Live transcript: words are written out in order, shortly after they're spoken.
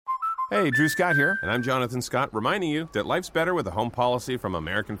Hey, Drew Scott here, and I'm Jonathan Scott, reminding you that life's better with a home policy from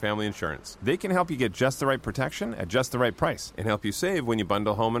American Family Insurance. They can help you get just the right protection at just the right price and help you save when you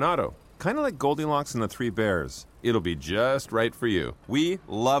bundle home and auto. Kind of like Goldilocks and the Three Bears. It'll be just right for you. We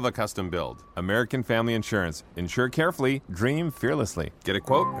love a custom build. American Family Insurance. Insure carefully, dream fearlessly. Get a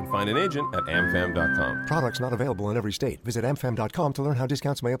quote and find an agent at amfam.com. Products not available in every state. Visit amfam.com to learn how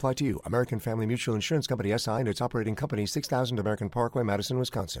discounts may apply to you. American Family Mutual Insurance Company, SI, and its operating company, 6000 American Parkway, Madison,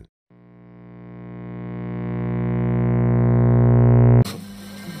 Wisconsin.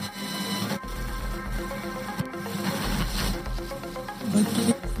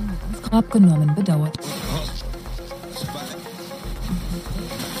 Abgenommen, bedauert.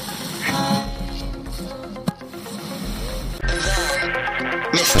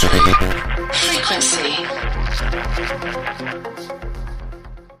 Mystery. Frequency.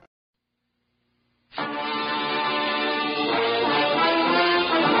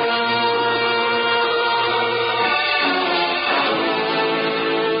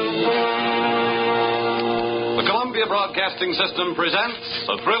 Broadcasting System presents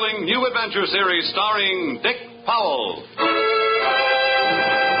a thrilling new adventure series starring Dick Powell.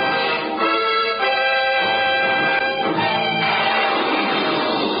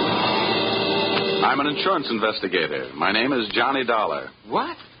 I'm an insurance investigator. My name is Johnny Dollar.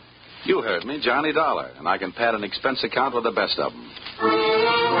 What? You heard me, Johnny Dollar, and I can pad an expense account with the best of them.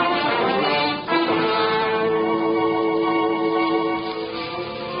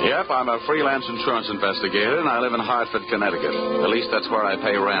 Yep, I'm a freelance insurance investigator, and I live in Hartford, Connecticut. At least that's where I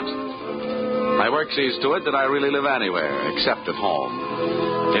pay rent. My work sees to it that I really live anywhere, except at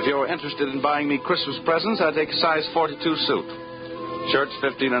home. If you're interested in buying me Christmas presents, I take a size 42 suit. Shirt's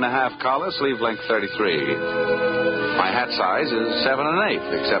 15 and a half collar, sleeve length 33. My hat size is 7 1/8,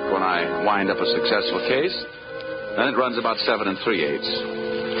 except when I wind up a successful case. Then it runs about 7 3/8.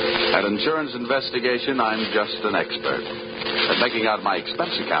 At insurance investigation, I'm just an expert. At making out my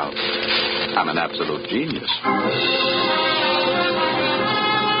expense account, I'm an absolute genius.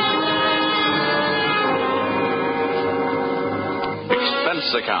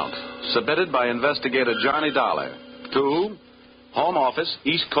 Expense account, submitted by investigator Johnny Dollar to Home Office,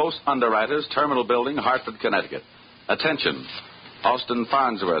 East Coast Underwriters, Terminal Building, Hartford, Connecticut. Attention, Austin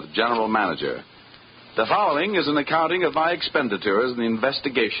Farnsworth, General Manager. The following is an accounting of my expenditures in the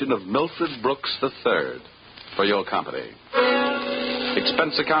investigation of Milford Brooks III. For your company.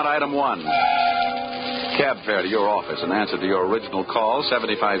 Expense account item 1. Cab fare to your office and answer to your original call,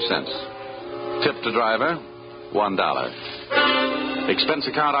 75 cents. Tip to driver, $1. Expense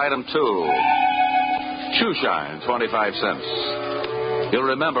account item 2. Shoe shine, 25 cents. You'll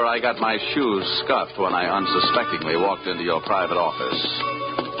remember I got my shoes scuffed when I unsuspectingly walked into your private office.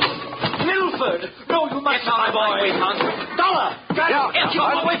 Milford! No, you must not, my boy. Dollar! Get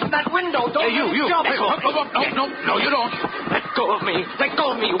away from that window. Don't you. Jump. No, you don't. Let go of me. Let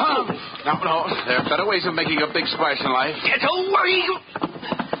go of me, you fool. No. There are better ways of making a big splash in life. Get away, you...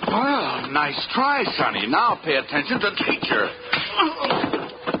 Well, nice try, Sonny. Now pay attention to teacher.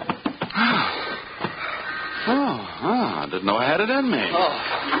 I didn't know I had it in me.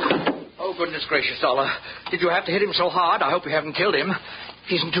 Oh, goodness gracious, Dollar. Did you have to hit him so hard? I hope you haven't killed him.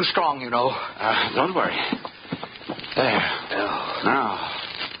 He isn't too strong, you know. Don't worry. There. Oh.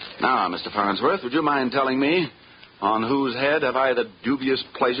 Now, Mr. Farnsworth, would you mind telling me on whose head have I the dubious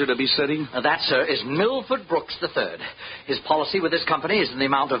pleasure to be sitting? That, sir, is Milford Brooks III. His policy with this company is in the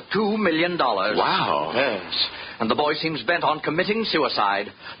amount of $2 million. Wow. Yes. And the boy seems bent on committing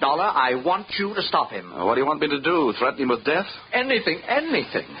suicide. Dollar, I want you to stop him. What do you want me to do? Threaten him with death? Anything.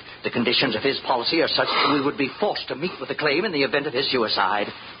 The conditions of his policy are such that we would be forced to meet with the claim in the event of his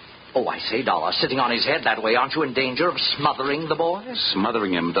suicide. Oh, I say, Dollar, sitting on his head that way, aren't you in danger of smothering the boy?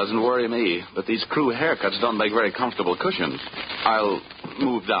 Smothering him doesn't worry me, but these crew haircuts don't make very comfortable cushions. I'll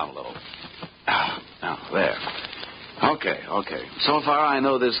move down a little. Now, there. Okay. So far, I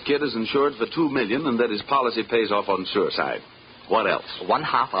know this kid is insured for $2 million and that his policy pays off on suicide. What else?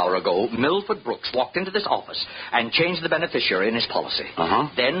 1/2 hour ago, Milford Brooks walked into this office and changed the beneficiary in his policy.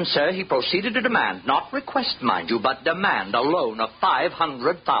 Then, sir, he proceeded to demand, not request, mind you, but demand a loan of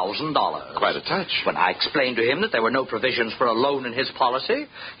 $500,000. Quite a touch. When I explained to him that there were no provisions for a loan in his policy,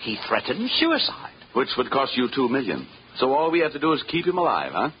 he threatened suicide. Which would cost you $2 million. So all we have to do is keep him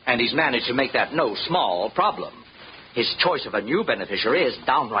alive, huh? And he's managed to make that no small problem. His choice of a new beneficiary is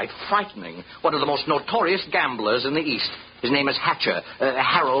downright frightening. One of the most notorious gamblers in the East. His name is Hatcher,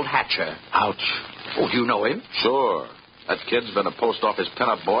 Harold Hatcher. Ouch. Oh, do you know him? Sure. That kid's been a post office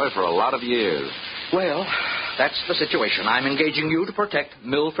pinup boy for a lot of years. Well, that's the situation. I'm engaging you to protect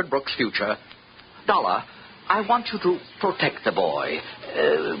Milford Brooks' future. Dollar, I want you to protect the boy.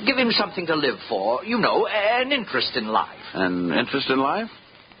 Give him something to live for. You know, an interest in life. An interest in life?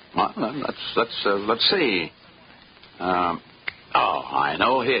 Well, let's see. I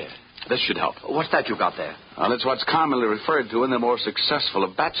know here. This should help. What's that you got there? Well, it's what's commonly referred to in the more successful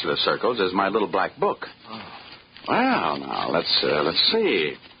of bachelor circles as my little black book. Oh. Well, now, let's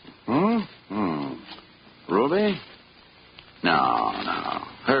see. Ruby? No.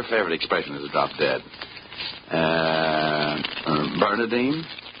 Her favorite expression is drop dead. Bernadine?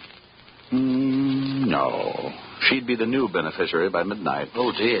 No. She'd be the new beneficiary by midnight.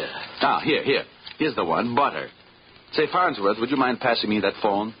 Oh, dear. Here. Here's the one, Butter. Say, Farnsworth, would you mind passing me that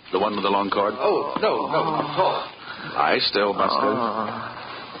phone? The one with the long cord? Oh, no. I still, Buster.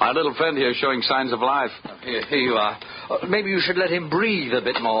 My little friend here is showing signs of life. Here you are. Maybe you should let him breathe a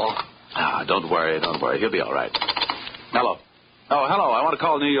bit more. Don't worry. He'll be all right. Hello. Oh, hello. I want to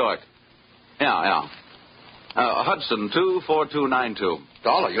call New York. Yeah. Hudson, 24292.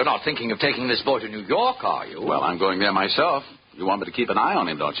 Dollar, you're not thinking of taking this boy to New York, are you? Well, I'm going there myself. You want me to keep an eye on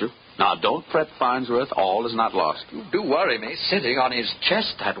him, don't you? Now, don't fret, Farnsworth. All is not lost. You do worry me, sitting on his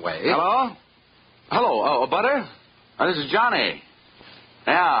chest that way. Hello? Oh, Butter? This is Johnny.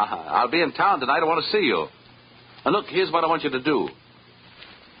 Yeah, I'll be in town tonight. I want to see you. And look, here's what I want you to do.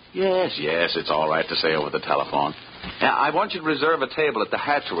 Yes, it's all right to say over the telephone. Yeah, I want you to reserve a table at the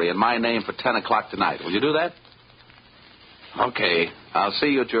hatchery in my name for 10 o'clock tonight. Will you do that? Okay. I'll see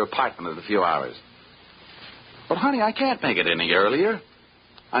you at your apartment in a few hours. But, honey, I can't make it any earlier.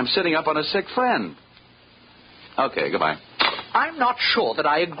 I'm sitting up on a sick friend. Okay, goodbye. I'm not sure that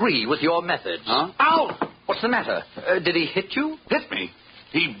I agree with your methods. Huh? Ow! What's the matter? Did he hit you? Hit me?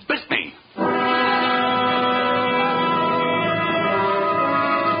 He bit me.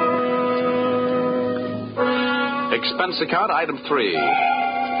 Expense account, item 3.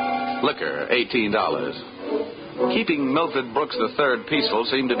 Liquor, $18. Keeping Mildred Brooks III peaceful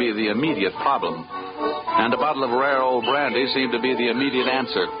seemed to be the immediate problem. And a bottle of rare old brandy seemed to be the immediate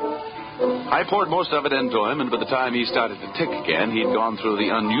answer. I poured most of it into him, and by the time he started to tick again, he'd gone through the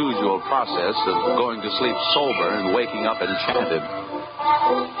unusual process of going to sleep sober and waking up enchanted.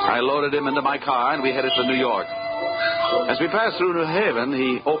 I loaded him into my car, and we headed to New York. As we passed through New Haven,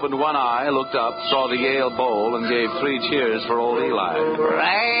 he opened one eye, looked up, saw the Yale Bowl, and gave 3 cheers for old Eli.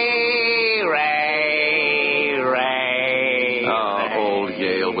 Ray. Oh, old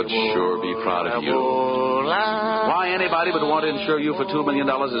Yale would sure be proud of you. Why anybody would want to insure you for $2 million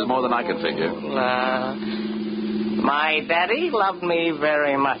is more than I can figure. My daddy loved me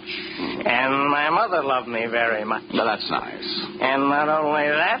very much, and my mother loved me very much. Well, that's nice. And not only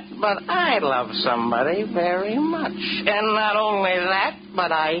that, but I love somebody very much. And not only that,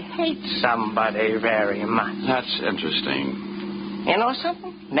 but I hate somebody very much. That's interesting. You know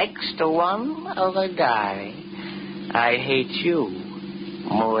something? Next to one other guy, I hate you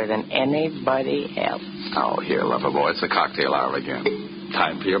more than anybody else. Oh, here, lover boy, it's the cocktail hour again.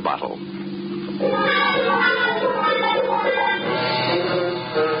 Time for your bottle.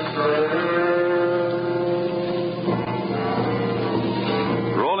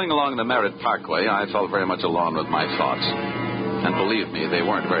 Rolling along the Merritt Parkway, I felt very much alone with my thoughts. And believe me, they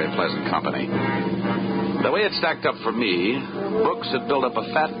weren't very pleasant company. The way it stacked up for me, Brooks had built up a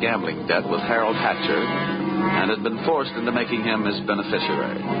fat gambling debt with Harold Hatcher and had been forced into making him his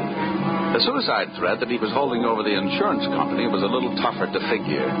beneficiary. The suicide threat that he was holding over the insurance company was a little tougher to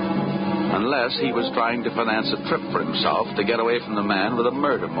figure, unless he was trying to finance a trip for himself to get away from the man with a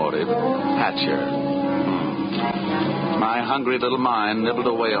murder motive, Hatcher. My hungry little mind nibbled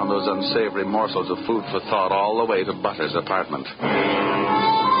away on those unsavory morsels of food for thought all the way to Butter's apartment.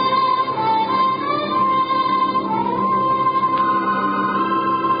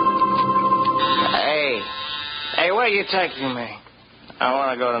 Hey, where are you taking me? I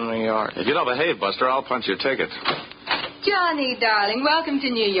want to go to New York. If you don't behave, Buster, I'll punch your ticket. Johnny, darling, welcome to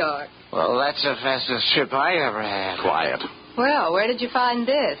New York. Well, that's the fastest trip I ever had. Quiet. Well, where did you find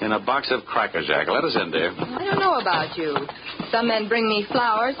this? In a box of Cracker Jack. Let us in, dear. I don't know about you. Some men bring me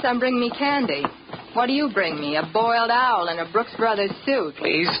flowers, some bring me candy. What do you bring me? A boiled owl and a Brooks Brothers suit.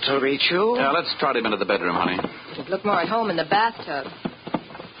 Pleased to meet you. Now, let's trot him into the bedroom, honey. You'd look more at home in the bathtub.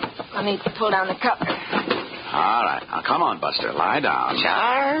 I'll need to pull down the cover. All right. Now, come on, Buster. Lie down.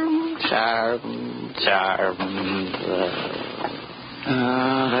 Charm.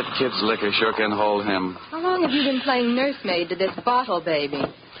 That kid's liquor sure can hold him. How long have you been playing nursemaid to this bottle baby?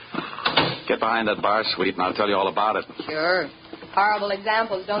 Get behind that bar, sweet, and I'll tell you all about it. Sure. Horrible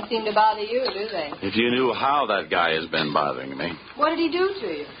examples don't seem to bother you, do they? If you knew how that guy has been bothering me. What did he do to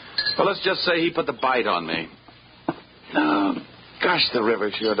you? Well, let's just say he put the bite on me. Gosh, the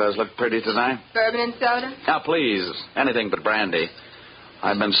river sure does look pretty tonight. Bourbon and soda? Now, please, anything but brandy.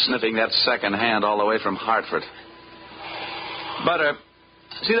 I've been sniffing that second hand all the way from Hartford. Butter,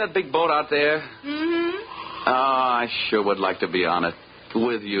 see that big boat out there? Mm-hmm. Oh, I sure would like to be on it.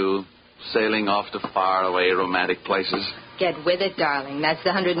 With you, sailing off to faraway romantic places. Get with it, darling. That's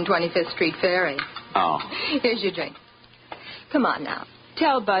the 125th Street Ferry. Oh. Here's your drink. Come on now.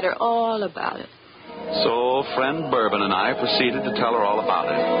 Tell Butter all about it. So, friend Bourbon and I proceeded to tell her all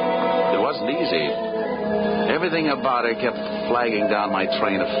about it. It wasn't easy. Everything about her kept flagging down my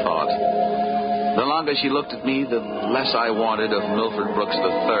train of thought. The longer she looked at me, the less I wanted of Milford Brooks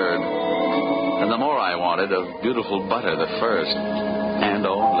III, and the more I wanted of beautiful Butter the first, and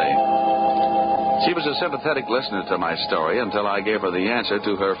only. She was a sympathetic listener to my story until I gave her the answer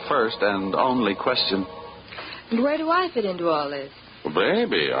to her first and only question. And where do I fit into all this? Well,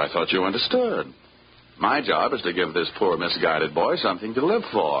 baby, I thought you understood. My job is to give this poor misguided boy something to live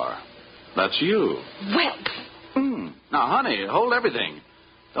for. That's you. Well. Now, honey, hold everything.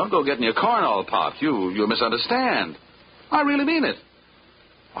 Don't go getting your corn all popped. You misunderstand. I really mean it.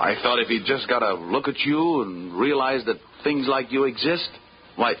 I thought if he'd just got to look at you and realize that things like you exist,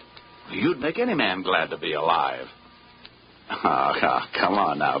 why, you'd make any man glad to be alive. Oh, come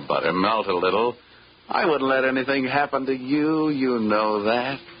on now, Butter. Melt a little. I wouldn't let anything happen to you. You know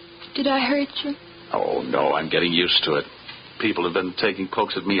that. Did I hurt you? Oh, no, I'm getting used to it. People have been taking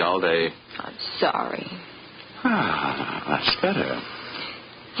pokes at me all day. I'm sorry. Ah, that's better.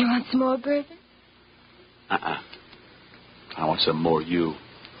 You want some more bourbon? I want some more you.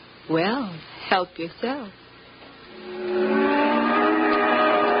 Well, help yourself.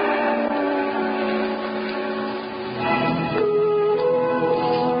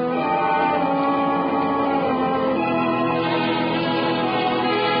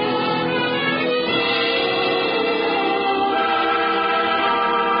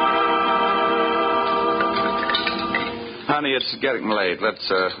 Honey, it's getting late.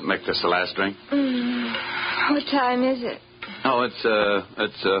 Let's make this the last drink. What time is it? Oh, it's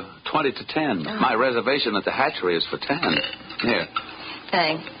 20 to 10. Oh. My reservation at the hatchery is for 10. Here.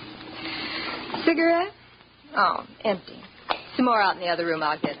 Thanks. Cigarette? Oh, empty. Some more out in the other room.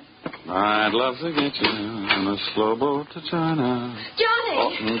 I'll get it. I'd love to get you on a slow boat to China. Johnny!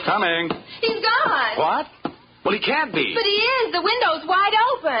 Oh, I'm coming. He's gone. What? Well, he can't be. But he is. The window's wide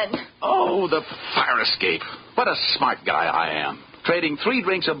open. Oh, the fire escape. What a smart guy I am. Trading 3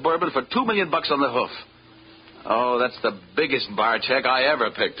 drinks of bourbon for $2 million on the hoof. Oh, that's the biggest bar check I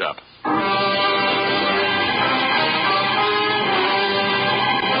ever picked up.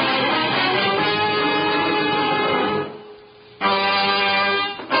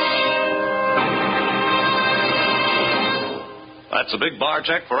 That's a big bar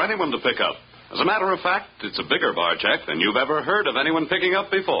check for anyone to pick up. As a matter of fact, it's a bigger bar check than you've ever heard of anyone picking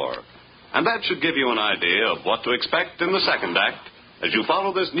up before. And that should give you an idea of what to expect in the second act as you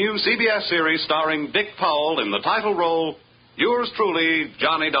follow this new CBS series starring Dick Powell in the title role, yours truly,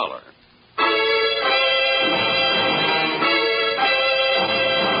 Johnny Dollar.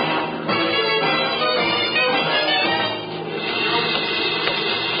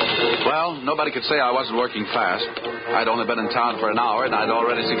 Well, nobody could say I wasn't working fast. I'd only been in town for an hour, and I'd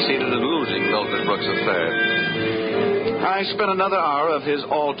already succeeded in losing Milford Brooks III. I spent another hour of his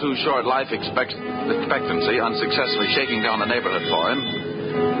all-too-short life expectancy unsuccessfully shaking down the neighborhood for him.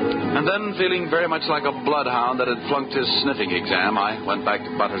 And then, feeling very much like a bloodhound that had flunked his sniffing exam, I went back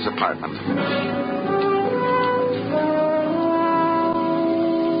to Butter's apartment.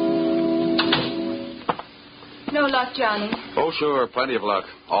 No luck, Johnny. Oh, sure, plenty of luck.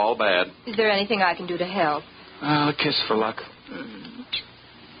 All bad. Is there anything I can do to help? A kiss for luck.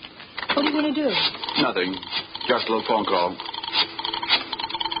 What are you going to do? Nothing. Just a little phone call.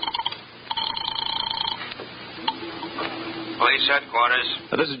 Police headquarters.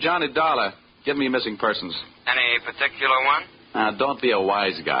 This is Johnny Dollar. Give me missing persons. Any particular one? Don't be a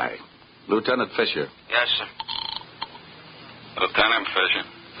wise guy. Lieutenant Fisher. Yes, sir. Lieutenant Fisher.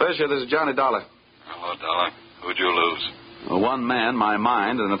 Fisher, this is Johnny Dollar. Hello, Dollar. Who'd you lose? One man, my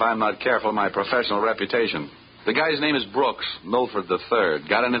mind, and if I'm not careful, my professional reputation. The guy's name is Brooks, Milford III.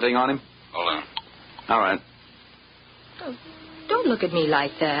 Got anything on him? Hold on. All right. Oh, don't look at me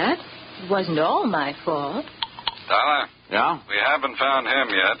like that. It wasn't all my fault. Dollar? Yeah? We haven't found him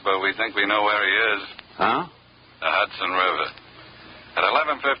yet, but we think we know where he is. Huh? The Hudson River. At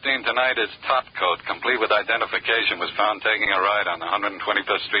 11:15 tonight, his top coat, complete with identification, was found taking a ride on the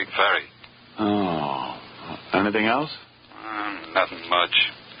 125th Street ferry. Oh. Anything else? Nothing much.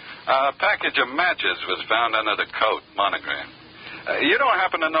 A package of matches was found under the coat, monogram. You don't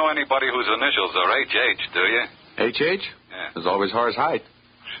happen to know anybody whose initials are H.H., do you? H.H.? Yeah. There's always Horace Height.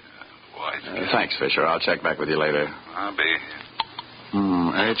 Why? Thanks, Fisher. I'll check back with you later. I'll be.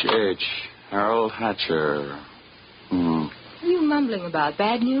 H.H. Harold Hatcher. What are you mumbling about?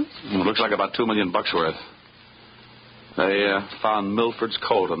 Bad news? Looks like about $2 million worth. They found Milford's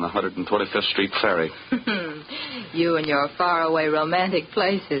coat on the 125th Street ferry. You and your faraway romantic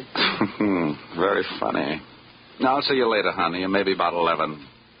places. Very funny. Now, I'll see you later, honey, and maybe about 11.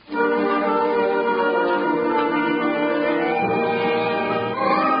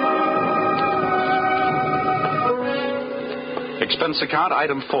 Expense account,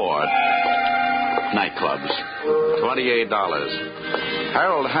 item 4. Nightclubs. $28.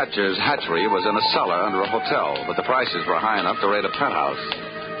 Harold Hatcher's hatchery was in a cellar under a hotel, but the prices were high enough to rate a penthouse.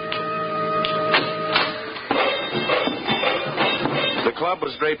 The club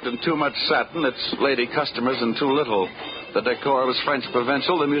was draped in too much satin, its lady customers in too little. The decor was French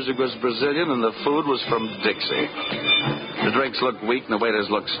provincial, the music was Brazilian, and the food was from Dixie. The drinks looked weak and the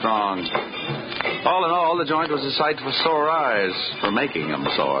waiters looked strong. All in all, the joint was a sight for sore eyes, for making them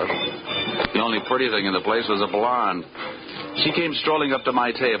sore. The only pretty thing in the place was a blonde. She came strolling up to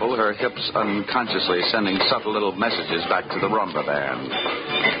my table, her hips unconsciously sending subtle little messages back to the rumba band.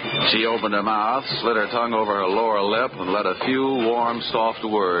 She opened her mouth, slid her tongue over her lower lip, and let a few warm, soft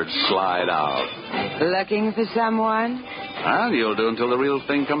words slide out. Looking for someone? Well, you'll do until the real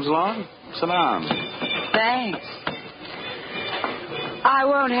thing comes along. Sit down. Thanks. I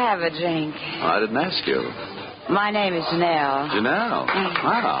won't have a drink. Well, I didn't ask you. My name is Janelle. Janelle?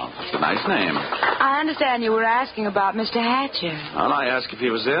 Wow, that's a nice name. I understand you were asking about Mr. Hatcher. Well, I asked if he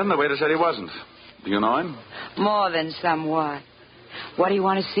was in. The waiter said he wasn't. Do you know him? More than somewhat. What do you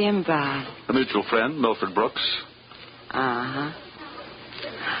want to see him about? A mutual friend, Milford Brooks. Uh-huh.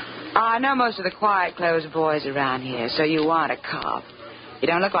 I know most of the quiet-closed boys around here, so you want a cop. You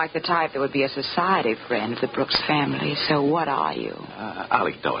don't look like the type that would be a society friend of the Brooks family, so what are you? I'll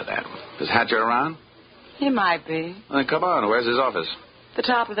ignore that. Is Hatcher around? He might be. Well, then come on. Where's his office? The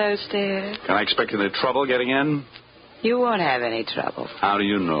top of those stairs. Can I expect any trouble getting in? You won't have any trouble. How do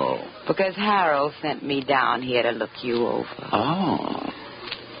you know? Because Harold sent me down here to look you over. Oh.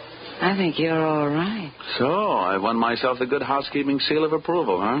 I think you're all right. So, I won myself the good housekeeping seal of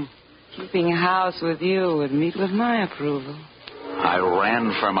approval, huh? Keeping house with you would meet with my approval. I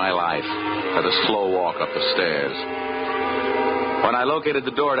ran for my life at a slow walk up the stairs. When I located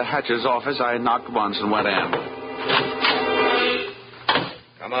the door to Hatcher's office, I knocked once and went in.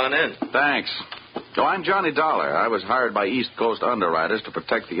 Come on in. Thanks. Oh, I'm Johnny Dollar. I was hired by East Coast underwriters to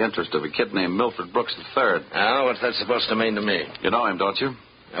protect the interest of a kid named Milford Brooks III. Oh, what's that supposed to mean to me? You know him, don't you?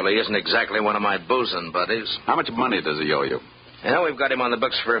 Well, he isn't exactly one of my boozing buddies. How much money does he owe you? Yeah, we've got him on the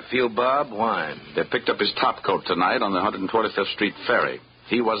books for a few bob. Why? They picked up his top coat tonight on the 125th Street ferry.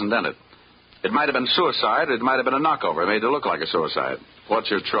 He wasn't in it. It might have been suicide. It might have been a knockover made to look like a suicide. What's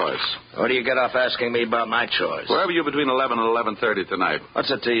your choice? What do you get off asking me about my choice? Where were you between 11 and 11:30 tonight?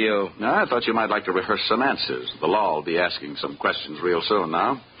 What's it to you? I thought you might like to rehearse some answers. The law will be asking some questions real soon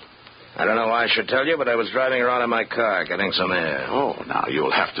now. I don't know why I should tell you, but I was driving around in my car getting some air. Oh, now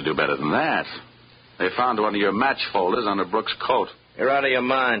you'll have to do better than that. They found one of your match folders under Brooks' coat. You're out of your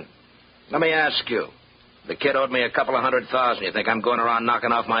mind. Let me ask you. The kid owed me a couple of $100,000. You think I'm going around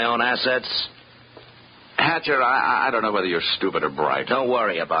knocking off my own assets? Hatcher, I don't know whether you're stupid or bright. Don't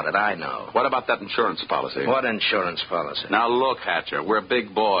worry about it. I know. What about that insurance policy? What insurance policy? Now, look, Hatcher, we're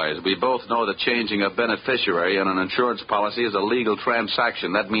big boys. We both know that changing a beneficiary in an insurance policy is a legal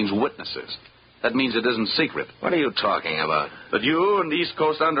transaction. That means witnesses. That means it isn't secret. What are you talking about? That you and East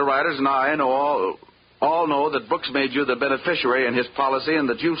Coast underwriters and I know all know that Brooks made you the beneficiary in his policy and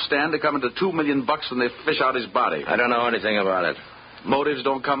that you stand to come into $2 million when they fish out his body. I don't know anything about it. Motives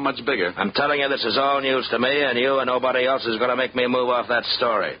don't come much bigger. I'm telling you, this is all news to me, and you and nobody else is going to make me move off that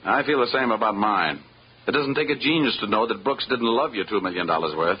story. I feel the same about mine. It doesn't take a genius to know that Brooks didn't love you $2 million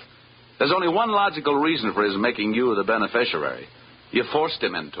worth. There's only one logical reason for his making you the beneficiary. You forced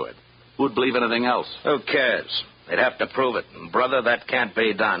him into it. Who'd believe anything else? Who cares? They'd have to prove it. And brother, that can't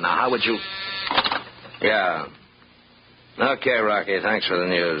be done. Now, how would you... Yeah. Okay, Rocky, thanks for the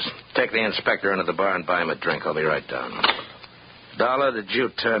news. Take the inspector into the bar and buy him a drink. I'll be right down. Dollar, did you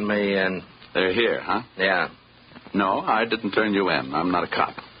turn me in? They're here, huh? Yeah. No, I didn't turn you in. I'm not a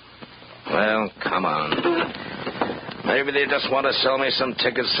cop. Well, come on. Maybe they just want to sell me some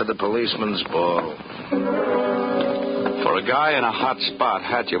tickets to the policeman's ball. For a guy in a hot spot,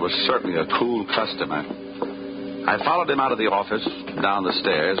 Hatcher was certainly a cool customer. I followed him out of the office, down the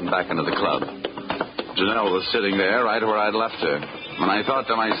stairs, and back into the club. Janelle was sitting there right where I'd left her. And I thought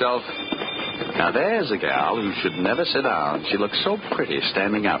to myself, now there's a gal who should never sit down. She looks so pretty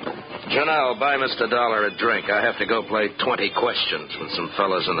standing up. Janelle, buy Mr. Dollar a drink. I have to go play 20 questions with some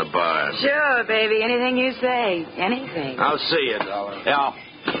fellas in the bar. Sure, baby. Anything you say. Anything. I'll see you, Dollar. Yeah.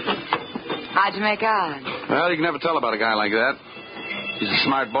 How'd you make out? Well, you can never tell about a guy like that. He's a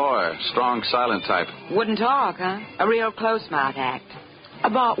smart boy, strong, silent type. Wouldn't talk, huh? A real close-mouth act.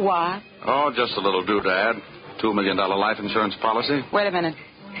 About what? Oh, just a little doodad. $2 million life insurance policy. Wait a minute.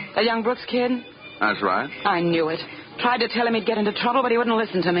 That young Brooks kid? That's right. I knew it. Tried to tell him he'd get into trouble, but he wouldn't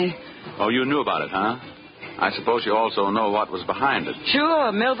listen to me. Oh, you knew about it, huh? I suppose you also know what was behind it.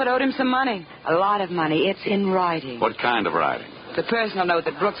 Sure, Milford owed him some money. A lot of money. It's in writing. What kind of writing? The personal note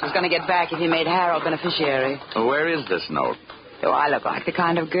that Brooks was going to get back if he made Harold beneficiary. Well, where is this note? Do I look like the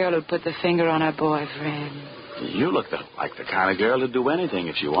kind of girl who'd put the finger on her boyfriend? You look like the kind of girl who'd do anything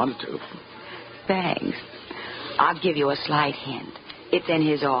if she wanted to. Thanks. I'll give you a slight hint. It's in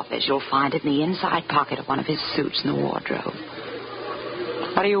his office. You'll find it in the inside pocket of one of his suits in the wardrobe.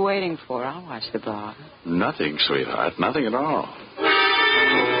 What are you waiting for? I'll watch the bar. Nothing, sweetheart. Nothing at all.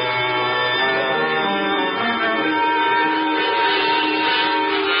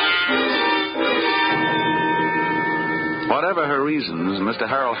 Whatever her reasons, Mr.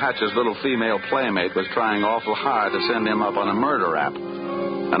 Harold Hatcher's little female playmate was trying awful hard to send him up on a murder rap.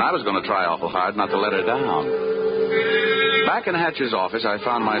 And I was going to try awful hard not to let her down. Back in Hatcher's office, I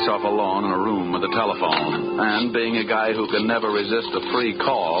found myself alone in a room with a telephone. And being a guy who can never resist a free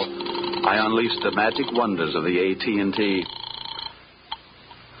call, I unleashed the magic wonders of the AT&T.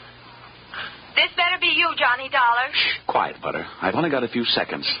 This better be you, Johnny Dollar. Shh, quiet, Butter. I've only got a few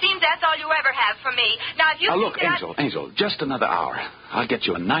seconds. Seems that's all you ever have for me. Now, if you Look, Angel, just another hour. I'll get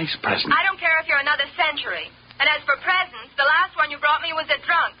you a nice present. I don't care if you're another century. And as for presents, the last one you brought me was a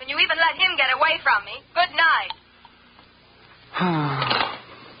drunk, and you even let him get away from me. Good night.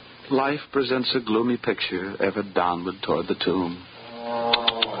 Life presents a gloomy picture, ever downward toward the tomb.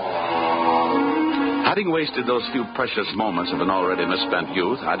 Having wasted those few precious moments of an already misspent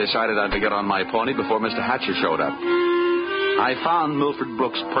youth, I decided I'd get on my pony before Mr. Hatcher showed up. I found Milford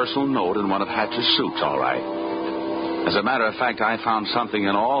Brooks' personal note in one of Hatcher's suits, all right. As a matter of fact, I found something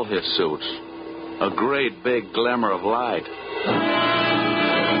in all his suits. A great big glimmer of light.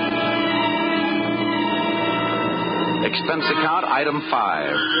 Expense account, item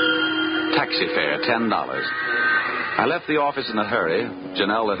 5. Taxi fare, $10. I left the office in a hurry,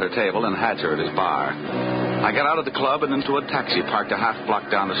 Janelle at her table and Hatcher at his bar. I got out of the club and into a taxi parked a half block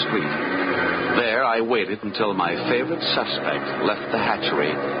down the street. There, I waited until my favorite suspect left the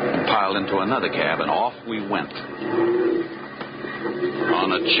hatchery and piled into another cab, and off we went.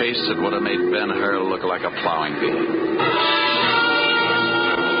 On a chase that would have made Ben-Hur look like a plowing bee.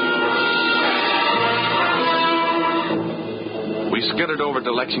 We skittered over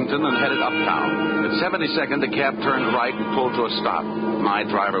to Lexington and headed uptown. At 72nd, the cab turned right and pulled to a stop. My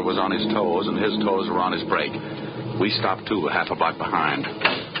driver was on his toes, and his toes were on his brake. We stopped, too, half a block behind.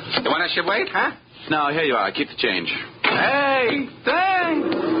 You want us to wait, huh? No, here you are. Keep the change. Hey,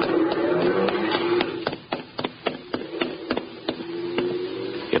 thanks.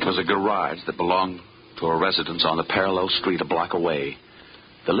 It was a garage that belonged to a residence on a parallel street a block away.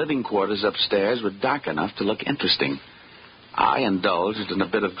 The living quarters upstairs were dark enough to look interesting. I indulged in a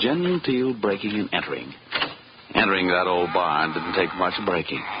bit of genteel breaking and entering. Entering that old barn didn't take much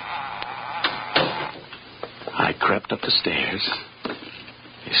breaking. I crept up the stairs.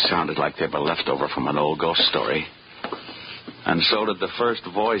 It sounded like they were left over from an old ghost story. And so did the first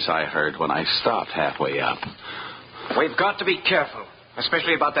voice I heard when I stopped halfway up. We've got to be careful,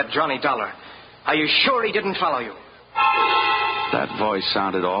 especially about that Johnny Dollar. Are you sure he didn't follow you? That voice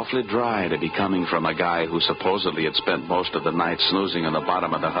sounded awfully dry to be coming from a guy who supposedly had spent most of the night snoozing in the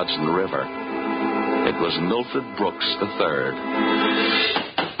bottom of the Hudson River. It was Milford Brooks III.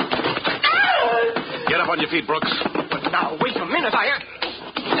 Get up on your feet, Brooks. But now, wait a minute. I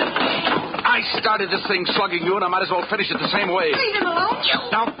started this thing slugging you, and I might as well finish it the same way. Leave him alone.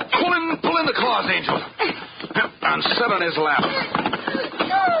 Now, pull in the claws, Angel. And sit on his lap.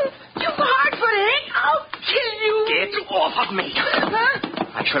 You hard-footed. I'll kill you. Get off of me. Huh?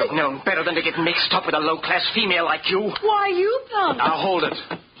 I should have known better than to get mixed up with a low-class female like you. Why, you don't. Now, hold it.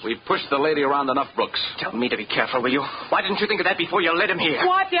 We pushed the lady around enough, Brooks. Tell me to be careful, will you? Why didn't you think of that before you led him here?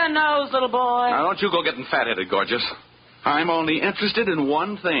 Wipe your nose, little boy. Now, don't you go getting fat-headed, gorgeous. I'm only interested in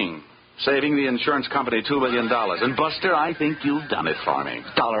one thing. Saving the insurance company $2 million. And, Buster, I think you've done it for me.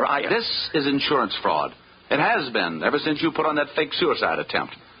 Dollar, This is insurance fraud. It has been ever since you put on that fake suicide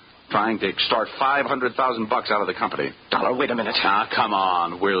attempt. Trying to extort $500,000 out of the company. Dollar, wait a minute. Now, come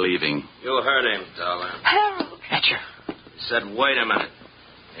on. We're leaving. You heard him, Dollar. Harold. Hatcher. He said, wait a minute.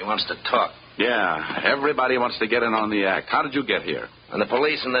 He wants to talk. Yeah, everybody wants to get in on the act. How did you get here? And the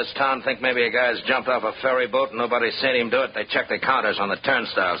police in this town think maybe a guy's jumped off a ferry boat and nobody's seen him do it. They check the counters on the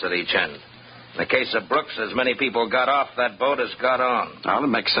turnstiles at each end. In the case of Brooks, as many people got off that boat as got on. Well, it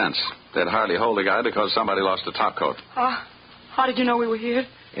makes sense. They'd hardly hold the guy because somebody lost a topcoat. How did you know we were here?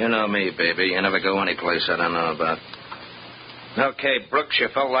 You know me, baby. You never go any place I don't know about. Okay, Brooks, you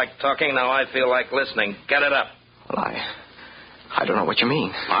felt like talking. Now I feel like listening. Get it up. Well, I don't know what you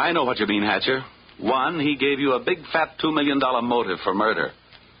mean. I know what you mean, Hatcher. One, he gave you a big, fat $2 million motive for murder.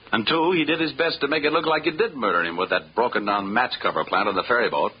 And two, he did his best to make it look like you did murder him with that broken-down match cover plant on the ferry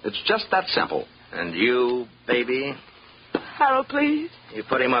boat. It's just that simple. And you, baby? Harold, please. You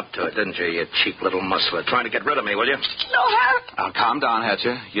put him up to it, didn't you, you cheap little muscler? Trying to get rid of me, will you? No, Harold. Now, calm down,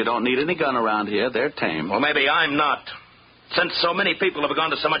 Hatcher. You don't need any gun around here. They're tame. Well, maybe I'm not. Since so many people have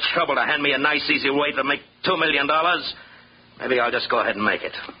gone to so much trouble to hand me a nice, easy way to make $2 million, maybe I'll just go ahead and make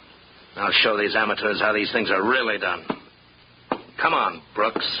it. I'll show these amateurs how these things are really done. Come on,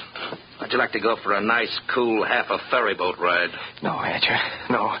 Brooks. How'd you like to go for a nice, cool, half a ferry boat ride? No, Hatcher.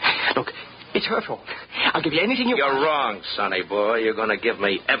 No. Look, it's her fault. I'll give you anything you want. You're wrong, sonny boy. You're going to give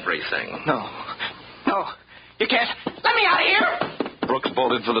me everything. No. You can't. Let me out of here. Brooks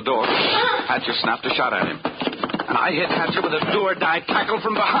bolted for the door. Hatcher snapped a shot at him. And I hit Hatcher with a do-or-die tackle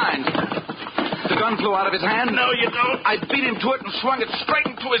from behind. The gun flew out of his hand. No, you don't. I beat him to it and swung it straight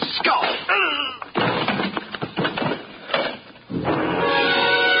into his skull.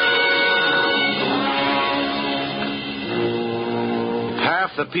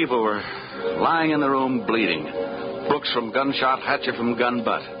 Half the people were lying in the room bleeding. Brooks from gunshot, Hatcher from gun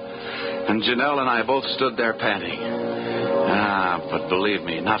butt. And Janelle and I both stood there panting. But believe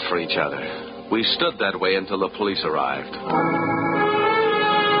me, not for each other. We stood that way until the police arrived.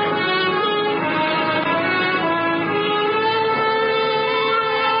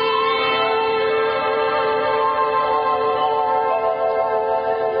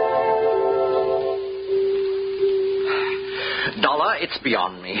 It's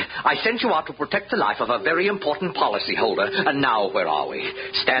beyond me. I sent you out to protect the life of a very important policyholder, and now where are we?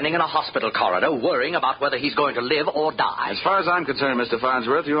 Standing in a hospital corridor, worrying about whether he's going to live or die. As far as I'm concerned, Mr.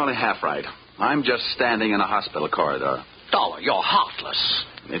 Farnsworth, you're only half right. I'm just standing in a hospital corridor. Dollar, you're heartless.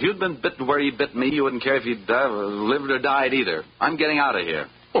 If you'd been bitten where he bit me, you wouldn't care if he'd lived or died either. I'm getting out of here.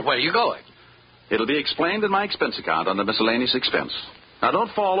 Well, where are you going? It'll be explained in my expense account on the miscellaneous expense. Now,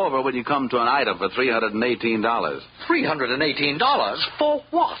 don't fall over when you come to an item for $318. $318? For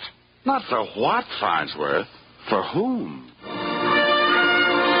what? Not for what, Farnsworth? For whom?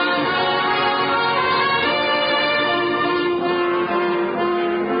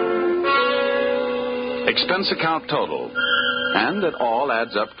 Expense account total. And it all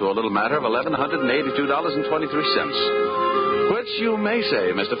adds up to a little matter of $1,182.23. Which you may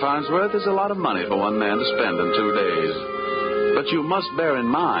say, Mr. Farnsworth, is a lot of money for one man to spend in 2 days. But you must bear in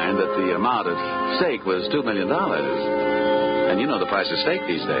mind that the amount at stake was $2 million. And you know the price of steak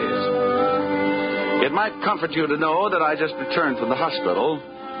these days. It might comfort you to know that I just returned from the hospital.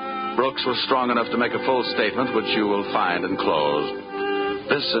 Brooks was strong enough to make a full statement, which you will find enclosed.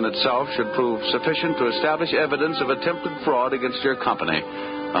 This in itself should prove sufficient to establish evidence of attempted fraud against your company,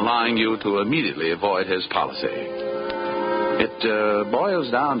 allowing you to immediately avoid his policy. It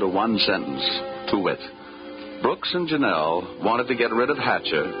boils down to one sentence, to wit. Brooks and Janelle wanted to get rid of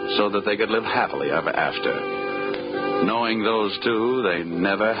Hatcher so that they could live happily ever after. Knowing those two, they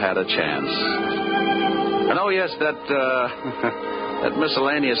never had a chance. And oh, yes, that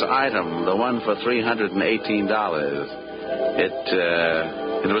miscellaneous item, the one for $318,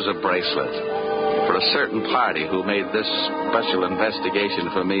 it was a bracelet for a certain party who made this special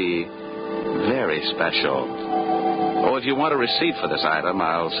investigation for me very special. Oh, if you want a receipt for this item,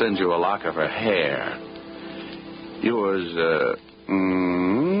 I'll send you a lock of her hair. Yours,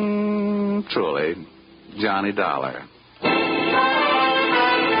 truly, Johnny Dollar.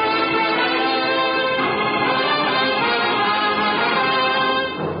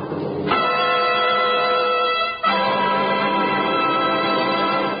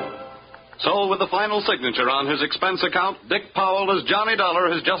 So, with the final signature on his expense account, Dick Powell as Johnny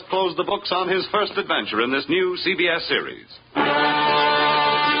Dollar has just closed the books on his first adventure in this new CBS series.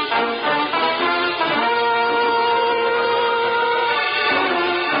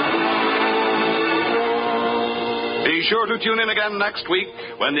 Be sure to tune in again next week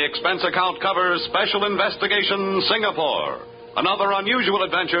when the expense account covers Special Investigation Singapore, another unusual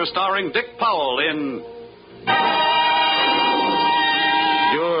adventure starring Dick Powell in...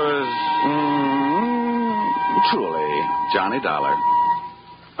 Yours, truly, Johnny Dollar.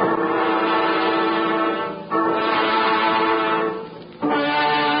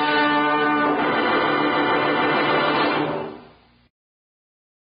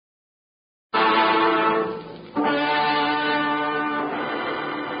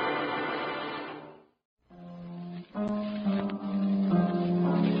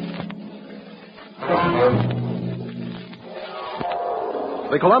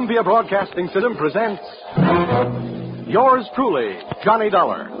 The Columbia Broadcasting System presents Yours Truly, Johnny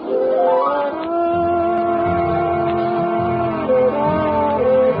Dollar.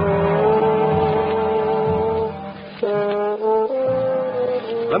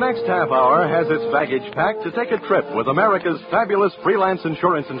 The next half hour has its baggage packed to take a trip with America's fabulous freelance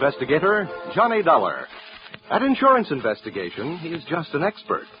insurance investigator, Johnny Dollar. At insurance investigation, he is just an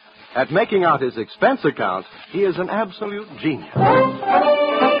expert. At making out his expense account, he is an absolute genius.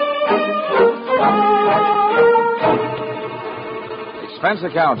 Expense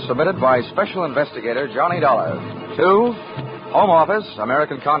account submitted by Special Investigator Johnny Dollar to Home Office,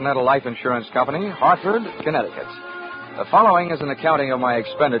 American Continental Life Insurance Company, Hartford, Connecticut. The following is an accounting of my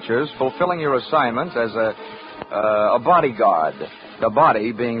expenditures fulfilling your assignment as a bodyguard, the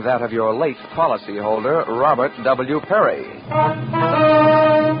body being that of your late policyholder, Robert W. Perry.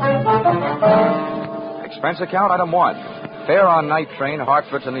 Expense account item 1. Fare on night train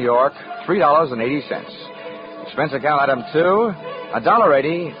Hartford to New York, $3.80. Expense account item 2.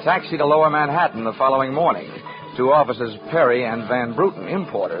 $1.80 taxi to Lower Manhattan the following morning to offices Perry and Van Bruten,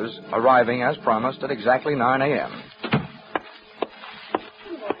 importers, arriving as promised at exactly 9 a.m.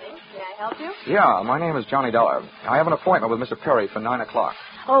 Help you? Yeah, my name is Johnny Dollar. I have an appointment with Mr. Perry for 9 o'clock.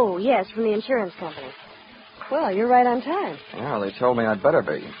 Oh, yes, from the insurance company. Well, you're right on time. Yeah, they told me I'd better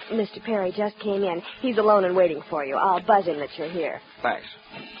be. Mr. Perry just came in. He's alone and waiting for you. I'll buzz him that you're here. Thanks.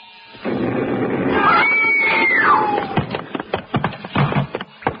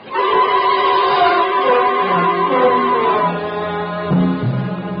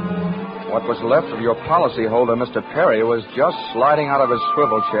 What was left of your policyholder, Mr. Perry, was just sliding out of his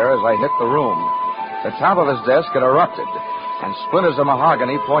swivel chair as I hit the room. The top of his desk had erupted, and splinters of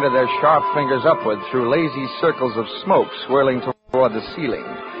mahogany pointed their sharp fingers upward through lazy circles of smoke swirling toward the ceiling.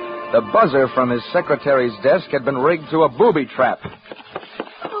 The buzzer from his secretary's desk had been rigged to a booby trap.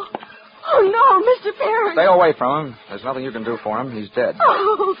 Oh, no, Mr. Perry. Stay away from him. There's nothing you can do for him. He's dead.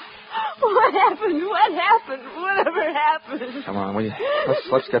 Oh, what happened? What happened? Whatever happened? Come on, will you?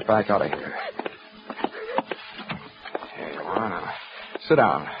 Let's get back out of here. Here you are now. Sit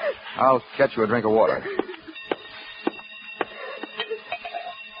down. I'll get you a drink of water.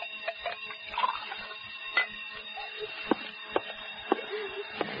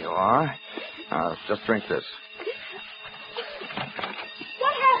 There you are. Now, just drink this.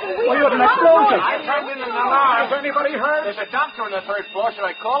 Well, you had an explosion. I turned in an alarm. Is anybody hurt? There's a doctor on the third floor. Should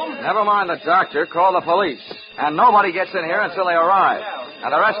I call him? Never mind the doctor. Call the police. And nobody gets in here until they arrive. Now,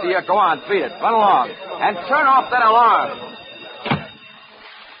 the rest of you, go on, feed it. Run along. And turn off that alarm.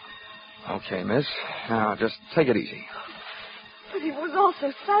 Okay, miss. Now, just take it easy. But it was all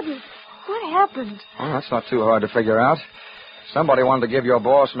so sudden. What happened? Well, that's not too hard to figure out. Somebody wanted to give your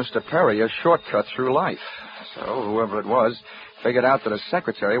boss, Mr. Perry, a shortcut through life. So, whoever it was, figured out that his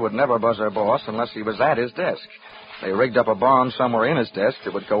secretary would never buzz her boss unless he was at his desk. They rigged up a bomb somewhere in his desk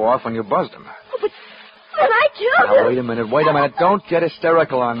that would go off when you buzzed him. Oh, but I killed him. Now, wait a minute. Don't get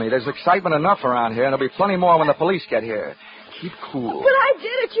hysterical on me. There's excitement enough around here, and there'll be plenty more when the police get here. Keep cool. But I did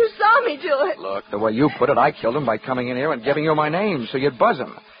it. You saw me do it. Look, the way you put it, I killed him by coming in here and giving you my name so you'd buzz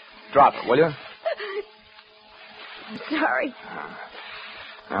him. Drop it, will you? I'm sorry.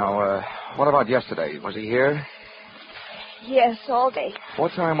 Now, what about yesterday? Was he here? Yes, all day.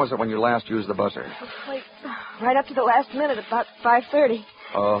 What time was it when you last used the buzzer? Like, right up to the last minute, about 5:30.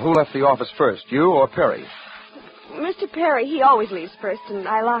 Who left the office first, you or Perry? Mr. Perry, he always leaves first, and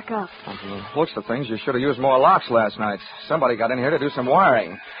I lock up. Looks of things, you should have used more locks last night. Somebody got in here to do some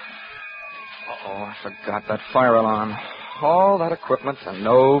wiring. Uh-oh, I forgot that fire alarm. All that equipment and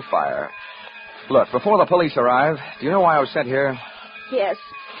no fire. Look, before the police arrive, do you know why I was sent here? Yes.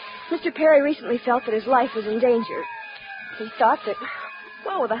 Mr. Perry recently felt that his life was in danger. He thought that,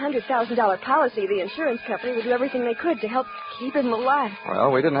 well, with a $100,000 policy, the insurance company would do everything they could to help keep him alive.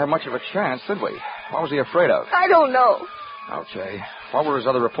 Well, we didn't have much of a chance, did we? What was he afraid of? I don't know. Okay. What were his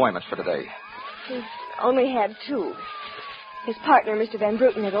other appointments for today? He only had 2. His partner, Mr. Van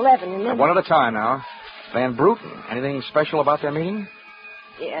Bruten, at 11, and then... One at a time now. Van Bruten. Anything special about their meeting?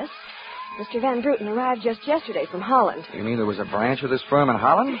 Yes. Mr. Van Bruten arrived just yesterday from Holland. You mean there was a branch of this firm in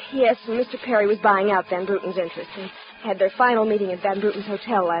Holland? Yes, and Mr. Perry was buying out Van Bruten's interest. They had their final meeting at Van Bruten's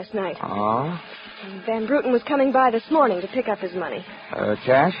hotel last night. Oh? And Van Bruten was coming by this morning to pick up his money.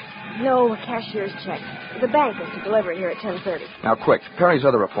 Cash? No, a cashier's check. The bank is to deliver it here at 10:30. Now, quick. Perry's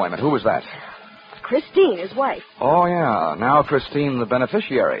other appointment. Who was that? Christine, his wife. Oh, yeah. Now Christine, the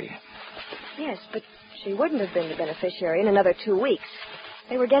beneficiary. Yes, but she wouldn't have been the beneficiary in another 2 weeks.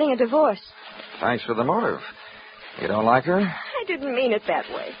 They were getting a divorce. Thanks for the motive. You don't like her? I didn't mean it that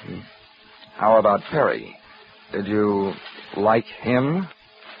way. How about Perry? Did you like him?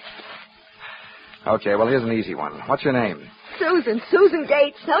 Okay, well, here's an easy one. What's your name? Susan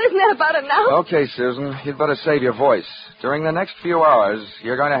Gates. Now, isn't that about enough? Okay, Susan, you'd better save your voice. During the next few hours,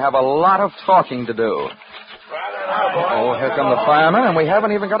 you're going to have a lot of talking to do. Oh, here come the firemen, and we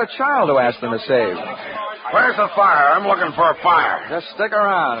haven't even got a child to ask them to save. Where's the fire? I'm looking for a fire. Just stick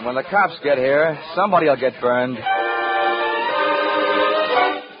around. When the cops get here, somebody will get burned.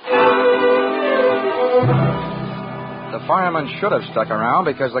 The firemen should have stuck around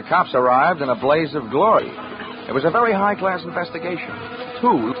because the cops arrived in a blaze of glory. It was a very high-class investigation. 2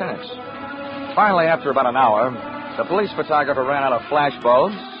 lieutenants. Finally, after about an hour, the police photographer ran out of flash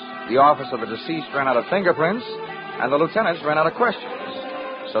bulbs, the office of the deceased ran out of fingerprints, and the lieutenants ran out of questions.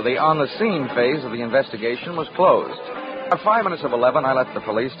 So the on-the-scene phase of the investigation was closed. At 5 minutes of 11, I left the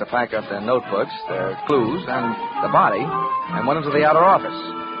police to pack up their notebooks, their clues, and the body, and went into the outer office.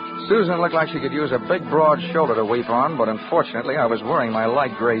 Susan looked like she could use a big, broad shoulder to weep on, but unfortunately, I was wearing my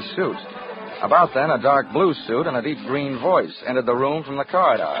light gray suit. About then, a dark blue suit and a deep green voice entered the room from the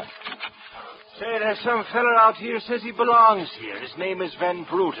corridor. Say, there's some fella out here says he belongs here. His name is Van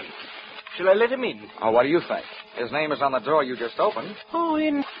Bruten. Shall I let him in? Oh, what do you think? His name is on the door you just opened. Oh,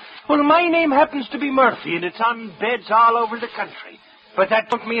 well, my name happens to be Murphy, and it's on beds all over the country. But that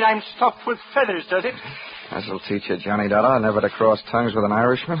don't mean I'm stuffed with feathers, does it? This'll teach you, Johnny Dollar, never to cross tongues with an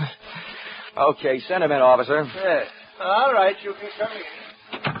Irishman. Okay, send him in, officer. Yes. All right, you can come in.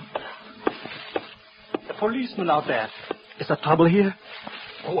 The policeman out there. Is there trouble here?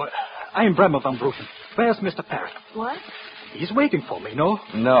 Oh, I am Bremer Van Bruten. Where's Mr. Perry? What? He's waiting for me, no?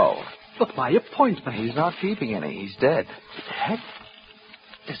 No. But my appointment. He's not keeping any. He's dead. Dead?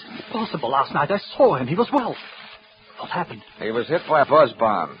 This is impossible. Last night I saw him. He was well. What happened? He was hit by a buzz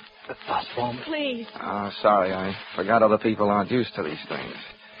bomb. A buzz bomb? Please. Oh, sorry. I forgot other people aren't used to these things.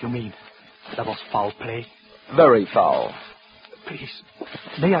 You mean that was foul play? Very foul. Please,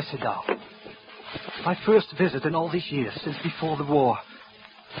 may I sit down? My first visit in all these years since before the war.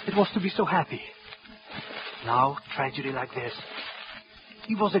 It was to be so happy. Now, tragedy like this.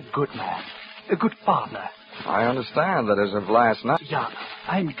 He was a good man, a good partner. I understand that as of last night. Yeah,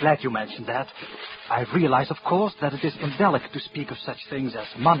 I'm glad you mentioned that. I realize, of course, that it is indelicate to speak of such things as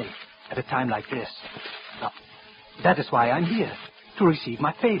money at a time like this. Now, that is why I'm here, to receive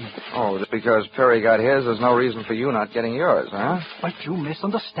my payment. Oh, just because Perry got his, there's no reason for you not getting yours, huh? But you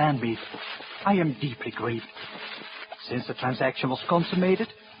misunderstand me. I am deeply grieved. Since the transaction was consummated,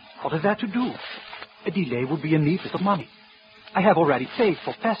 what is there to do? A delay would be a needless of money. I have already paid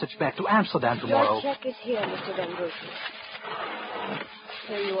for passage back to Amsterdam tomorrow. Your check is here, Mr. Van Bruten.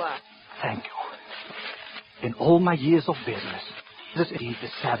 Here you are. Thank you. In all my years of business, this is indeed the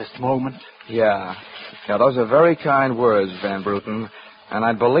saddest moment. Yeah, those are very kind words, Van Bruten, and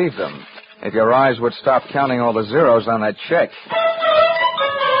I'd believe them if your eyes would stop counting all the zeros on that check.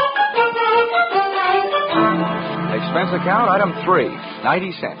 Expense account, item 3,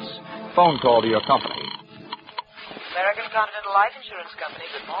 90 cents. Phone call to your company. American Continental Life Insurance Company,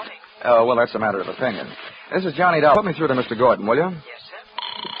 good morning. Oh, well, that's a matter of opinion. This is Johnny Dollar. Put me through to Mr. Gordon, will you? Yes, sir.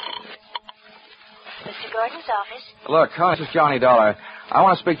 Mr. Gordon's office. Look, this is Johnny Dollar. I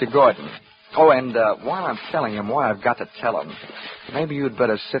want to speak to Gordon. Oh, and while I'm telling him what I've got to tell him, maybe you'd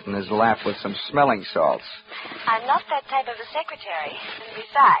better sit in his lap with some smelling salts. I'm not that type of a secretary. And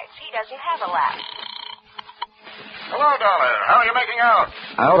besides, he doesn't have a lap. Hello, Dollar. How are you making out?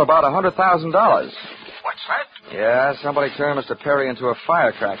 I owed about $100,000. What's that? Yeah, somebody turned Mr. Perry into a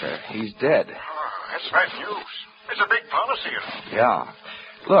firecracker. He's dead. Oh, that's bad news. It's a big policy, you know. Yeah.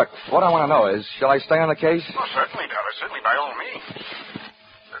 Look, what I want to know is, shall I stay on the case? Oh, certainly, Dollar. Certainly, by all means.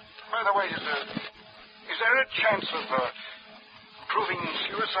 By the way, is there a chance of proving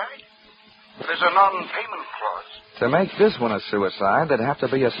suicide? There's a non-payment clause. To make this one a suicide, there'd have to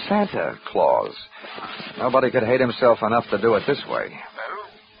be a Santa Claus. Nobody could hate himself enough to do it this way. Well,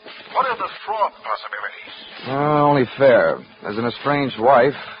 what are the fraud possibilities? Only fair. There's an estranged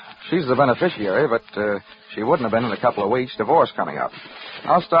wife. She's the beneficiary, but she wouldn't have been in a couple of weeks. Divorce coming up.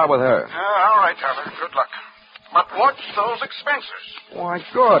 I'll start with her. All right, Dollar. Good luck. But what's those expenses? Why,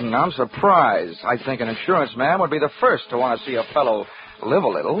 Gordon, I'm surprised. I think an insurance man would be the first to want to see a fellow live a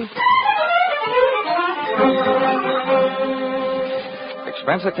little.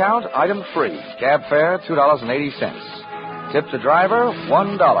 Expense account, item 3. Cab fare, $2.80. Tip to driver,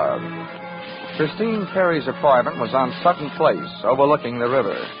 $1. Christine Perry's apartment was on Sutton Place, overlooking the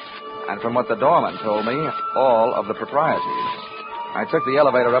river. And from what the doorman told me, all of the proprieties. I took the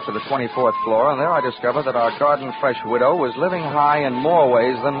elevator up to the 24th floor, and there I discovered that our garden-fresh widow was living high in more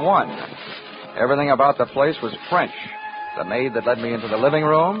ways than one. Everything about the place was French. the maid that led me into the living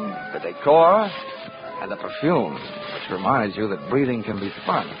room, the decor, and the perfume, which reminded you that breathing can be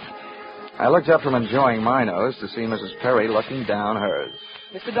fun. I looked up from enjoying my nose to see Mrs. Perry looking down hers.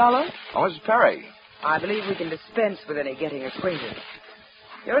 Mr. Dollar? Oh, Mrs. Perry. I believe we can dispense with any getting acquainted.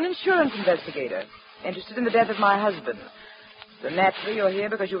 You're an insurance investigator, interested in the death of my husband. So naturally, you're here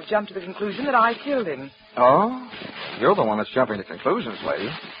because you've jumped to the conclusion that I killed him. Oh? You're the one that's jumping to conclusions, lady.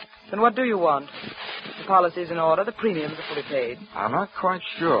 Then what do you want? The policy's in order. The premiums are fully paid. I'm not quite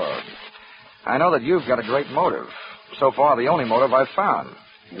sure. I know that you've got a great motive. So far, the only motive I've found.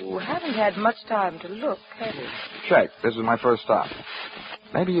 You haven't had much time to look, have you? Check. This is my first stop.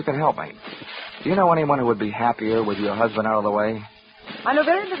 Maybe you can help me. Do you know anyone who would be happier with your husband out of the way? I know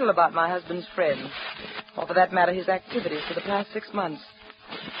very little about my husband's friends, or for that matter, his activities for the past 6 months.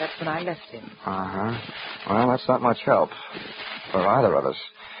 That's when I left him. Uh-huh. Well, that's not much help for either of us.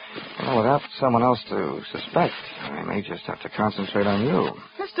 Well, without someone else to suspect, I may just have to concentrate on you.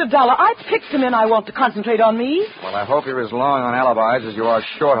 Mr. Dollar, I picked him and I want to concentrate on me. Well, I hope you're as long on alibis as you are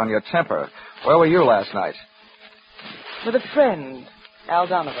short on your temper. Where were you last night? With a friend, Al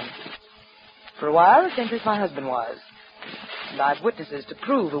Donovan. For a while, it seemed as my husband was. And I've witnesses to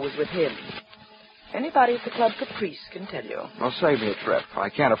prove who was with him. Anybody at the Club Caprice can tell you. Well, save me a trip. I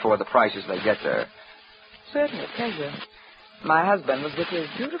can't afford the prices they get there. Certainly, pleasure. My husband was with his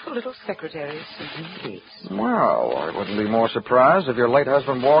beautiful little secretary, Susan Gates. Well, I wouldn't be more surprised if your late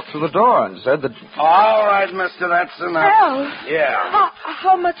husband walked through the door and said that... All right, mister, that's enough. Al! Yeah.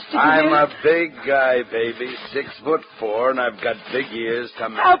 How much did you I'm give? a big guy, baby. 6'4", and I've got big ears to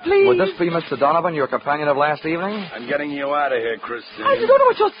match. Al, please. Would this be Mr. Donovan, your companion of last evening? I'm getting you out of here, Christine. I don't know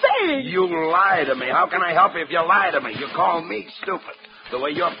what you're saying. You lie to me. How can I help you if you lie to me? You call me stupid. The way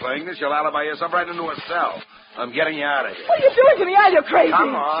you're playing this, you'll alibi yourself right into a cell. I'm getting you out of here. What are you doing to me, Al? You're crazy.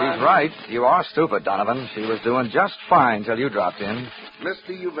 Come on. She's right. You are stupid, Donovan. She was doing just fine till you dropped in.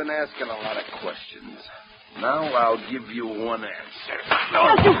 Mister, you've been asking a lot of questions. Now I'll give you one answer.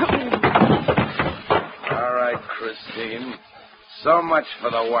 All right, Christine. So much for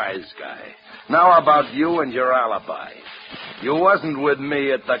the wise guy. Now about you and your alibi. You wasn't with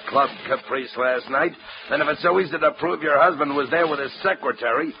me at the Club Caprice last night. Then if it's so easy to prove your husband was there with his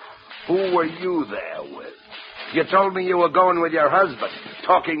secretary, who were you there with? You told me you were going with your husband,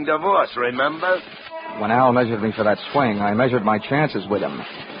 talking divorce, remember? When Al measured me for that swing, I measured my chances with him.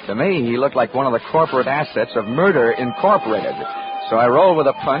 To me, he looked like one of the corporate assets of Murder Incorporated. So I rolled with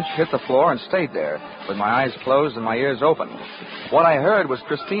a punch, hit the floor, and stayed there, with my eyes closed and my ears open. What I heard was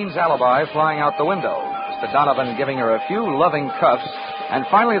Christine's alibi flying out the window, Mr. Donovan giving her a few loving cuffs, and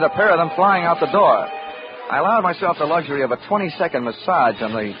finally the pair of them flying out the door. I allowed myself the luxury of a 20-second massage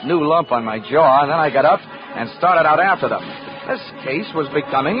on the new lump on my jaw, and then I got up and started out after them. This case was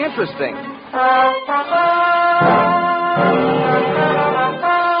becoming interesting.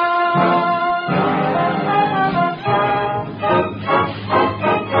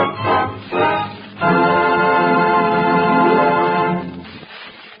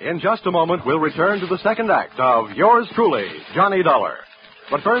 In just a moment, we'll return to the second act of Yours Truly, Johnny Dollar.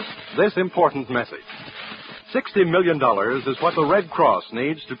 But first, this important message. $60 million is what the Red Cross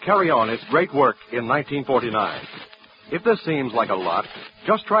needs to carry on its great work in 1949. If this seems like a lot,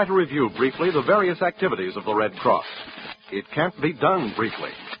 just try to review briefly the various activities of the Red Cross. It can't be done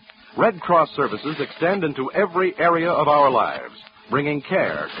briefly. Red Cross services extend into every area of our lives, bringing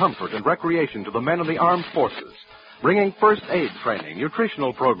care, comfort, and recreation to the men of the armed forces, bringing first aid training,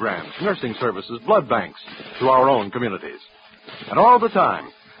 nutritional programs, nursing services, blood banks to our own communities. And all the time,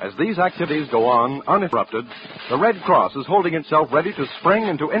 as these activities go on uninterrupted, the Red Cross is holding itself ready to spring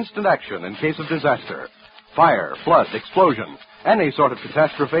into instant action in case of disaster. Fire, flood, explosion, any sort of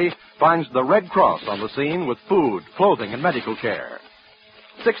catastrophe finds the Red Cross on the scene with food, clothing, and medical care.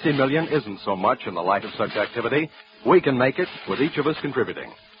 $60 million isn't so much in the light of such activity. We can make it with each of us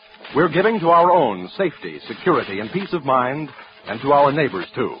contributing. We're giving to our own safety, security, and peace of mind, and to our neighbors,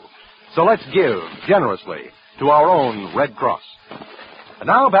 too. So let's give generously to our own Red Cross. And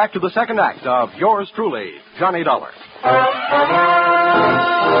now back to the second act of Yours Truly, Johnny Dollar.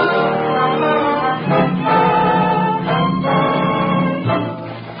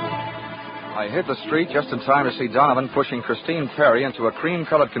 I hit the street just in time to see Donovan pushing Christine Perry into a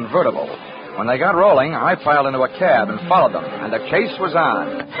cream-colored convertible. When they got rolling, I piled into a cab and followed them, and the chase was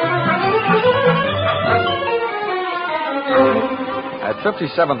on. At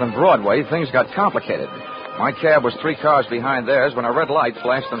 57th and Broadway, things got complicated. My cab was 3 cars behind theirs when a red light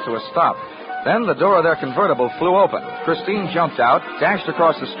flashed them to a stop. Then the door of their convertible flew open. Christine jumped out, dashed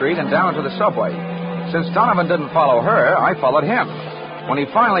across the street, and down to the subway. Since Donovan didn't follow her, I followed him. When he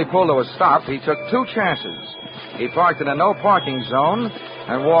finally pulled to a stop, he took 2 chances. He parked in a no-parking zone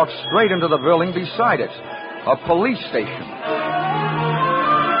and walked straight into the building beside it, a police station.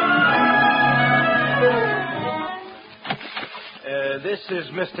 This is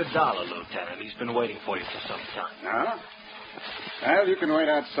Mr. Dollar, Lieutenant. He's been waiting for you for some time. Now? Well, you can wait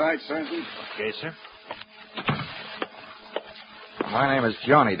outside, Sergeant. Okay, sir. My name is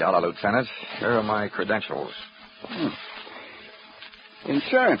Johnny Dollar, Lieutenant. Here are my credentials.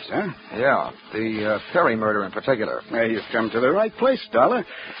 Insurance, huh? Yeah, the Perry murder in particular. Well, you've come to the right place, Dollar.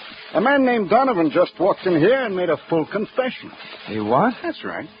 A man named Donovan just walked in here and made a full confession. He what? That's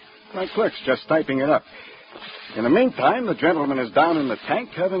right. My clerk's just typing it up. In the meantime, the gentleman is down in the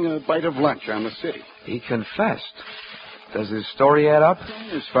tank having a bite of lunch on the city. He confessed. Does his story add up?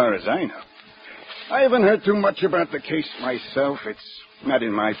 As far as I know. I haven't heard too much about the case myself. It's not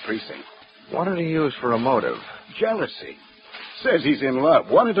in my precinct. What did he use for a motive? Jealousy. Says he's in love.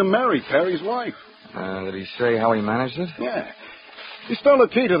 Wanted to marry Perry's wife. Did he say how he managed it? Yeah. He stole the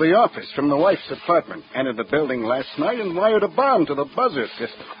key to the office from the wife's apartment, entered the building last night, and wired a bomb to the buzzer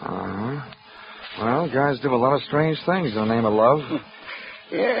system. Uh-huh. Well, guys do a lot of strange things in the name of love.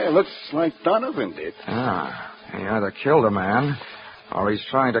 Yeah, looks like Donovan did. Ah, he either killed a man, or he's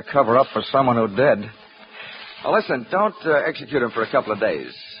trying to cover up for someone who did. Now, listen, don't execute him for a couple of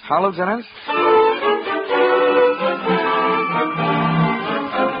days. Huh, Lieutenant?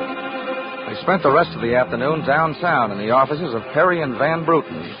 I spent the rest of the afternoon downtown in the offices of Perry and Van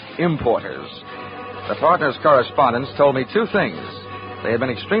Bruten, importers. The partners' correspondents told me two things. They had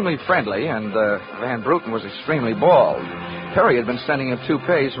been extremely friendly, and Van Bruten was extremely bald. Perry had been sending him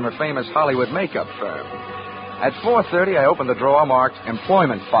toupees from a famous Hollywood makeup firm. At 4:30, I opened the drawer marked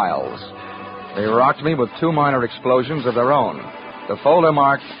Employment Files. They rocked me with two minor explosions of their own. The folder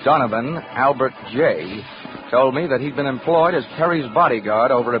marked Donovan Albert J. told me that he'd been employed as Perry's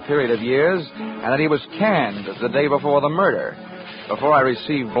bodyguard over a period of years and that he was canned the day before the murder. Before I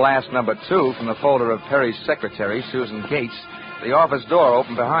received blast number 2 from the folder of Perry's secretary, Susan Gates, the office door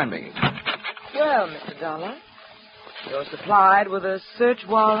opened behind me. Well, Mr. Dollar, you're supplied with a search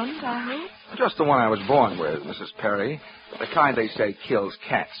warrant, I hope? Just the one I was born with, Mrs. Perry. The kind they say kills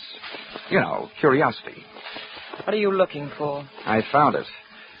cats. You know, curiosity. What are you looking for? I found it.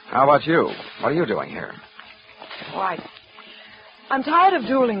 How about you? What are you doing here? Why, I'm tired of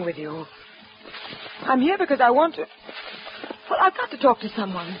dueling with you. I'm here because I want to... Well, I've got to talk to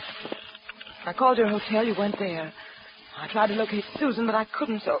someone. I called your hotel. You went there. I tried to locate Susan, but I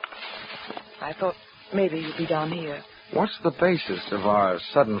couldn't, so I thought maybe you'd be down here. What's the basis of our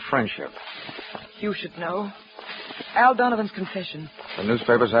sudden friendship? You should know. Al Donovan's confession. The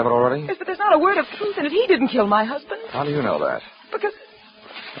newspapers have it already? Yes, but there's not a word of truth in it. He didn't kill my husband. How do you know that? Because...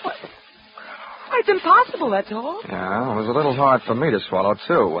 Why, it's impossible, that's all. Yeah, it was a little hard for me to swallow,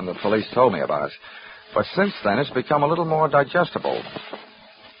 too, when the police told me about it. But since then, it's become a little more digestible.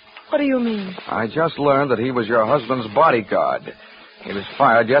 What do you mean? I just learned that he was your husband's bodyguard. He was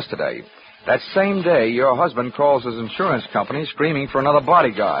fired yesterday. That same day, your husband calls his insurance company screaming for another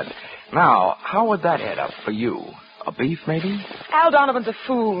bodyguard. Now, how would that add up for you? A beef, maybe? Al Donovan's a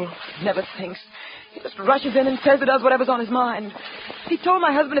fool. He never thinks. He just rushes in and says or does whatever's on his mind. He told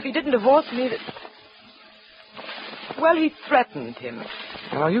my husband if he didn't divorce me that... Well, he threatened him.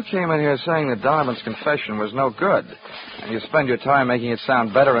 Well, you came in here saying that Donovan's confession was no good. And you spend your time making it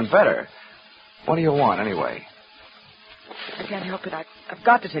sound better and better. What do you want, anyway? I can't help it. I've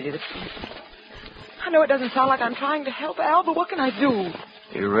got to tell you the truth. I know it doesn't sound like I'm trying to help Al, but what can I do?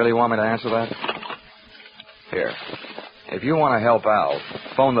 You really want me to answer that? Here. If you want to help Al,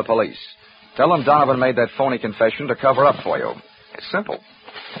 phone the police. Tell them Donovan made that phony confession to cover up for you. It's simple.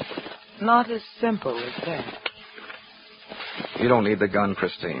 Not as simple as that. You don't need the gun,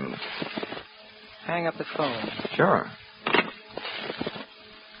 Christine. Hang up the phone. Sure.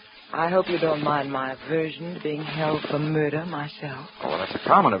 I hope you don't mind my aversion to being held for murder myself. Oh, that's a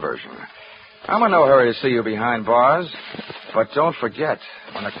common aversion. I'm in no hurry to see you behind bars. But don't forget,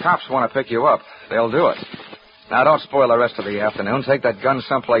 when the cops want to pick you up, they'll do it. Now, don't spoil the rest of the afternoon. Take that gun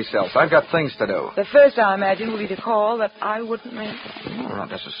someplace else. I've got things to do. The first, I imagine, will be the call that I wouldn't make. Oh, not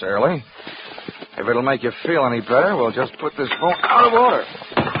necessarily. If it'll make you feel any better, we'll just put this phone out of order.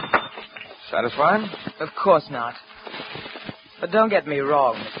 Satisfied? Of course not. But don't get me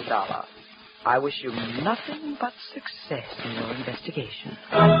wrong, Mr. Dollar. I wish you nothing but success in your investigation.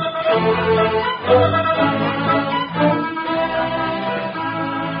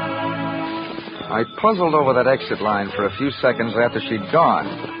 I puzzled over that exit line for a few seconds after she'd gone,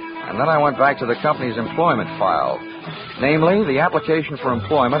 and then I went back to the company's employment file, namely the application for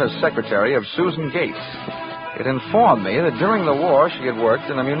employment as secretary of Susan Gates. It informed me that during the war she had worked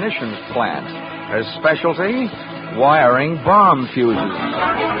in a munitions plant His specialty? Wiring bomb fuses.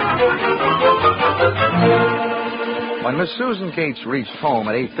 When Miss Susan Gates reached home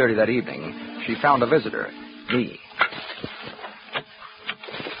at 8:30 that evening, she found a visitor, me.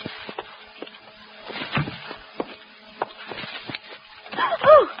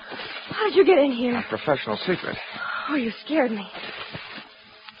 Oh, how did you get in here? A professional secret. Oh, you scared me.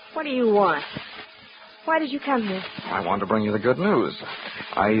 What do you want? Why did you come here? I wanted to bring you the good news.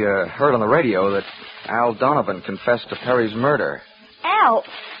 I heard on the radio that Al Donovan confessed to Perry's murder. Al?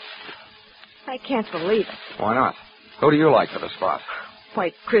 I can't believe it. Why not? Who do you like for the spot?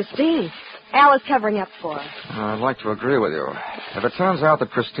 Why, Christine. Al is covering up for her. I'd like to agree with you. If it turns out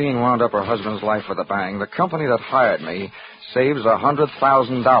that Christine wound up her husband's life with a bang, the company that hired me saves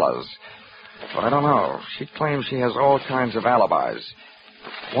 $100,000. But I don't know. She claims she has all kinds of alibis.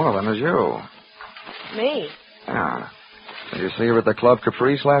 One of them is you. Me? Yeah. Did you see her at the Club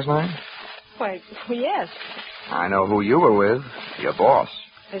Caprice last night? Why, yes. I know who you were with. Your boss.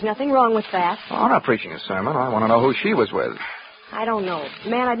 There's nothing wrong with that. Oh, I'm not preaching a sermon. I want to know who she was with. I don't know. A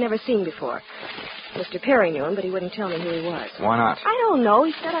man I'd never seen before. Mr. Perry knew him, but he wouldn't tell me who he was. Why not? I don't know.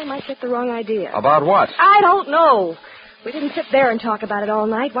 He said I might get the wrong idea. About what? I don't know. We didn't sit there and talk about it all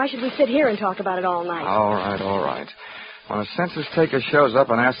night. Why should we sit here and talk about it all night? All right. When a census taker shows up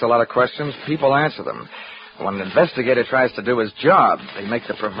and asks a lot of questions, people answer them. When an investigator tries to do his job, they make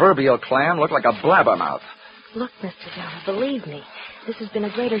the proverbial clam look like a blabbermouth. Look, Mr. Della, believe me, this has been a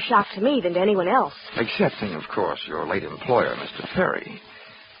greater shock to me than to anyone else. Excepting, of course, your late employer, Mr. Perry.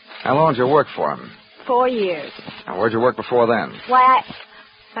 How long did you work for him? 4 years. And where'd you work before then? Why,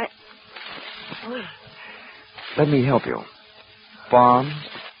 Oh. Let me help you. Bombs,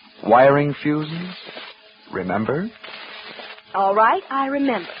 wiring fuses. Remember? All right, I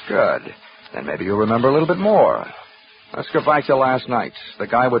remember. Good. Then maybe you'll remember a little bit more. Let's go back to last night. The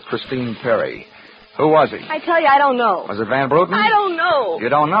guy with Christine Perry. Who was he? I tell you, I don't know. Was it Van Bruten? I don't know. You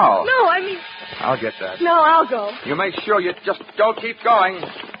don't know? No, I mean... I'll get that. No, I'll go. You make sure you just don't keep going.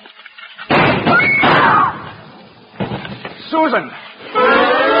 Susan!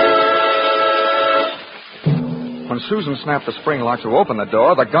 When Susan snapped the spring lock to open the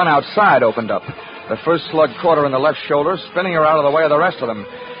door, the gun outside opened up. The first slug caught her in the left shoulder, spinning her out of the way of the rest of them.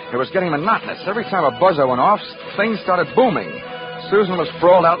 It was getting monotonous. Every time a buzzer went off, things started booming. Susan was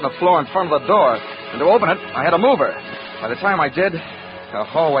sprawled out on the floor in front of the door, and to open it, I had to move her. By the time I did, the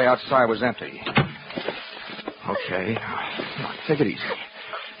hallway outside was empty. Okay. Now, take it easy.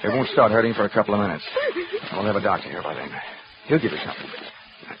 It won't start hurting for a couple of minutes. We'll have a doctor here by then. He'll give you something.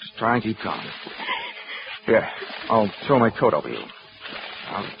 Now, just try and keep calm. Here, I'll throw my coat over you.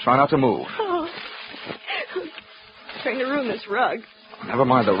 Now, try not to move. Oh. Trying to ruin this rug. Never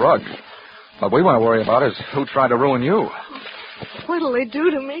mind the rug. What we want to worry about is who tried to ruin you. What'll they do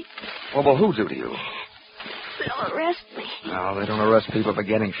to me? What will who do to you? They'll arrest me. No, they don't arrest people for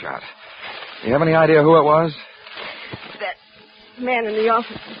getting shot. You have any idea who it was? That man in the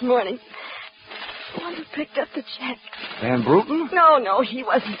office this morning. The one who picked up the check. Van Bruten? No, he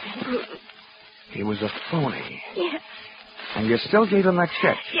wasn't Van Bruten. He was a phony. Yes. And you still gave him that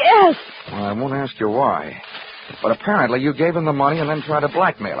check? Yes. Well, I won't ask you why. But apparently you gave him the money and then tried to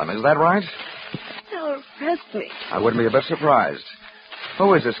blackmail him. Is that right? They'll arrest me. I wouldn't be a bit surprised.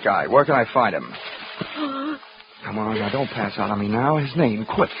 Who is this guy? Where can I find him? Come on, now, don't pass out on me now. His name,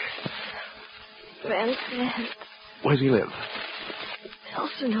 quick. Van Sant. Where does he live?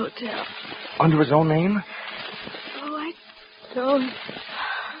 Nelson Hotel. Under his own name? Oh, I don't.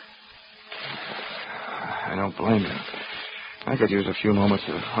 I don't blame you. I could use a few moments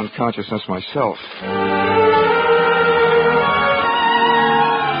of unconsciousness myself.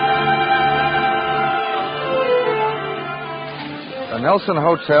 The Nelson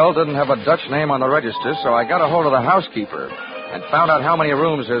Hotel didn't have a Dutch name on the register, so I got a hold of the housekeeper and found out how many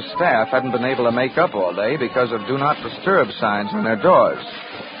rooms her staff hadn't been able to make up all day because of Do Not Disturb signs on their doors.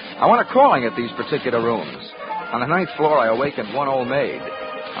 I went a-calling at these particular rooms. On the 9th floor, I awakened one old maid.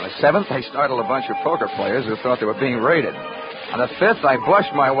 On the 7th, I startled a bunch of poker players who thought they were being raided. On the 5th, I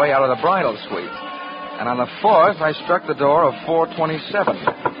blushed my way out of the bridal suite. And on the 4th, I struck the door of 427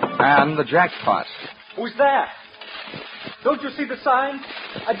 and the jackpot. Who's there? Don't you see the sign?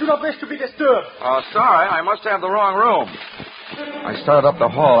 I do not wish to be disturbed. Oh, sorry. I must have the wrong room. I started up the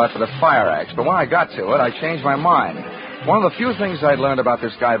hall after the fire axe, but when I got to it, I changed my mind. One of the few things I'd learned about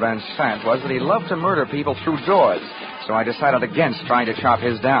this guy Van Sant was that he loved to murder people through doors, so I decided against trying to chop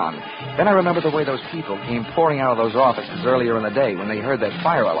his down. Then I remembered the way those people came pouring out of those offices earlier in the day when they heard that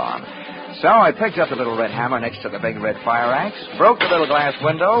fire alarm. So I picked up the little red hammer next to the big red fire axe, broke the little glass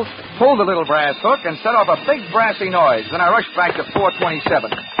window, pulled the little brass hook, and set off a big brassy noise. Then I rushed back to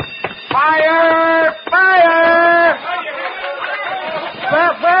 427. Fire! Fire!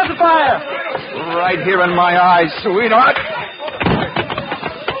 Where's the fire? Right here in my eyes, sweetheart.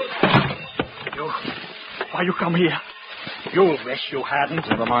 Why you come here? You wish you hadn't.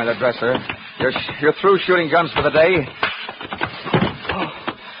 Never mind the dresser. You're through shooting guns for the day.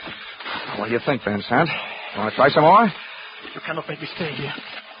 What do you think, Vincent? Want to try some more? You cannot make me stay here.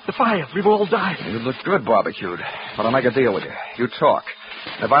 The fire, we will all die. You look good barbecued, but I'll make a deal with you. You talk.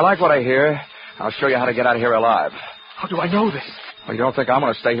 If I like what I hear, I'll show you how to get out of here alive. How do I know this? Well, you don't think I'm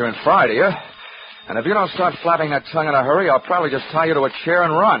going to stay here and fry, do you? And if you don't start flapping that tongue in a hurry, I'll probably just tie you to a chair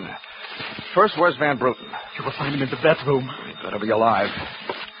and run. First, where's Van Bruten? You will find him in the bedroom. He better be alive.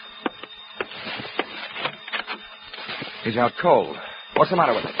 He's out cold. What's the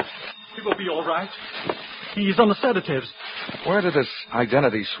matter with him? He will be all right. He's on the sedatives. Where did this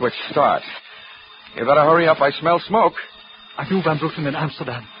identity switch start? You better hurry up. I smell smoke. I knew Van Bruten in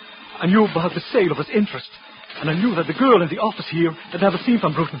Amsterdam. I knew about the sale of his interest. And I knew that the girl in the office here had never seen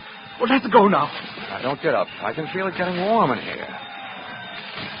Van Bruten. Well, let's go now. Now, don't get up. I can feel it getting warm in here.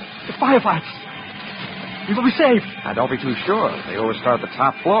 The firefighters. We will be saved. Now, don't be too sure. They always start at the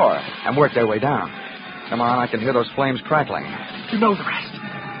top floor and work their way down. Come on, I can hear those flames crackling. You know the rest.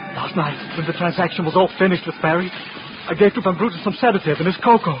 Last night, when the transaction was all finished with Perry, I gave to Van Bruten some sedative and his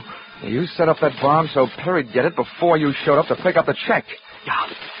cocoa. You set up that bomb so Perry'd get it before you showed up to pick up the check. Yeah,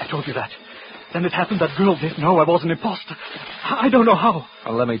 I told you that. Then it happened that girl didn't know I was an imposter. I don't know how.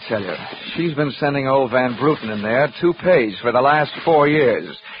 Well, let me tell you. She's been sending old Van Bruten in there 2 pays for the last 4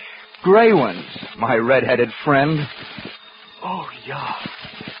 years. Gray ones, my red-headed friend. Oh, yeah.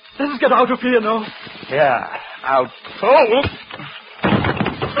 Let us get out of here now. Yeah, out cold.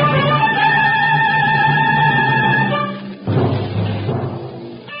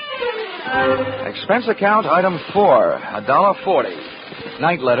 Expense account item 4, $1.40.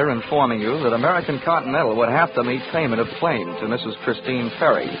 Night letter informing you that American Continental would have to meet payment of claim to Mrs. Christine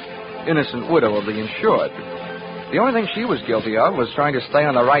Perry, innocent widow of the insured. The only thing she was guilty of was trying to stay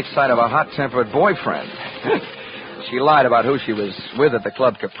on the right side of a hot-tempered boyfriend. She lied about who she was with at the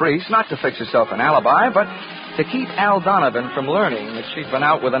Club Caprice, not to fix herself an alibi, but to keep Al Donovan from learning that she'd been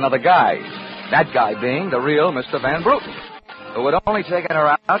out with another guy. That guy being the real Mr. Van Bruten, who had only taken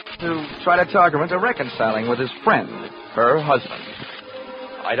her out to try to talk her into reconciling with his friend, her husband.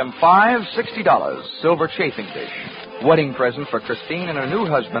 Item 5, $60, silver chafing dish. Wedding present for Christine and her new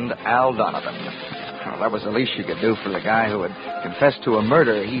husband, Al Donovan. Well, that was the least she could do for the guy who had confessed to a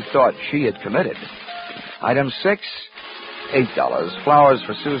murder he thought she had committed. Item 6, $8, flowers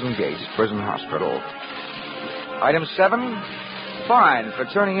for Susan Gates, prison hospital. Item 7, fine for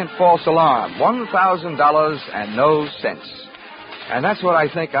turning in false alarm, $1,000 and no cents. And that's what I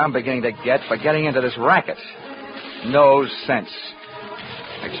think I'm beginning to get for getting into this racket. No sense.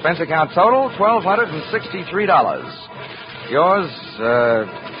 Expense account total, $1,263. Yours,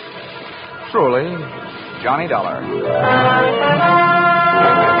 truly, Johnny Dollar.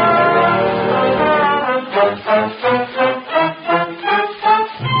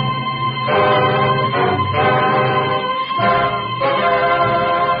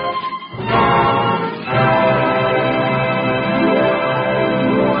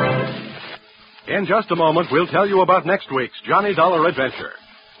 In just a moment, we'll tell you about next week's Johnny Dollar Adventure.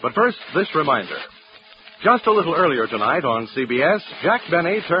 But first, this reminder. Just a little earlier tonight on CBS, Jack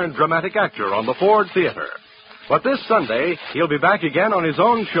Benny turned dramatic actor on the Ford Theater. But this Sunday, he'll be back again on his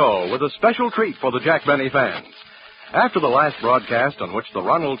own show with a special treat for the Jack Benny fans. After the last broadcast on which the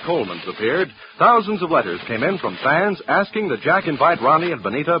Ronald Colmans appeared, thousands of letters came in from fans asking that Jack invite Ronnie and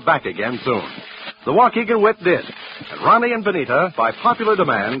Benita back again soon. The Waukegan Wit did, and Ronnie and Benita, by popular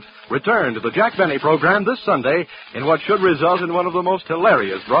demand, returned to the Jack Benny program this Sunday in what should result in one of the most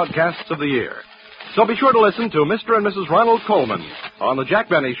hilarious broadcasts of the year. So be sure to listen to Mr. and Mrs. Ronald Colman on the Jack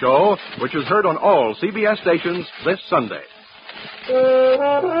Benny Show, which is heard on all CBS stations this Sunday.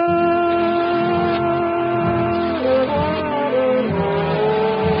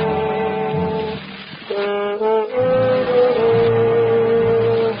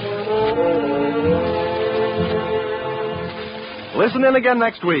 Listen in again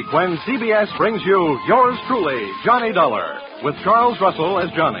next week when CBS brings you Yours Truly, Johnny Dollar, with Charles Russell as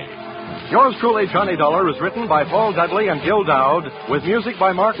Johnny. Yours Truly, Johnny Dollar is written by Paul Dudley and Gil Dowd, with music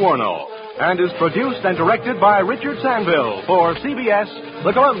by Mark Warno, and is produced and directed by Richard Sanville for CBS,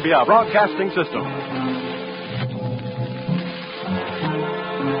 the Columbia Broadcasting System.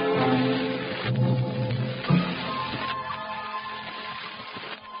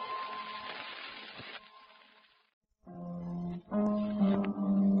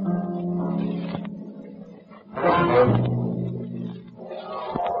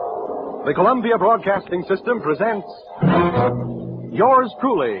 the Columbia Broadcasting System presents yours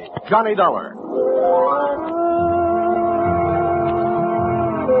truly, Johnny Dollar.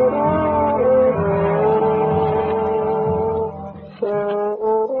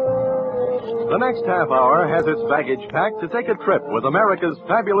 The next half hour has its baggage packed to take a trip with America's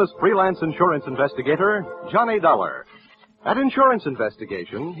fabulous freelance insurance investigator, Johnny Dollar. At insurance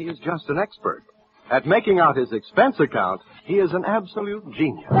investigation, he is just an expert. At making out his expense account, he is an absolute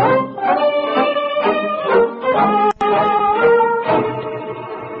genius.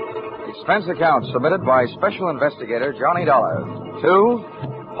 Expense account submitted by Special Investigator Johnny Dollar to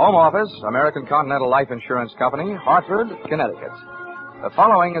Home Office, American Continental Life Insurance Company, Hartford, Connecticut. The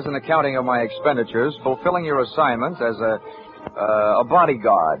following is an accounting of my expenditures fulfilling your assignment as a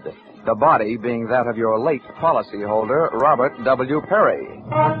bodyguard. The body being that of your late policyholder, Robert W. Perry.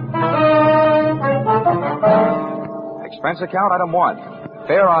 Expense account item 1.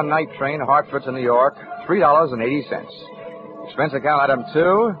 Fare on night train Hartford to New York, $3.80. Expense account item 2.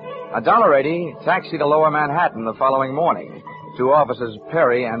 $1.80 taxi to Lower Manhattan the following morning. To offices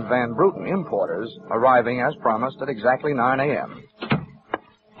Perry and Van Bruten, importers, arriving as promised at exactly 9 a.m.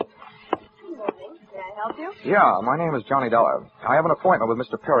 Help you? Yeah, my name is Johnny Dollar. I have an appointment with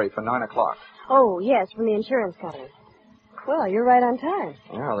Mr. Perry for 9 o'clock. Oh, yes, from the insurance company. Well, you're right on time.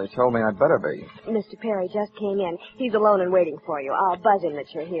 Yeah, they told me I'd better be. Mr. Perry just came in. He's alone and waiting for you. I'll buzz him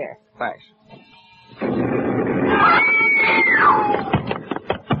that you're here. Thanks.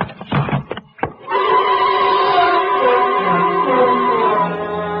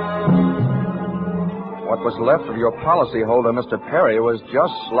 What was left of your policyholder, Mr. Perry, was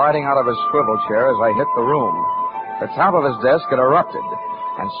just sliding out of his swivel chair as I hit the room. The top of his desk had erupted,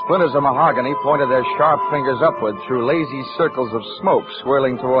 and splinters of mahogany pointed their sharp fingers upward through lazy circles of smoke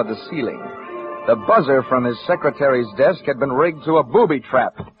swirling toward the ceiling. The buzzer from his secretary's desk had been rigged to a booby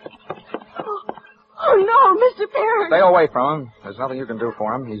trap. Oh, no, Mr. Perry. Stay away from him. There's nothing you can do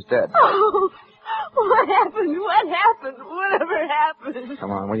for him. He's dead. Oh, what happened? What happened? Whatever happened?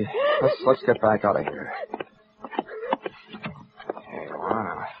 Come on, let's get back out of here. Here you are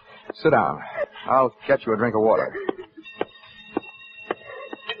now. Sit down. I'll get you a drink of water.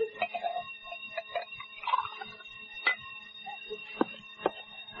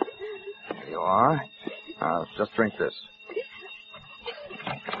 There you are. Now, just drink this.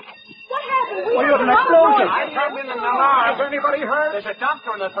 What happened? An explosion. I came in an alarm. Is anybody hurt? There's a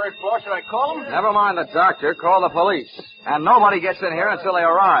doctor on the third floor. Should I call him? Never mind the doctor. Call the police. And nobody gets in here until they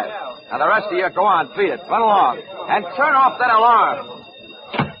arrive. Now, the rest of you, go on, beat it. Run along. And turn off that alarm.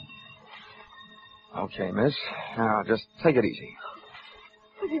 Okay, miss. Now, just take it easy.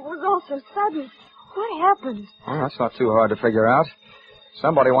 But it was all so sudden. What happened? Well, that's not too hard to figure out.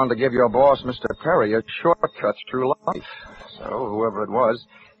 Somebody wanted to give your boss, Mr. Perry, a shortcut through life. So, whoever it was,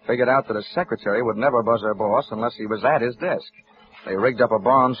 figured out that a secretary would never buzz her boss unless he was at his desk. They rigged up a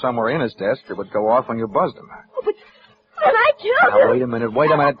bomb somewhere in his desk that would go off when you buzzed him. Oh, but I killed him. Now,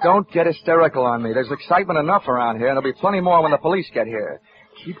 wait a minute. Don't get hysterical on me. There's excitement enough around here, and there'll be plenty more when the police get here.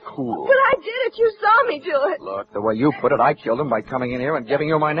 Keep cool. But I did it. You saw me do it. Look, the way you put it, I killed him by coming in here and giving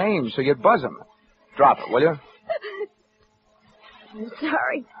you my name so you'd buzz him. Drop it, will you? I'm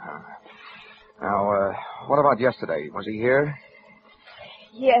sorry. Now, what about yesterday? Was he here?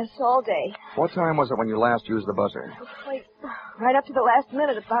 Yes, all day. What time was it when you last used the buzzer? Like, right up to the last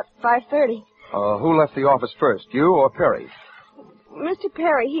minute, about 5:30. Who left the office first, you or Perry? Mr.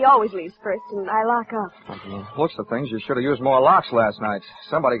 Perry, he always leaves first, and I lock up. Looks of things, you should have used more locks last night.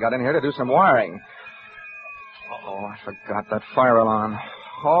 Somebody got in here to do some wiring. Uh-oh, I forgot that fire alarm.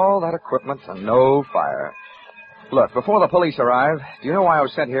 All that equipment and no fire. Look, before the police arrive, do you know why I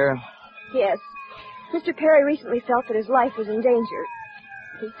was sent here? Yes. Mr. Perry recently felt that his life was in danger.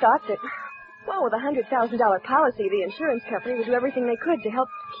 He thought that, well, with a $100,000 policy, the insurance company would do everything they could to help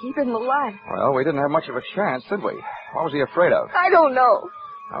keep him alive. Well, we didn't have much of a chance, did we? What was he afraid of? I don't know.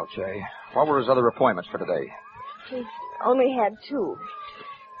 Okay. What were his other appointments for today? He only had 2.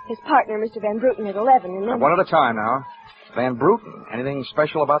 His partner, Mr. Van Bruten, at 11, and then... One at a time now. Van Bruten. Anything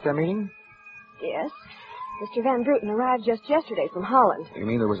special about their meeting? Yes. Mr. Van Bruten arrived just yesterday from Holland. You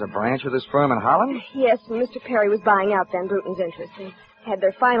mean there was a branch of this firm in Holland? Yes, and Mr. Perry was buying out Van Bruten's interest. They had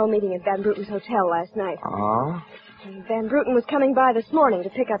their final meeting at Van Bruten's hotel last night. Oh? And Van Bruten was coming by this morning to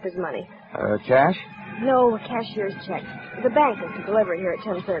pick up his money. Cash? No, a cashier's check. The bank is to deliver it here at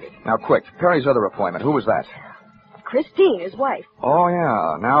 10:30. Now, quick. Perry's other appointment. Who was that? Christine, his wife. Oh,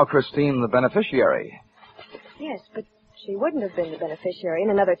 yeah. Now Christine, the beneficiary. Yes, but she wouldn't have been the beneficiary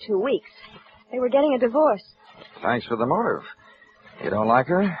in another 2 weeks. They were getting a divorce. Thanks for the motive. You don't like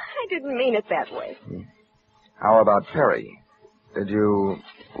her? I didn't mean it that way. How about Perry? Did you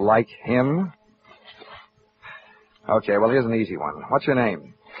like him? Okay, well, here's an easy one. What's your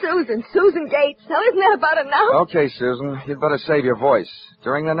name? Susan Gates. Now, isn't that about enough? Okay, Susan, you'd better save your voice.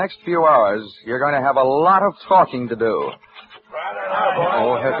 During the next few hours, you're going to have a lot of talking to do.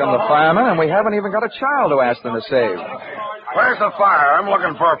 Oh, here come the firemen, and we haven't even got a child to ask them to save. Where's the fire? I'm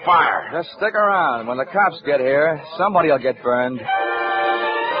looking for a fire. Just stick around. When the cops get here, somebody will get burned.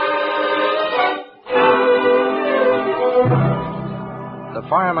 The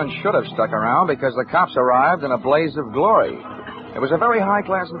firemen should have stuck around because the cops arrived in a blaze of glory. It was a very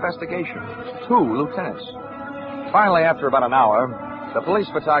high-class investigation. 2 lieutenants. Finally, after about an hour, the police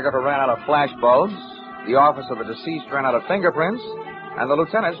photographer ran out of flash bulbs, the office of the deceased ran out of fingerprints, and the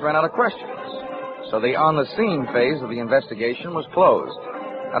lieutenants ran out of questions. So the on-the-scene phase of the investigation was closed.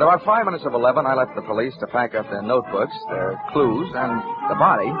 At about 5 minutes of 11, I left the police to pack up their notebooks, their clues, and the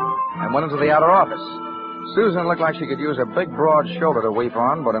body, and went into the outer office. Susan looked like she could use a big, broad shoulder to weep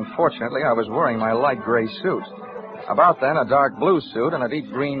on, but unfortunately, I was wearing my light gray suit. About then, a dark blue suit and a deep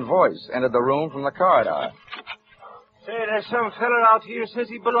green voice entered the room from the corridor. Say, there's some feller out here says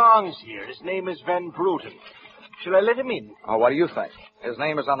he belongs here. His name is Van Bruten. Shall I let him in? Oh, what do you think? His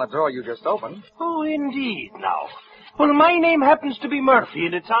name is on the door you just opened. Oh, indeed, now. Well, my name happens to be Murphy,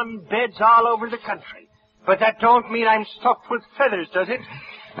 and it's on beds all over the country. But that don't mean I'm stuffed with feathers, does it?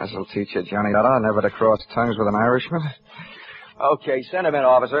 This'll teach you, Johnny Dollar, never to cross tongues with an Irishman. Okay, send him in,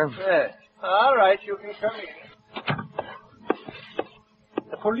 officer. All right, you can come in.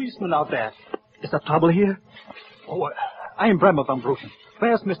 The policeman out there. Is there trouble here? Oh, I am Bremer Van Bruten.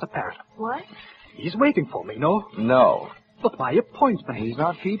 Where's Mr. Parrott? What? He's waiting for me, no? No. But my appointment. He's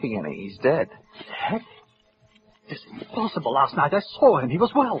not keeping any. He's dead. Heck? This is impossible. Last night I saw him. He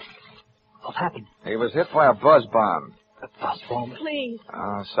was well. What happened? He was hit by a buzz bomb. A buzz bomb? Please.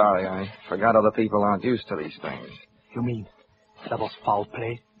 Oh, sorry. I forgot other people aren't used to these things. You mean that was foul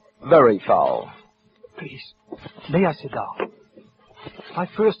play? Very foul. Please, may I sit down? My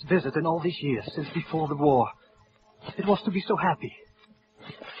first visit in all these years, since before the war. It was to be so happy.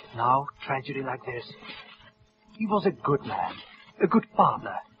 Now, tragedy like this. He was a good man, a good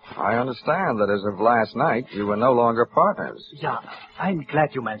partner. I understand that as of last night, you were no longer partners. Yeah, I'm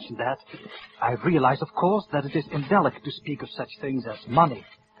glad you mentioned that. I realize, of course, that it is indelicate to speak of such things as money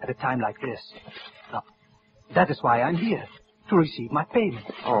at a time like this. Now, that is why I'm here, to receive my payment.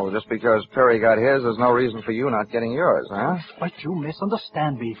 Oh, just because Perry got his, there's no reason for you not getting yours, huh? But you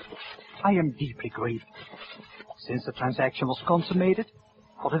misunderstand me. I am deeply grieved. Since the transaction was consummated,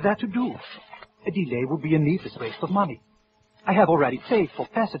 what is there to do? A delay would be a needless waste of money. I have already paid for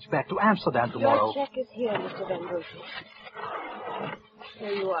passage back to Amsterdam tomorrow. Your check is here, Mr. Van Bruten.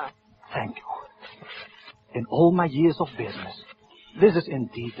 Here you are. Thank you. In all my years of business, this is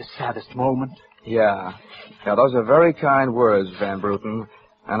indeed the saddest moment. Yeah, those are very kind words, Van Bruten,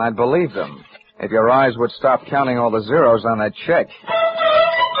 and I'd believe them if your eyes would stop counting all the zeros on that check.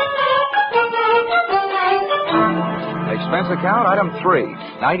 Expense account, item 3,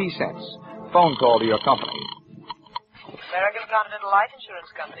 90 cents. Phone call to your company. American Continental Life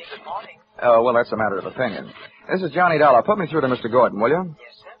Insurance Company, good morning. Oh, well, that's a matter of opinion. This is Johnny Dollar. Put me through to Mr. Gordon, will you?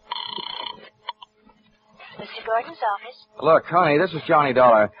 Yes, sir. Mr. Gordon's office. Look, honey, this is Johnny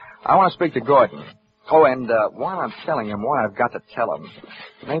Dollar. I want to speak to Gordon. Oh, and while I'm telling him what I've got to tell him,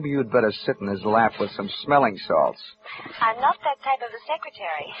 maybe you'd better sit in his lap with some smelling salts. I'm not that type of a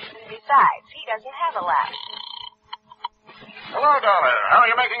secretary. And besides, he doesn't have a lap. Hello, Dollar. How are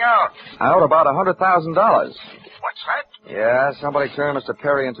you making out? I owed about $100,000. What's that? Yeah, somebody turned Mr.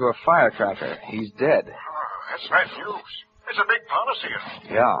 Perry into a firecracker. He's dead. Oh, that's bad news. It's a big policy.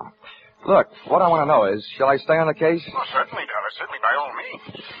 Yeah. Look, what I want to know is, shall I stay on the case? Oh, certainly, Dollar. Certainly, by all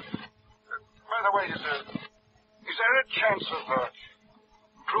means. By the way, is there a chance of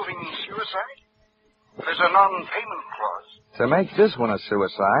proving suicide? There's a non-payment clause. To make this one a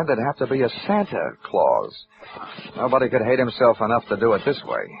suicide, there'd have to be a Santa clause. Nobody could hate himself enough to do it this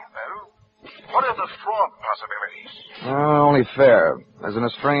way. Well, what are the fraud possibilities? Only fair. As an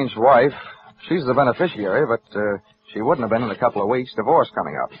estranged wife, she's the beneficiary, but she wouldn't have been in a couple of weeks. Divorce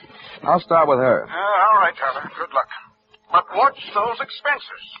coming up. I'll start with her. All right, Dollar. Good luck. But watch those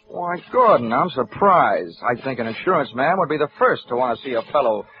expenses. Why, Gordon, I'm surprised. I think an insurance man would be the first to want to see a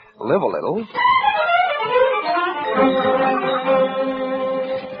fellow live a little.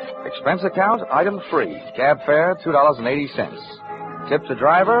 Expense account, item 3. Cab fare, $2.80. Tip to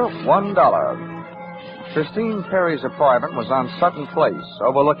driver, $1. Christine Perry's apartment was on Sutton Place,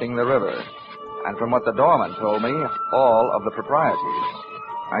 overlooking the river. And from what the doorman told me, all of the proprieties.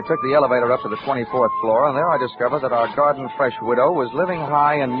 I took the elevator up to the 24th floor, and there I discovered that our garden fresh widow was living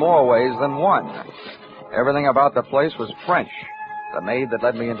high in more ways than one. Everything about the place was French. The maid that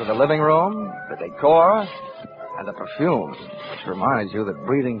led me into the living room, the decor, and the perfume, which reminds you that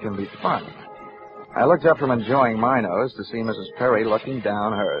breathing can be fun. I looked up from enjoying my nose to see Mrs. Perry looking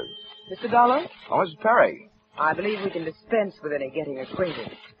down hers. Mr. Dollar? Oh, Mrs. Perry. I believe we can dispense with any getting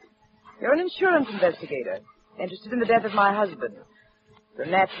acquainted. You're an insurance investigator, interested in the death of my husband. So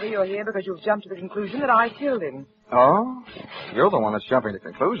naturally, you're here because you've jumped to the conclusion that I killed him. Oh? You're the one that's jumping to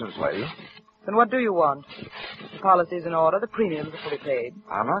conclusions, lady. Then what do you want? The policy's in order, the premiums are fully paid.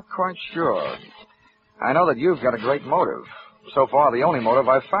 I'm not quite sure. I know that you've got a great motive. So far, the only motive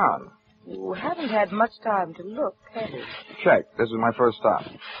I've found. You haven't had much time to look, have you? Check. This is my first stop.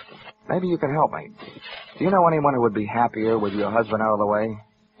 Maybe you can help me. Do you know anyone who would be happier with your husband out of the way?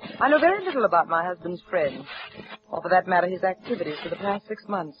 I know very little about my husband's friends, or for that matter, his activities for the past 6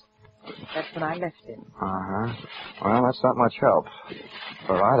 months. That's when I left him. Uh-huh. Well, that's not much help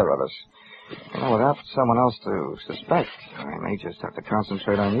for either of us. Well, without someone else to suspect, I may just have to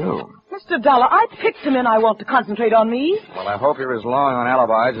concentrate on you. Mr. Dollar, I picked him and I want to concentrate on me. Well, I hope you're as long on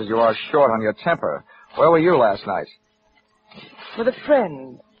alibis as you are short on your temper. Where were you last night? With a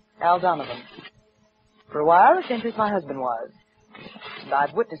friend, Al Donovan. For a while, it seemed as my husband was. And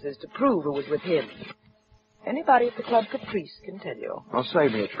I've witnesses to prove who was with him. Anybody at the Club Caprice can tell you. Well,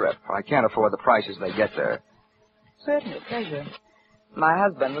 save me a trip. I can't afford the prices they get there. Certainly, pleasure. My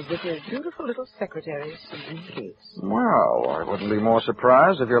husband was with his beautiful little secretary, Susan Cates. Well, I wouldn't be more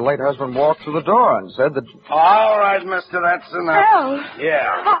surprised if your late husband walked through the door and said that... All right, mister, that's enough. Al!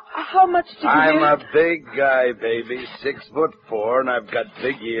 Yeah. How much did you I'm give? a big guy, baby, 6'4", and I've got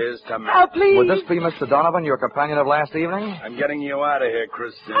big ears to match. Al, please. Would this be Mr. Donovan, your companion of last evening? I'm getting you out of here,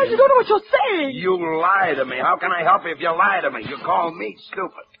 Christine. I don't know what you're saying. You lie to me. How can I help you if you lie to me? You call me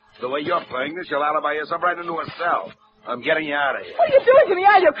stupid. The way you're playing this, you'll alibi yourself right into a cell. I'm getting you out of here. What are you doing to me,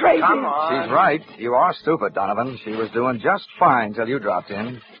 Al? You're crazy. Come on. She's right. You are stupid, Donovan. She was doing just fine till you dropped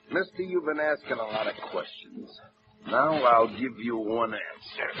in. Mister, you've been asking a lot of questions. Now I'll give you one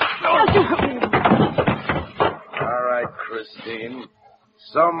answer. All right, Christine.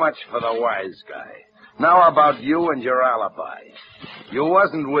 So much for the wise guy. Now about you and your alibi. You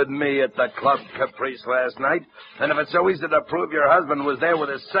wasn't with me at the Club Caprice last night, and if it's so easy to prove your husband was there with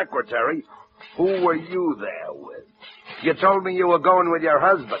his secretary, who were you there with? You told me you were going with your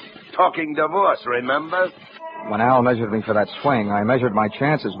husband, talking divorce, remember? When Al measured me for that swing, I measured my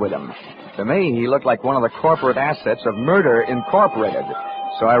chances with him. To me, he looked like one of the corporate assets of Murder Incorporated.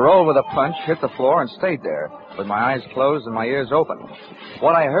 So I rolled with a punch, hit the floor, and stayed there, with my eyes closed and my ears open.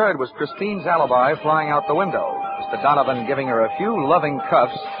 What I heard was Christine's alibi flying out the window, Mr. Donovan giving her a few loving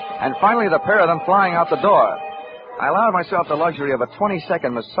cuffs, and finally the pair of them flying out the door. I allowed myself the luxury of a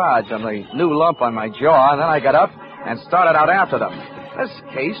 20-second massage on the new lump on my jaw, and then I got up and started out after them. This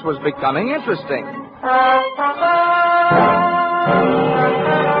case was becoming interesting.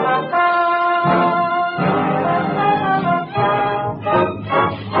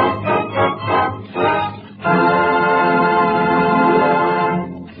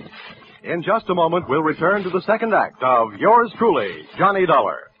 In just a moment, we'll return to the second act of Yours Truly, Johnny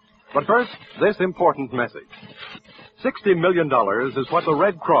Dollar. But first, this important message. $60 million is what the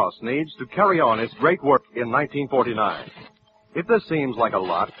Red Cross needs to carry on its great work in 1949. If this seems like a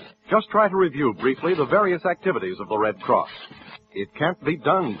lot, just try to review briefly the various activities of the Red Cross. It can't be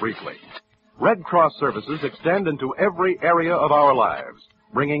done briefly. Red Cross services extend into every area of our lives,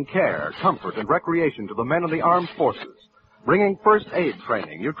 bringing care, comfort, and recreation to the men of the armed forces, bringing first aid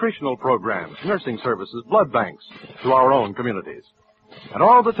training, nutritional programs, nursing services, blood banks to our own communities. And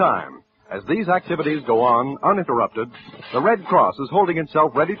all the time, as these activities go on uninterrupted, the Red Cross is holding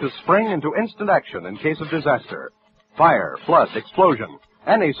itself ready to spring into instant action in case of disaster. Fire, flood, explosion,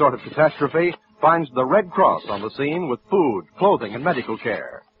 any sort of catastrophe finds the Red Cross on the scene with food, clothing, and medical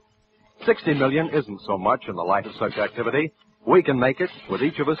care. $60 million isn't so much in the light of such activity. We can make it with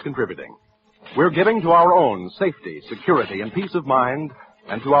each of us contributing. We're giving to our own safety, security, and peace of mind,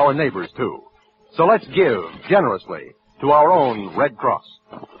 and to our neighbors, too. So let's give generously to our own Red Cross.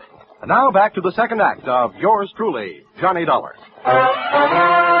 And now back to the second act of Yours Truly, Johnny Dollar.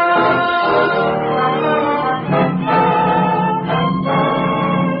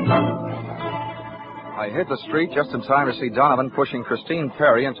 I hit the street just in time to see Donovan pushing Christine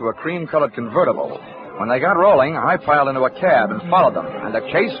Perry into a cream-colored convertible. When they got rolling, I piled into a cab and followed them, and the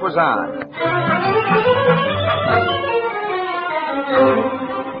chase was on.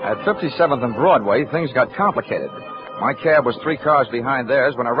 At 57th and Broadway, things got complicated. My cab was 3 cars behind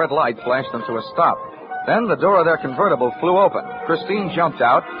theirs when a red light flashed them to a stop. Then the door of their convertible flew open. Christine jumped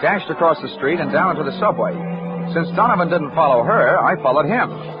out, dashed across the street, and down to the subway. Since Donovan didn't follow her, I followed him.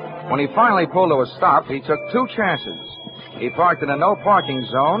 When he finally pulled to a stop, he took 2 chances. He parked in a no-parking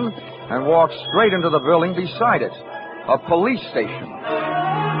zone and walked straight into the building beside it, a police station.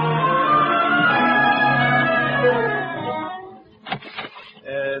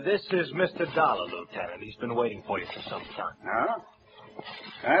 This is Mr. Dollar, Lieutenant. He's been waiting for you for some time. Huh?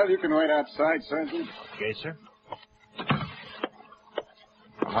 Well, you can wait outside, Sergeant. Okay, sir.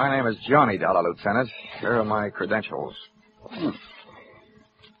 My name is Johnny Dollar, Lieutenant. Here are my credentials.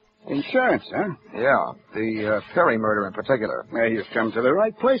 Insurance, huh? Yeah, the Perry murder in particular. Well, you've come to the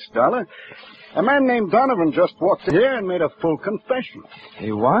right place, Dollar. A man named Donovan just walked in here and made a full confession.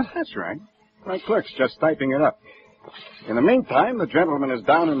 He what? That's right. My clerk's just typing it up. In the meantime, the gentleman is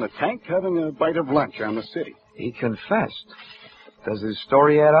down in the tank having a bite of lunch on the city. He confessed. Does his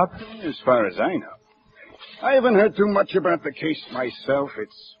story add up? As far as I know. I haven't heard too much about the case myself.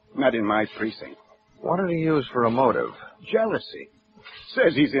 It's not in my precinct. What did he use for a motive? Jealousy.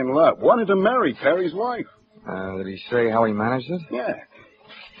 Says he's in love. Wanted to marry Perry's wife. Did he say how he managed it? Yeah.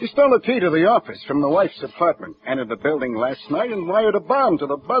 He stole the key to the office from the wife's apartment, entered the building last night, and wired a bomb to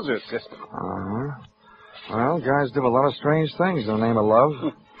the buzzer system. Uh-huh. Well, guys do a lot of strange things in the name of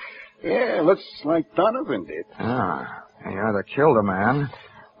love. Yeah, looks like Donovan did. Ah, he either killed a man,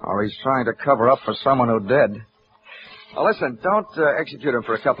 or he's trying to cover up for someone who did. Now, listen, don't execute him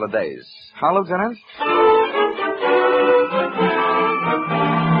for a couple of days. Huh, Lieutenant?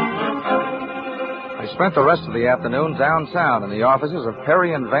 I spent the rest of the afternoon downtown in the offices of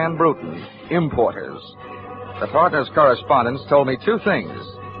Perry and Van Bruten, importers. The partners' correspondents told me two things.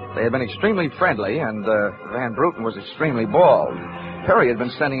 They had been extremely friendly, and Van Bruten was extremely bald. Perry had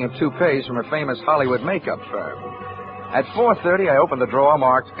been sending him toupees from a famous Hollywood makeup firm. At 4:30, I opened the drawer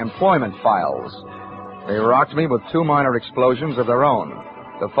marked Employment Files. They rocked me with two minor explosions of their own.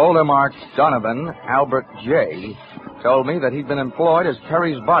 The folder marked Donovan Albert J. told me that he'd been employed as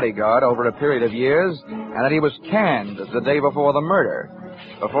Perry's bodyguard over a period of years and that he was canned the day before the murder.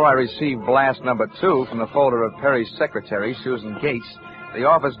 Before I received blast number 2 from the folder of Perry's secretary, Susan Gates, the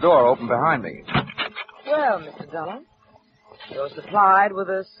office door opened behind me. Well, Mr. Dollar, you're supplied with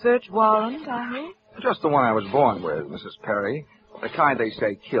a search warrant, I hope? Just the one I was born with, Mrs. Perry. The kind they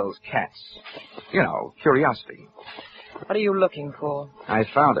say kills cats. You know, curiosity. What are you looking for? I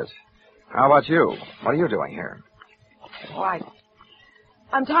found it. How about you? What are you doing here? Why,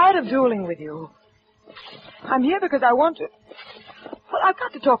 I'm tired of dueling with you. I'm here because I want to... Well, I've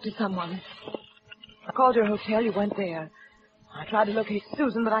got to talk to someone. I called your hotel. You went there. I tried to locate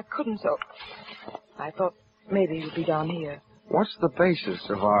Susan, but I couldn't, so I thought maybe you'd be down here. What's the basis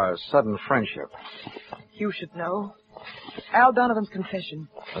of our sudden friendship? You should know. Al Donovan's confession.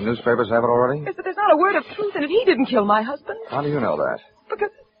 The newspapers have it already? Yes, but there's not a word of truth in it. He didn't kill my husband. How do you know that? Because...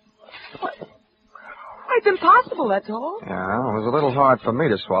 What? It's impossible, that's all. Yeah, it was a little hard for me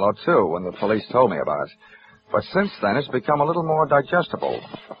to swallow, too, when the police told me about it. But since then, it's become a little more digestible.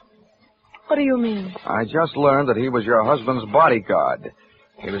 What do you mean? I just learned that he was your husband's bodyguard.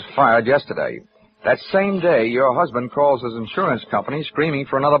 He was fired yesterday. That same day, your husband calls his insurance company screaming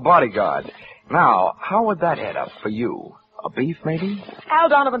for another bodyguard. Now, how would that add up for you? A beef, maybe? Al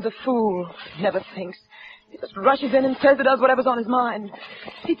Donovan's a fool. He never thinks. He just rushes in and says he does whatever's on his mind.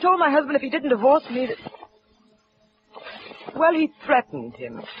 He told my husband if he didn't divorce me that... Well, he threatened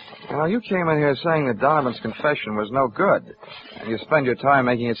him. Well, you came in here saying that Donovan's confession was no good, and you spend your time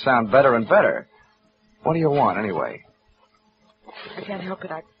making it sound better and better. What do you want, anyway? I can't help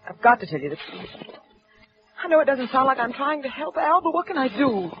it. I've got to tell you the truth. I know it doesn't sound like I'm trying to help Al, but what can I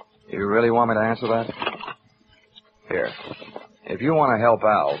do? You really want me to answer that? Here. If you want to help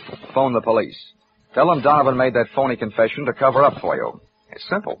Al, phone the police. Tell them Donovan made that phony confession to cover up for you. It's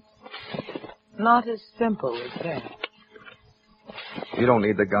simple. Not as simple as that. You don't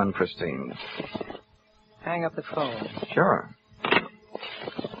need the gun, Christine. Hang up the phone. Sure.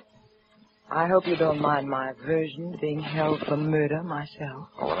 I hope you don't mind my aversion being held for murder myself.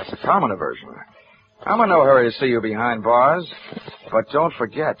 Oh, well, that's a common aversion. I'm in no hurry to see you behind bars. But don't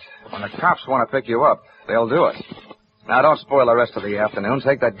forget, when the cops want to pick you up, they'll do it. Now, don't spoil the rest of the afternoon.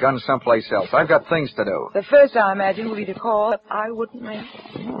 Take that gun someplace else. I've got things to do. The first, I imagine, will be to call, but I wouldn't make.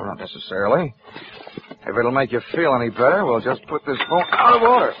 Oh, not necessarily. If it'll make you feel any better, we'll just put this phone out of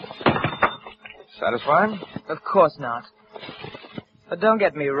order. Satisfied? Of course not. But don't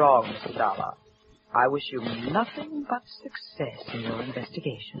get me wrong, Mr. Dollar. I wish you nothing but success in your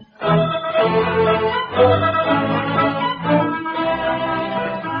investigation.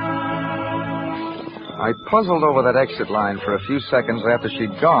 I puzzled over that exit line for a few seconds after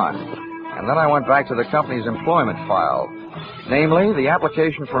she'd gone, and then I went back to the company's employment file, namely the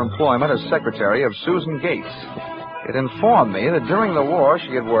application for employment as secretary of Susan Gates. It informed me that during the war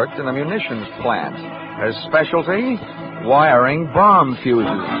she had worked in a munitions plant. Her specialty, wiring bomb fuses.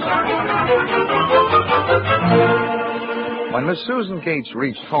 When Miss Susan Gates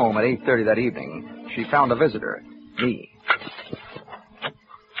reached home at 8:30 that evening, she found a visitor, me.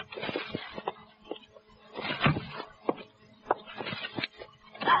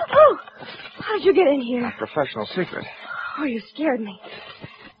 Oh, how did you get in here? A professional secret. Oh, you scared me.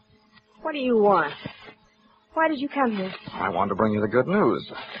 What do you want? Why did you come here? I wanted to bring you the good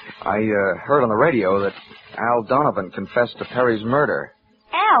news. I heard on the radio that Al Donovan confessed to Perry's murder.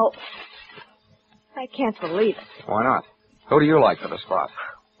 Al? I can't believe it. Why not? Who do you like for the spot?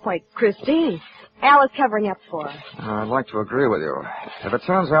 Why, Christine. Al is covering up for her. I'd like to agree with you. If it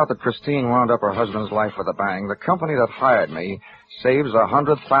turns out that Christine wound up her husband's life with a bang, the company that hired me saves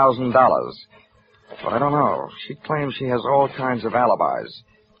 $100,000. But I don't know. She claims she has all kinds of alibis.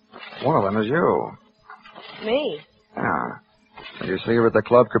 One of them is you. Me? Yeah. Did you see her at the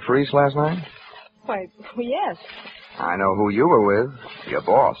Club Caprice last night? Why, yes. I know who you were with. Your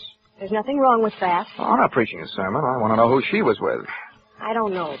boss. There's nothing wrong with that. Oh, I'm not preaching a sermon. I want to know who she was with. I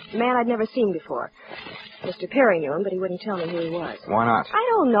don't know. A man I'd never seen before. Mr. Perry knew him, but he wouldn't tell me who he was. Why not? I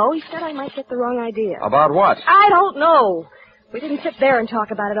don't know. He said I might get the wrong idea. About what? I don't know. We didn't sit there and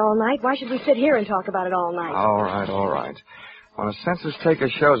talk about it all night. Why should we sit here and talk about it all night? All right, all right. When a census taker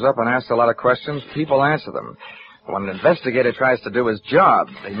shows up and asks a lot of questions, people answer them. When an investigator tries to do his job,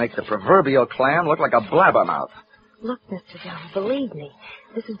 they make the proverbial clam look like a blabbermouth. Look, Mr. Young, believe me,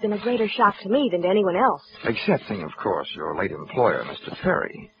 this has been a greater shock to me than to anyone else. Excepting, of course, your late employer, Mr.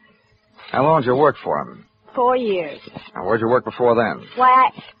 Perry. How long did you work for him? 4 years. Now, where'd you work before then?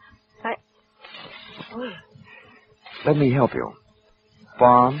 Why, Oh. Let me help you.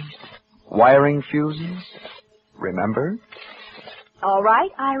 Bombs, wiring fuses, remember? All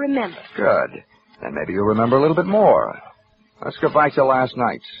right, I remember. Good. Then maybe you'll remember a little bit more. Let's go back to last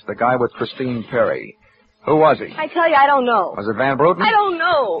night. The guy with Christine Perry. Who was he? I tell you, I don't know. Was it Van Bruten? I don't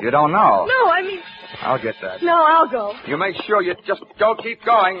know. You don't know? No, I mean... I'll get that. No, I'll go. You make sure you just don't keep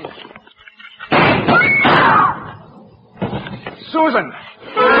going. Susan!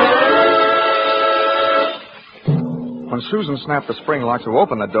 When Susan snapped the spring lock to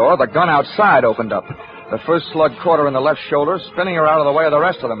open the door, the gun outside opened up. The first slug caught her in the left shoulder, spinning her out of the way of the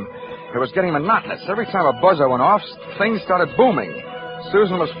rest of them. It was getting monotonous. Every time a buzzer went off, things started booming.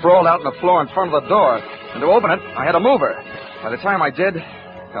 Susan was sprawled out on the floor in front of the door, and to open it, I had to move her. By the time I did,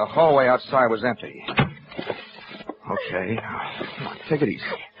 the hallway outside was empty. Okay, come on, take it easy.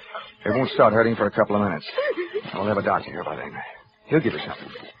 It won't start hurting for a couple of minutes. I'll have a doctor here by then. He'll give you something.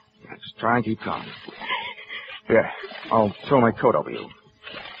 Just try and keep calm. Here, I'll throw my coat over you.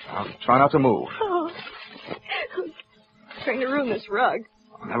 I'll try not to move. Oh, I'm trying to ruin this rug.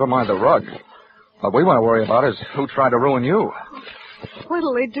 Never mind the rug. What we want to worry about is who tried to ruin you.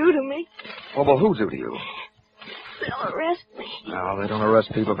 What'll they do to me? Well, who'll do to you? They'll arrest me. No, they don't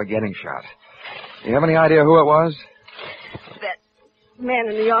arrest people for getting shot. Do you have any idea who it was? That man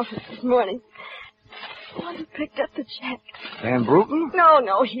in the office this morning. The one who picked up the check. Van Bruten?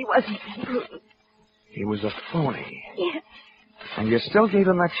 No, he wasn't Van Bruten. He was a phony. Yes. And you still gave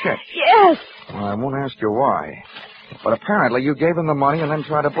him that check? Yes. Well, I won't ask you why. But apparently you gave him the money and then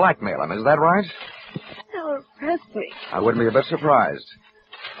tried to blackmail him. Is that right? They'll arrest me. I wouldn't be a bit surprised.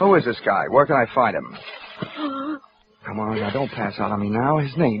 Who is this guy? Where can I find him? Oh. Come on, now, don't pass out on me now.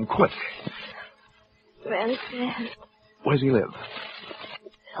 His name, quick. Van Zandt. Where does he live?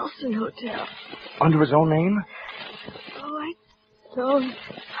 Elson Hotel. Under his own name? Oh, I don't.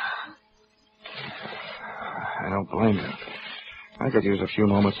 I don't blame you. I could use a few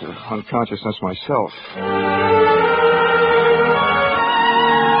moments of unconsciousness myself.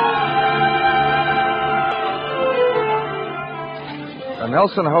 The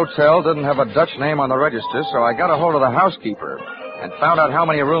Nelson Hotel didn't have a Dutch name on the register, so I got a hold of the housekeeper and found out how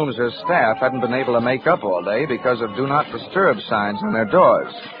many rooms her staff hadn't been able to make up all day because of Do Not Disturb signs on their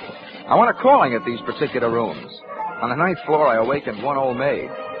doors. I went a-calling at these particular rooms. On the 9th floor, I awakened one old maid.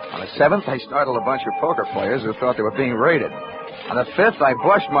 On the 7th, I startled a bunch of poker players who thought they were being raided. On the 5th, I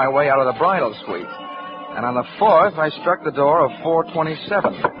blushed my way out of the bridal suite. And on the 4th, I struck the door of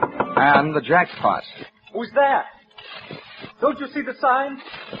 427. And the jackpot. Who's there? Don't you see the sign?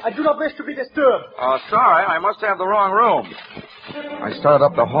 I do not wish to be disturbed. Oh, sorry. I must have the wrong room. I started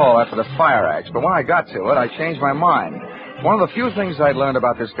up the hall after the fire axe, but when I got to it, I changed my mind. One of the few things I'd learned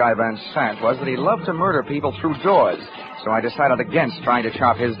about this guy Van Sant was that he loved to murder people through doors, so I decided against trying to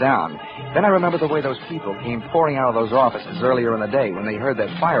chop his down. Then I remembered the way those people came pouring out of those offices earlier in the day when they heard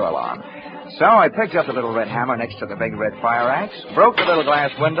that fire alarm. So I picked up the little red hammer next to the big red fire axe, broke the little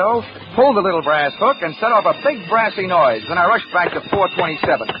glass window, pulled the little brass hook, and set off a big brassy noise. Then I rushed back to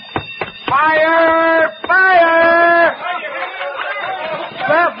 427. Fire! Fire!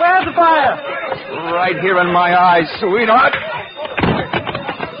 Where's the fire? Right here in my eyes, sweetheart.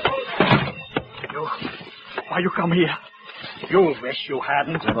 Why you come here? You wish you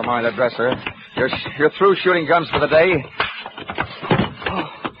hadn't. Never mind the dresser. You're through shooting guns for the day. Oh.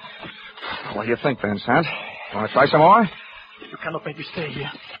 What do you think, Vincent? Want to try some more? You cannot make me stay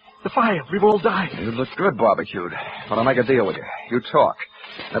here. The fire. We've all died. You look good barbecued. But I'll make a deal with you. You talk.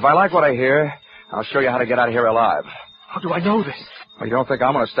 And if I like what I hear, I'll show you how to get out of here alive. How do I know this? Well, you don't think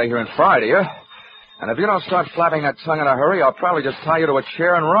I'm going to stay here and fry, do you? And if you don't start flapping that tongue in a hurry, I'll probably just tie you to a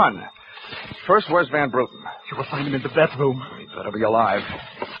chair and run. First, where's Van Bruten? You will find him in the bedroom. He better be alive.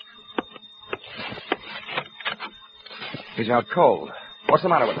 He's out cold. What's the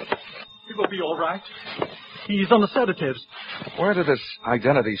matter with him? He will be all right. He's on the sedatives. Where did this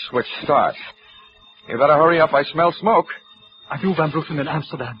identity switch start? You better hurry up. I smell smoke. I knew Van Bruten in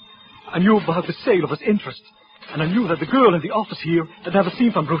Amsterdam. I knew about the sale of his interest. And I knew that the girl in the office here had never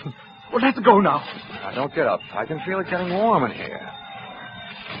seen Van Bruten. Well, let's go now. Now, don't get up. I can feel it getting warm in here.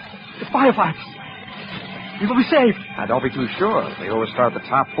 The firefighters. We will be saved. Now, don't be too sure. They always start at the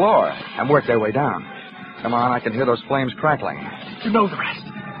top floor and work their way down. Come on, I can hear those flames crackling. You know the rest.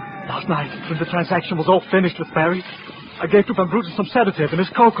 Last night, when the transaction was all finished with Perry, I gave to Van Bruten some sedative and his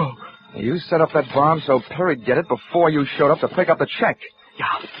cocoa. You set up that bomb so Perry'd get it before you showed up to pick up the check. Yeah,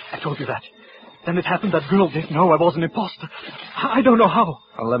 I told you that. Then it happened that girl didn't know I was an imposter. I don't know how.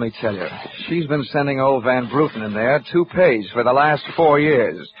 Well, let me tell you. She's been sending old Van Bruten in there toupees for the last 4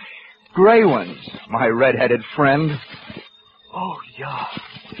 years. Gray ones, my red-headed friend. Oh, yeah.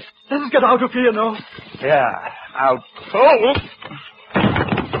 Let us get out of here now. Yeah, out cold.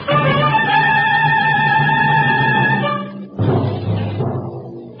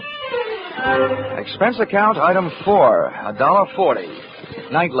 Expense account item 4,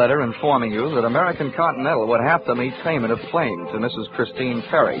 $1.40. Night letter informing you that American Continental would have to meet payment of claim to Mrs. Christine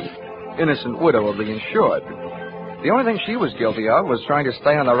Perry, innocent widow of the insured. The only thing she was guilty of was trying to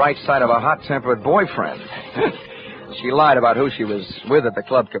stay on the right side of a hot-tempered boyfriend. She lied about who she was with at the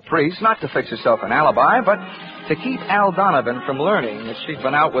Club Caprice, not to fix herself an alibi, but to keep Al Donovan from learning that she'd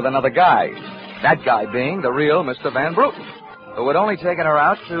been out with another guy. That guy being the real Mr. Van Bruten, who had only taken her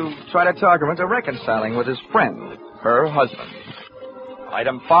out to try to talk her into reconciling with his friend, her husband.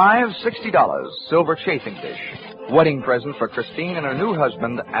 Item 5, $60, silver chafing dish. Wedding present for Christine and her new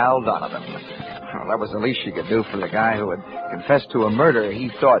husband, Al Donovan. Well, that was the least she could do for the guy who had confessed to a murder he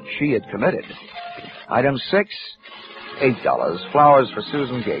thought she had committed. Item 6, $8, flowers for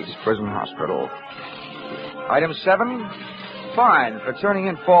Susan Gates, prison hospital. Item 7, fine for turning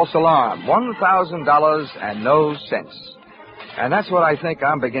in false alarm, $1,000 and no cents. And that's what I think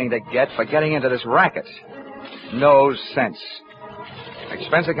I'm beginning to get for getting into this racket. No sense.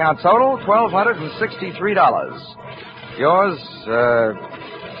 Expense account total, $1,263. Yours,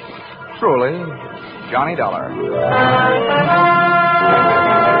 truly, Johnny Dollar.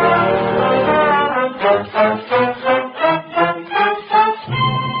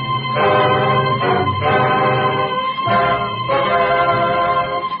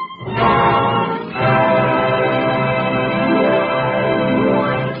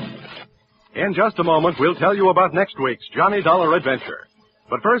 In just a moment, we'll tell you about next week's Johnny Dollar Adventure.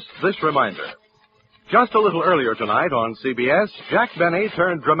 But first, this reminder. Just a little earlier tonight on CBS, Jack Benny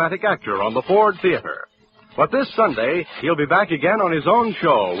turned dramatic actor on the Ford Theater. But this Sunday, he'll be back again on his own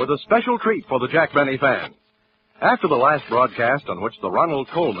show with a special treat for the Jack Benny fan. After the last broadcast on which the Ronald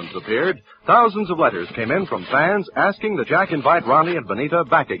Colmans appeared, thousands of letters came in from fans asking that Jack invite Ronnie and Benita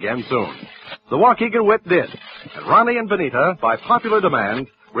back again soon. The Waukegan Wit did, and Ronnie and Benita, by popular demand,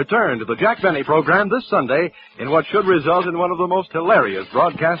 return to the Jack Benny program this Sunday in what should result in one of the most hilarious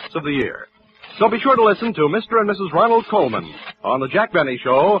broadcasts of the year. So be sure to listen to Mr. and Mrs. Ronald Colman on the Jack Benny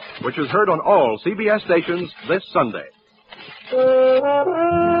Show, which is heard on all CBS stations this Sunday.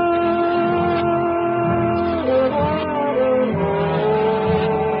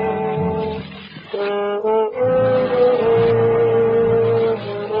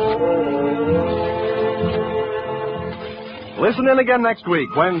 Listen in again next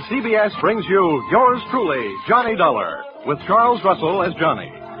week when CBS brings you Yours Truly, Johnny Dollar, with Charles Russell as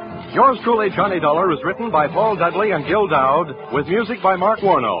Johnny. Yours Truly, Johnny Dollar is written by Paul Dudley and Gil Dowd, with music by Mark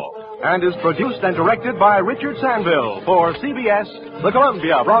Warno, and is produced and directed by Richard Sanville for CBS, the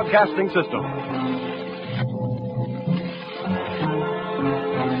Columbia Broadcasting System.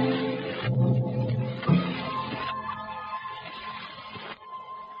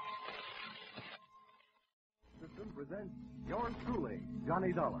 Presents Yours Truly,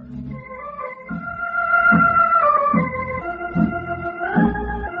 Johnny Dollar.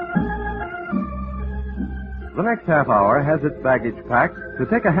 The next half hour has its baggage packed to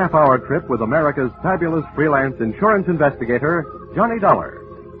take a half-hour trip with America's fabulous freelance insurance investigator, Johnny Dollar.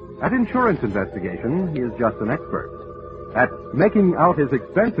 At Insurance Investigation, he is just an expert. At making out his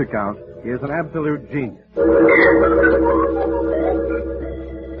expense account, he is an absolute genius.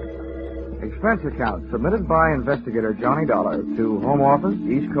 Expense account submitted by investigator Johnny Dollar to Home Office,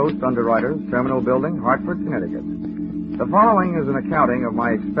 East Coast Underwriters, Terminal Building, Hartford, Connecticut. The following is an accounting of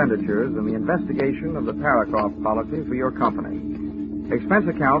my expenditures in the investigation of the Paracoff policy for your company. Expense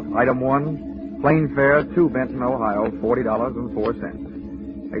account, item 1, plane fare to Benton, Ohio,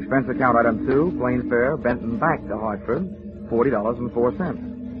 $40.04. Expense account, item 2, plane fare, Benton back to Hartford,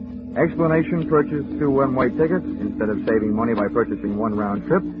 $40.04. Explanation, purchase 2 one-way tickets instead of saving money by purchasing one round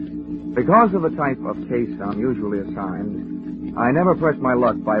trip. Because of the type of case I'm usually assigned, I never press my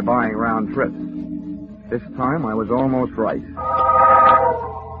luck by buying round trips. This time I was almost right.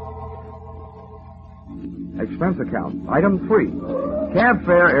 Expense account, item 3. Cab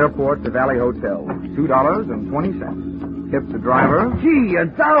fare, airport to Valley Hotel, $2.20. Tip the driver. Gee,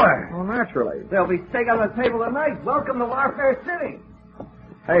 $1. Oh, naturally. There'll be steak on the table tonight. Welcome to Warfare City.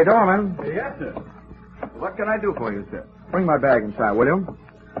 Hey, doorman. Yes, sir. What can I do for you, sir? Bring my bag inside, will you?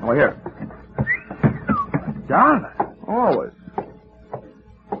 Oh, here. Dollar? Always.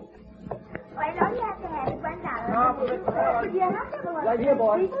 Right here,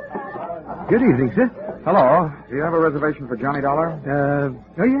 boy. Good evening, sir. Hello. Do you have a reservation for Johnny Dollar?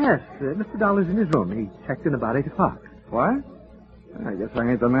 Oh, yes. Mr. Dollar's in his room. He checked in about 8 o'clock. What? I guess I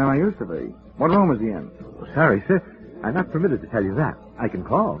ain't the man I used to be. What room is he in? Oh, sorry, sir. I'm not permitted to tell you that. I can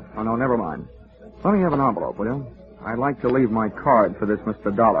call. Oh, no, never mind. Let me have an envelope, will you? I'd like to leave my card for this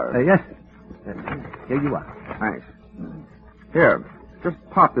Mr. Dollar. Yes. Here you are. Thanks. Here, just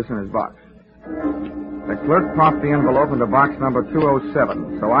pop this in his box. The clerk popped the envelope into box number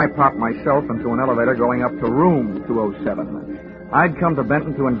 207, so I popped myself into an elevator going up to room 207. I'd come to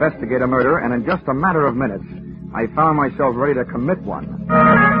Benton to investigate a murder, and in just a matter of minutes, I found myself ready to commit one.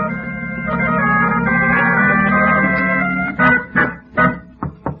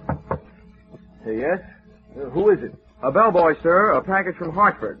 Yes? Who is it? A bellboy, sir. A package from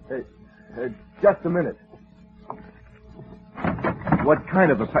Hartford. Just a minute. What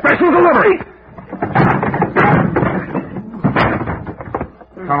kind of a package? Special delivery!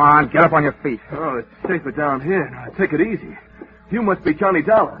 Come on, get up on your feet. Oh, it's safer down here. Now, take it easy. You must be Johnny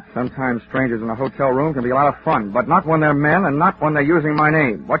Dollar. Sometimes strangers in a hotel room can be a lot of fun, but not when they're men and not when they're using my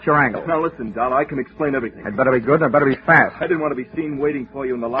name. What's your angle? Now, listen, Dollar, I can explain everything. It better be good and it better be fast. I didn't want to be seen waiting for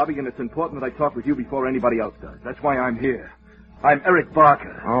you in the lobby, and it's important that I talk with you before anybody else does. That's why I'm here. I'm Eric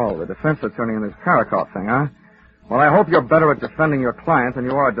Barker. Oh, the defense attorney in this Paracoff thing, huh? Well, I hope you're better at defending your client than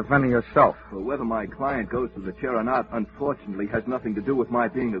you are at defending yourself. Well, whether my client goes to the chair or not, unfortunately, has nothing to do with my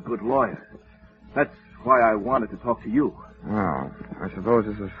being a good lawyer. That's why I wanted to talk to you. Oh, I suppose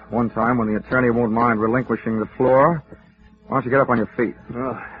this is one time when the attorney won't mind relinquishing the floor. Why don't you get up on your feet?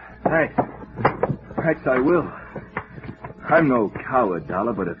 Oh, thanks. Thanks, I will. I'm no coward,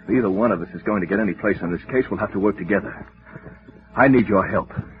 Dollar, but if either one of us is going to get any place on this case, we'll have to work together. I need your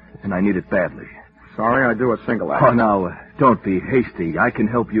help, and I need it badly. Sorry, I do a single act. Oh, now, don't be hasty. I can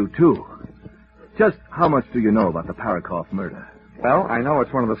help you, too. Just how much do you know about the Paracoff murder? Well, I know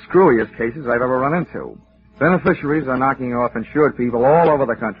it's one of the screwiest cases I've ever run into. Beneficiaries are knocking off insured people all over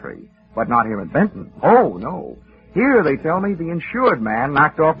the country, but not here in Benton. Oh, no. Here, they tell me, the insured man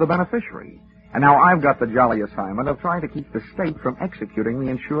knocked off the beneficiary. And now I've got the jolly assignment of trying to keep the state from executing the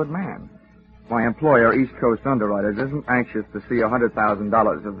insured man. My employer, East Coast Underwriters, isn't anxious to see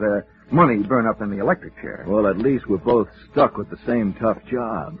 $100,000 of their money burn up in the electric chair. Well, at least we're both stuck with the same tough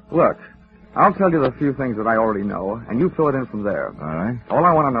job. Look, I'll tell you the few things that I already know, and you fill it in from there. All right. All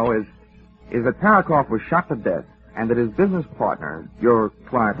I want to know is that Paracoff was shot to death and that his business partner, your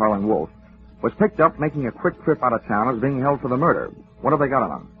client, Harlan Wolf, was picked up making a quick trip out of town as being held for the murder. What have they got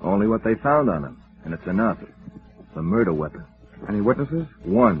on him? Only what they found on him, and it's enough. The murder weapon. Any witnesses?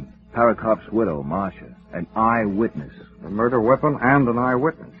 One. Paracoff's widow, Marcia. An eyewitness. A murder weapon and an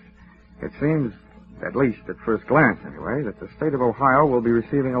eyewitness. It seems, at least at first glance anyway, that the state of Ohio will be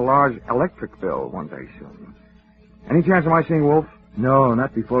receiving a large electric bill one day soon. Any chance of my seeing Wolf? No,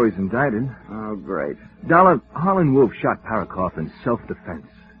 not before he's indicted. Oh, great. Dollar, Harlan Wolf shot Paracoff in self-defense.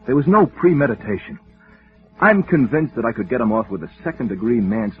 There was no premeditation. I'm convinced that I could get him off with a second-degree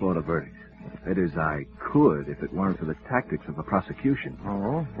manslaughter verdict. That is, I could if it weren't for the tactics of the prosecution.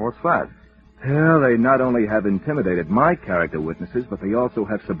 Oh, what's that? Well, they not only have intimidated my character witnesses, but they also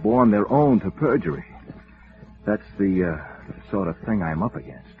have suborned their own to perjury. That's the sort of thing I'm up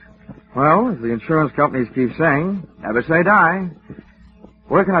against. Well, as the insurance companies keep saying, never say die.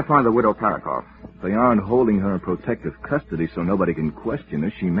 Where can I find the widow Paracoff? They aren't holding her in protective custody so nobody can question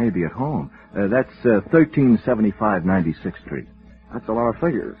her. She may be at home. That's 1375 96th Street. That's a lot of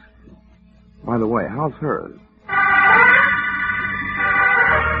figures. By the way, how's hers?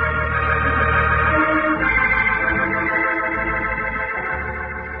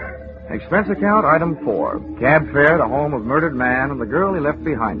 Expense account, item 4. Cab fare to home of murdered man and the girl he left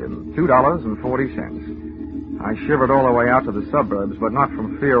behind him, $2.40. I shivered all the way out to the suburbs, but not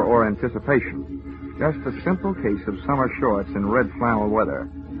from fear or anticipation. Just a simple case of summer shorts in red flannel weather.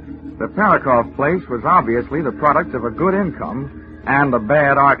 The Parakoff place was obviously the product of a good income and a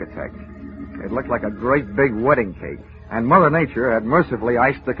bad architect. It looked like a great big wedding cake, and Mother Nature had mercifully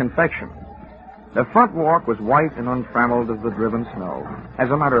iced the confection. The front walk was white and untrammeled as the driven snow. As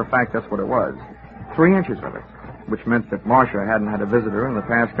a matter of fact, that's what it was. 3 inches of it, which meant that Marcia hadn't had a visitor in the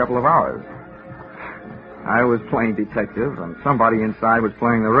past couple of hours. I was playing detective, and somebody inside was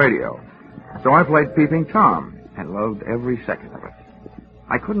playing the radio. So I played Peeping Tom, and loved every second of it.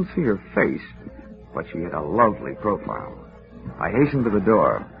 I couldn't see her face, but she had a lovely profile. I hastened to the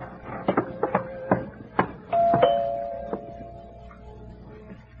door.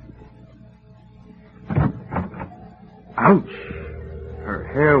 Ouch! Her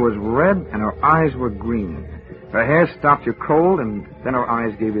hair was red and her eyes were green. Her hair stopped you cold and then her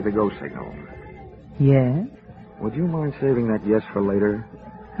eyes gave you the go signal. Yes? Would you mind saving that yes for later?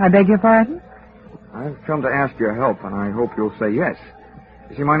 I beg your pardon? I've come to ask your help and I hope you'll say yes.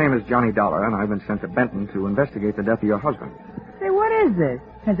 You see, my name is Johnny Dollar and I've been sent to Benton to investigate the death of your husband. Say, what is this?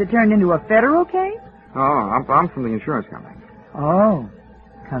 Has it turned into a federal case? Oh, I'm from the insurance company. Oh,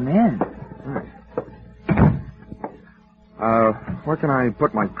 come in. Right. Where can I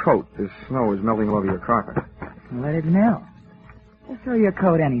put my coat? This snow is melting all over your carpet. Let it melt. Just throw your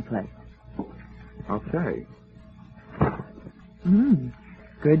coat any place. Okay.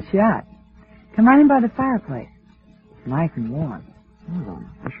 Good shot. Come right in by the fireplace. It's nice and warm.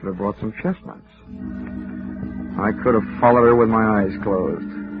 I should have brought some chestnuts. I could have followed her with my eyes closed.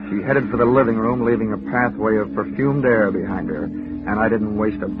 She headed for the living room, leaving a pathway of perfumed air behind her, and I didn't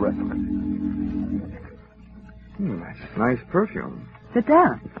waste a breath of it. That's nice perfume. Sit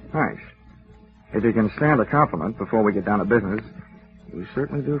down. Thanks. If you can stand a compliment before we get down to business, you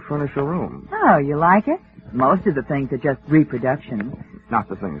certainly do furnish a room. Oh, you like it? Most of the things are just reproductions. Not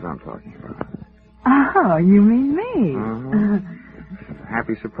the things I'm talking about. Oh, you mean me?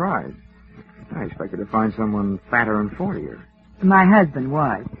 Happy surprise. I expected to find someone fatter and 40-er. My husband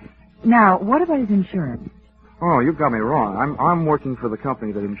was. Now, what about his insurance? Oh, you've got me wrong. I'm working for the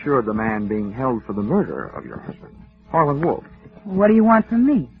company that insured the man being held for the murder of your husband, Harlan Wolf. What do you want from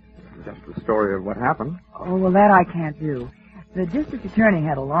me? Just the story of what happened. Oh, well, that I can't do. The district attorney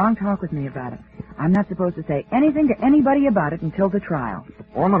had a long talk with me about it. I'm not supposed to say anything to anybody about it until the trial.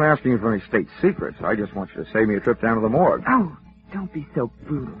 Well, I'm not asking you for any state secrets. I just want you to save me a trip down to the morgue. Oh, don't be so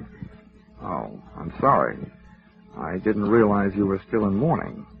brutal. Oh, I'm sorry. I didn't realize you were still in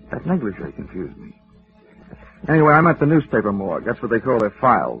mourning. That negligee confused me. Anyway, I'm at the newspaper morgue. That's what they call their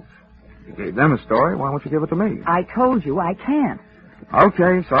files. You gave them a story. Why won't you give it to me? I told you I can't.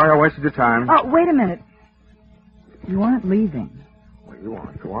 Okay, sorry I wasted your time. Oh, wait a minute. You aren't leaving. Well, you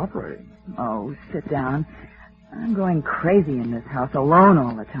aren't cooperating. Oh, sit down. I'm going crazy in this house, alone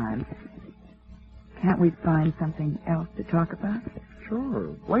all the time. Can't we find something else to talk about?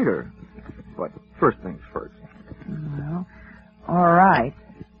 Sure, later. But first things first. Well, all right.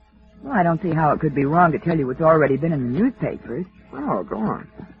 Well, I don't see how it could be wrong to tell you what's already been in the newspapers. Oh, go on.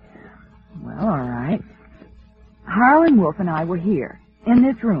 Well, all right. Harlan Wolf and I were here, in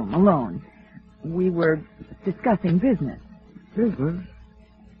this room, alone. We were discussing business. Business?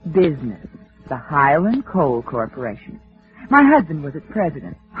 Business. The Highland Coal Corporation. My husband was its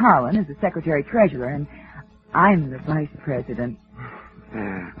president. Harlan is the secretary-treasurer, and I'm the vice president.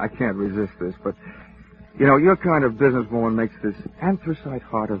 I can't resist this, but, you know, your kind of businesswoman makes this anthracite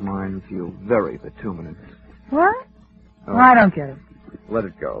heart of mine feel very bituminous. What? Oh, Well, I don't get it. Let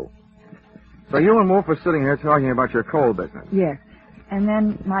it go. So you and Wolf are sitting here talking about your coal business. Yes. And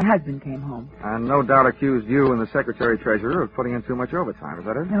then my husband came home. And no doubt accused you and the secretary-treasurer of putting in too much overtime. Is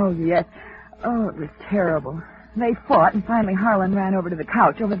that it? Oh, yes. Oh, it was terrible. They fought, and finally Harlan ran over to the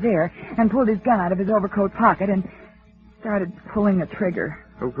couch over there and pulled his gun out of his overcoat pocket and started pulling the trigger.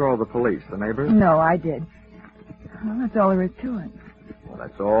 Who called the police? The neighbors? No, I did. Well, that's all there is to it. Well,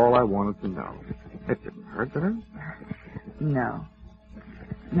 that's all I wanted to know. It didn't hurt, did it? No.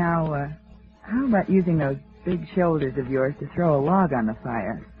 Now, how about using those big shoulders of yours to throw a log on the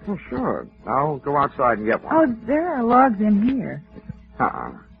fire? Well, sure. I'll go outside and get one. Oh, there are logs in here.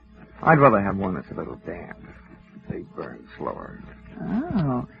 I'd rather have one that's a little damp. They burn slower.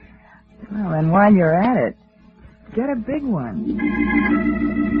 Oh. Well, and while you're at it, get a big one.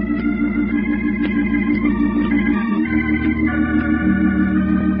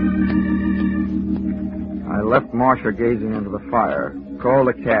 I left Marcia gazing into the fire, called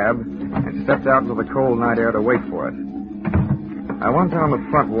a cab, and stepped out into the cold night air to wait for it. I went down the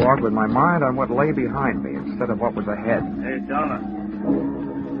front walk with my mind on what lay behind me instead of what was ahead. Hey, Donna.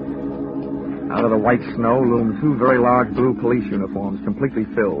 Out of the white snow loomed two very large blue police uniforms, completely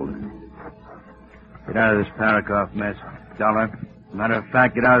filled. Get out of this Parakoff mess, Dollar. Matter of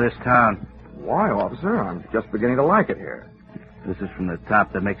fact, get out of this town. Why, officer? I'm just beginning to like it here. This is from the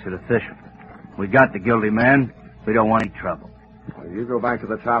top that makes it official. We got the guilty man. We don't want any trouble. Well, you go back to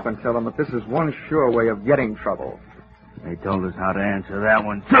the top and tell them that this is one sure way of getting trouble. They told us how to answer that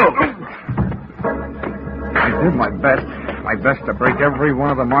one, too. I did my best to break every one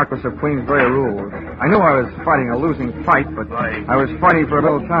of the Marquis of Queensberry rules. I knew I was fighting a losing fight, but I was fighting for a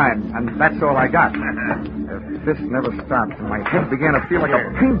little time, and that's all I got. If this never stopped, and my head began to feel like a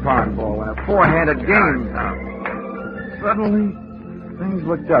ping pong ball in a four-handed game. Suddenly, things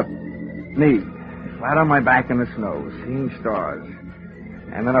looked up. Me, flat on my back in the snow, seeing stars.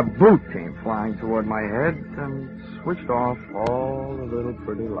 And then a boot came flying toward my head and switched off all the little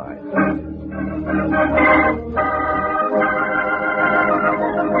pretty lights.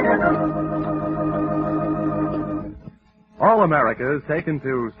 All America is taken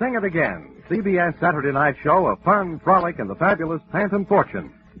to Sing It Again, CBS Saturday night show of fun, frolic, and the fabulous Phantom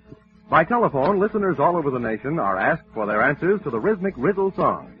Fortune. By telephone, listeners all over the nation are asked for their answers to the rhythmic riddle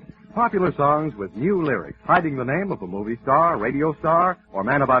songs. Popular songs with new lyrics, hiding the name of a movie star, radio star, or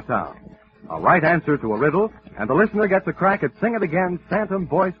man about town. A right answer to a riddle, and the listener gets a crack at Sing It Again's Phantom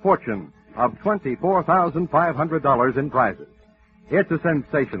Voice Fortune of $24,500 in prizes. It's a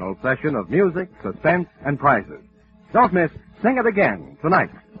sensational session of music, suspense, and prizes. Don't miss Sing It Again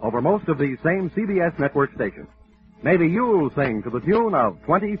tonight over most of these same CBS network stations. Maybe you'll sing to the tune of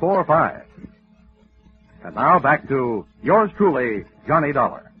 24-5. And now back to yours truly, Johnny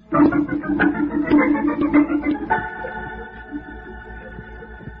Dollar.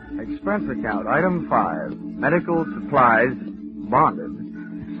 Expense account, item 5. Medical supplies, bonded,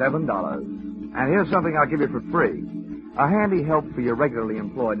 $7. And here's something I'll give you for free. A handy help for your regularly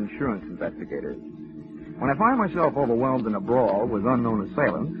employed insurance investigators. When I find myself overwhelmed in a brawl with unknown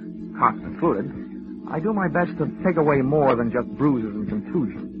assailants, cops included, I do my best to take away more than just bruises and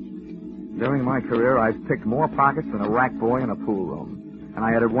contusions. During my career, I've picked more pockets than a rack boy in a pool room. And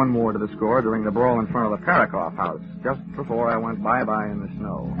I added one more to the score during the brawl in front of the Parakoff house, just before I went bye-bye in the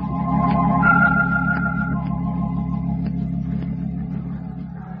snow.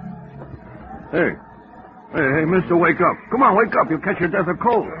 Hey, mister, wake up. Come on, wake up. You'll catch your death of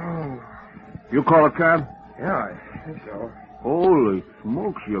cold. You call a cab? Yeah, I think so. Holy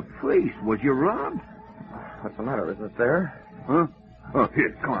smokes, your face. Was you robbed? What's the matter? Isn't it there? Huh? Oh,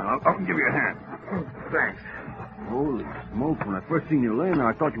 here, come on. I'll give you a hand. Thanks. Holy smokes, when I first seen you laying there,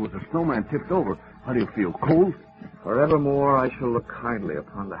 I thought you was a snowman tipped over. How do you feel, cold? Forevermore I shall look kindly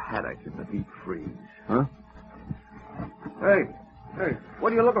upon the haddock in the deep freeze. Huh? Hey,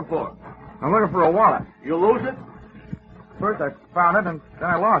 what are you looking for? I'm looking for a wallet. You lose it? First I found it, and then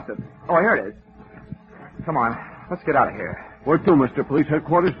I lost it. Oh, here it is. Come on, let's get out of here. Where to, Mr. Police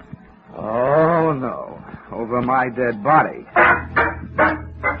Headquarters? Oh, no. Over my dead body.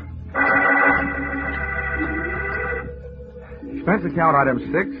 Expense account item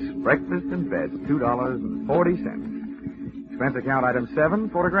 6, breakfast and bed, $2.40. Expense account item 7,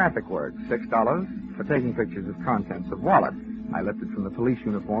 photographic work, $6 for taking pictures of contents of wallet. I lifted from the police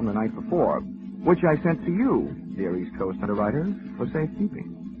uniform the night before, which I sent to you, dear East Coast underwriters, for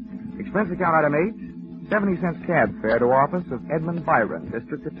safekeeping. Expense account item 8, 70 cents cab fare to office of Edmund Byron,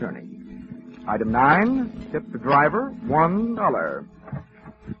 District Attorney. Item 9, tip the driver, $1.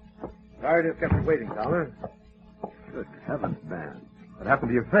 Sorry to have kept you waiting, Dollar. Good heavens, man. What happened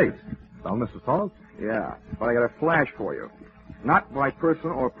to your face? Illness assault? Yeah, but I got a flash for you. Not by person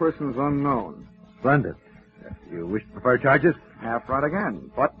or persons unknown. Splendid. You wish to prefer charges? Half right again,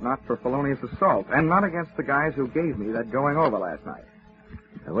 but not for felonious assault, and not against the guys who gave me that going over last night.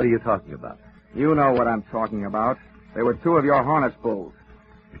 Now, what are you talking about? You know what I'm talking about. They were two of your harness bulls.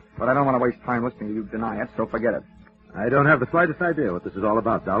 But I don't want to waste time listening to you deny it, so forget it. I don't have the slightest idea what this is all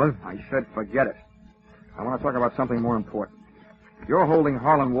about, Dollar. I said forget it. I want to talk about something more important. You're holding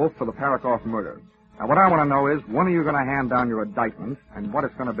Harlan Wolf for the Parakoff murder. Now, what I want to know is, when are you going to hand down your indictment, and what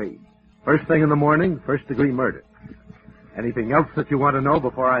it's going to be? First thing in the morning, first-degree murder. Anything else that you want to know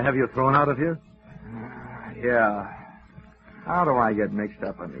before I have you thrown out of here? Yeah. How do I get mixed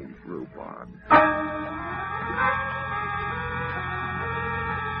up in these rhubards?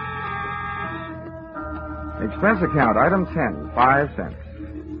 Expense account, item 10, 5 cents.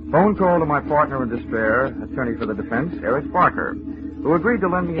 Phone call to my partner in despair, attorney for the defense, Eric Barker, who agreed to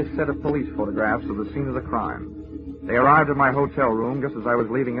lend me a set of police photographs of the scene of the crime. They arrived at my hotel room just as I was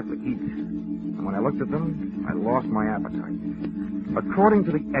leaving it to eat. And when I looked at them, I lost my appetite. According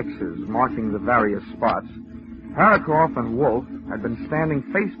to the X's marking the various spots, Parakoff and Wolf had been standing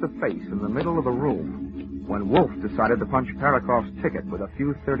face to face in the middle of the room when Wolf decided to punch Parakoff's ticket with a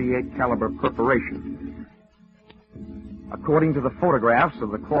few .38 caliber perforations. According to the photographs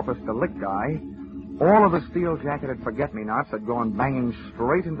of the corpus delicti guy, all of the steel-jacketed forget-me-nots had gone banging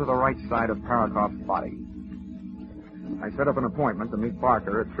straight into the right side of Parakoff's body. I set up an appointment to meet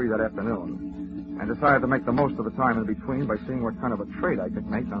Barker at 3 that afternoon and decided to make the most of the time in between by seeing what kind of a trade I could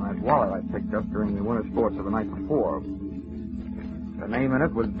make on that wallet I picked up during the winter sports of the night before. The name in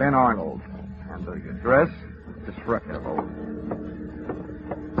it was Ben Arnold, and the address, disreputable.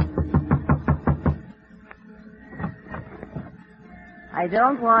 I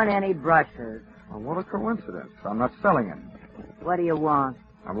don't want any brushes. Well, what a coincidence. I'm not selling it. What do you want?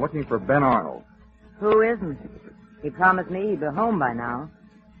 I'm looking for Ben Arnold. Who isn't? He promised me he'd be home by now.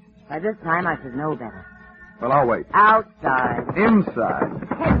 By this time, I should know better. Well, I'll wait. Outside. Inside.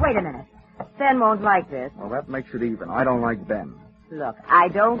 Hey, wait a minute. Ben won't like this. Well, that makes it even. I don't like Ben. Look, I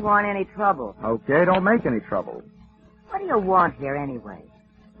don't want any trouble. Okay, don't make any trouble. What do you want here anyway?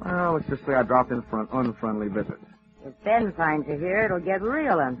 Well, let's just say I dropped in for an unfriendly visit. If Ben finds you here, it'll get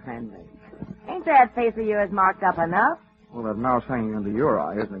real unfriendly. Ain't that face of yours marked up enough? Well, that mouse hanging under your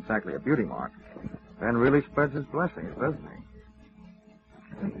eye isn't exactly a beauty mark. Ben really spreads his blessings, doesn't he?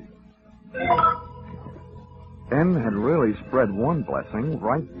 Ben had really spread one blessing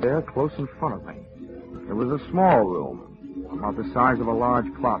right there close in front of me. It was a small room, about the size of a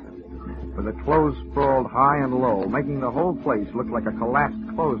large closet, with the clothes sprawled high and low, making the whole place look like a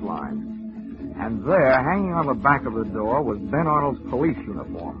collapsed clothesline. And there, hanging on the back of the door, was Ben Arnold's police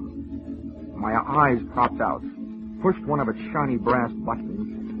uniform. My eyes popped out, pushed one of its shiny brass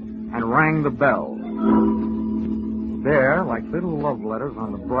buttons, and rang the bell. There, like little love letters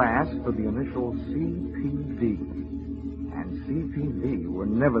on the brass, stood the initials CPD. And CPD were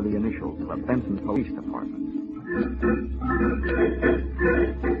never the initials of the Benton Police Department.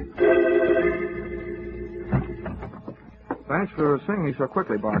 Thanks for seeing me so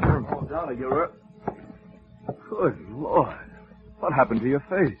quickly, Barker. Oh, Dollar, you're up. Good Lord. What happened to your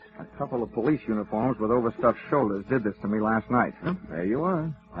face? A couple of police uniforms with overstuffed shoulders did this to me last night. There you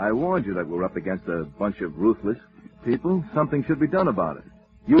are. I warned you that we're up against a bunch of ruthless people. Something should be done about it.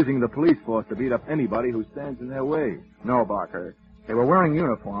 Using the police force to beat up anybody who stands in their way. No, Barker. They were wearing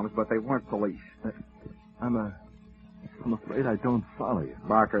uniforms, but they weren't police. I'm afraid I don't follow you.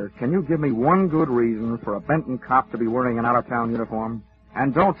 Barker, can you give me one good reason for a Benton cop to be wearing an out-of-town uniform?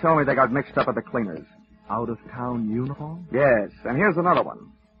 And don't tell me they got mixed up at the cleaners. Out-of-town uniform? Yes, and here's another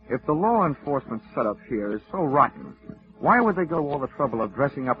one. If the law enforcement setup here is so rotten, why would they go all the trouble of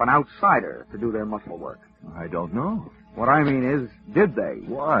dressing up an outsider to do their muscle work? I don't know. What I mean is, did they?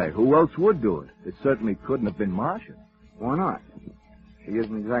 Why? Who else would do it? It certainly couldn't have been Marcia. Why not? She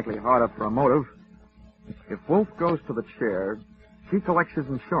isn't exactly hard up for a motive. If Wolf goes to the chair, she collects his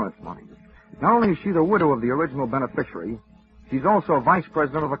insurance money. Not only is she the widow of the original beneficiary, she's also vice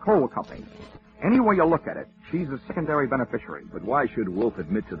president of the coal company. Any way you look at it, she's a secondary beneficiary. But why should Wolf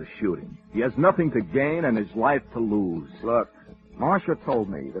admit to the shooting? He has nothing to gain and his life to lose. Look, Marcia told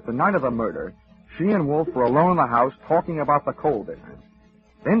me that the night of the murder, she and Wolf were alone in the house talking about the coal business.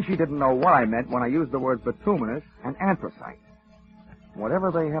 Then she didn't know what I meant when I used the words bituminous and anthracite.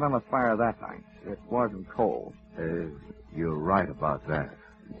 Whatever they had on the fire that night, it wasn't coal. You're right about that.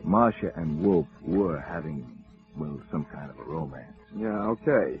 Marcia and Wolf were having, well, some kind of a romance. Yeah,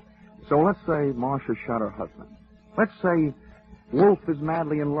 okay. So let's say Marcia shot her husband. Let's say Wolf is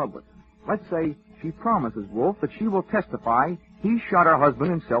madly in love with him. Let's say she promises Wolf that she will testify he shot her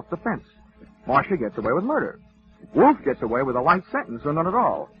husband in self-defense. Marcia gets away with murder. Wolf gets away with a light sentence or none at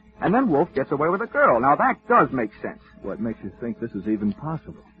all. And then Wolf gets away with a girl. Now, that does make sense. What makes you think this is even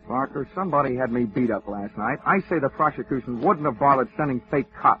possible? Barker, somebody had me beat up last night. I say the prosecution wouldn't have bothered sending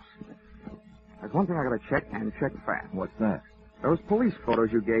fake cops. There's one thing I gotta check, and check fast. What's that? Those police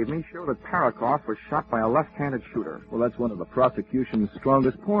photos you gave me show that Parakoff was shot by a left-handed shooter. Well, that's one of the prosecution's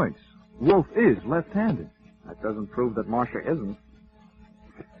strongest points. Wolf is left-handed. That doesn't prove that Marcia isn't.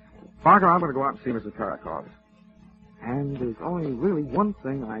 Barker, I'm going to go out and see Mrs. Parakoff. And there's only really one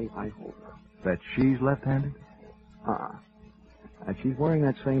thing I hope. That she's left-handed? And she's wearing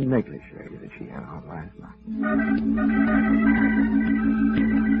that same negligee that she had on last night.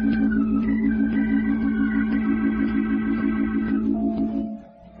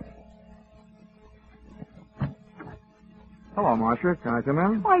 Marcia. Can I come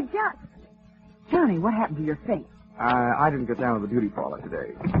in? Why, Johnny, what happened to your face? I didn't get down to the beauty parlor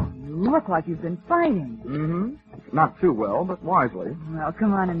today. You look like you've been fighting. Mm-hmm. Not too well, but wisely. Well,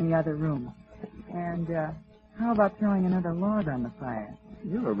 come on in the other room. And, how about throwing another log on the fire?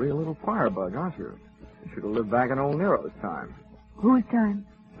 You're a real little firebug, aren't you? You should have lived back in old Nero's time. Whose time?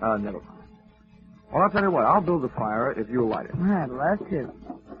 Never mind. Well, I'll tell you what. I'll build the fire if you light it. I'd love to.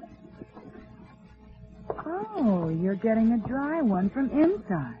 Oh, you're getting a dry one from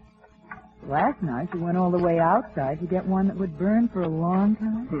inside. Last night you went all the way outside to get one that would burn for a long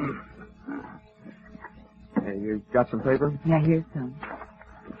time. Hey, you got some paper? Yeah, here's some.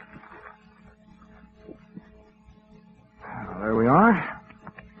 There we are.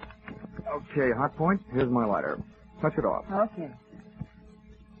 Okay, hot point. Here's my lighter. Touch it off. Okay.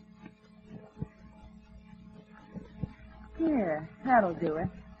 Here, that'll do it.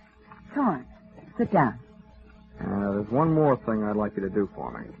 Come on, sit down. There's one more thing I'd like you to do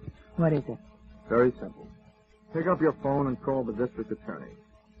for me. What is it? Very simple. Pick up your phone and call the district attorney.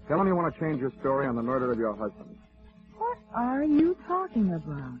 Tell him you want to change your story on the murder of your husband. What are you talking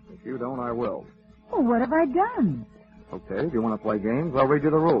about? If you don't, I will. Well, what have I done? Okay, if you want to play games, I'll read you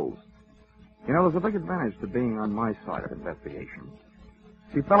the rules. You know, there's a big advantage to being on my side of investigations.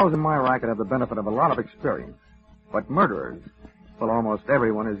 See, fellows in my racket have the benefit of a lot of experience. But murderers, well, almost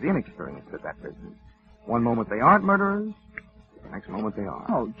everyone is inexperienced at that business. One moment they aren't murderers, the next moment they are.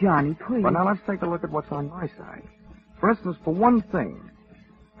 Oh, Johnny, please. But now let's take a look at what's on my side. For instance, for one thing,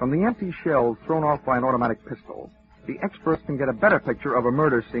 from the empty shells thrown off by an automatic pistol, the experts can get a better picture of a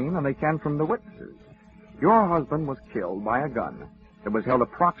murder scene than they can from the witnesses. Your husband was killed by a gun that was held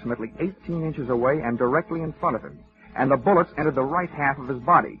approximately 18 inches away and directly in front of him, and the bullets entered the right half of his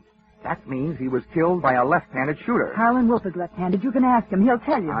body. That means he was killed by a left-handed shooter. Harlan Wolf is left-handed. You can ask him. He'll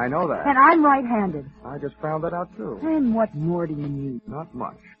tell you. I know that. And I'm right-handed. I just found that out, too. And what more do you need? Not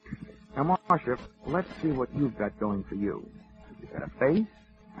much. Now, Marcia, let's see what you've got going for you. You've got a face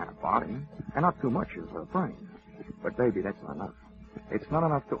and a body, and not too much is a brain. But, baby, that's not enough. It's not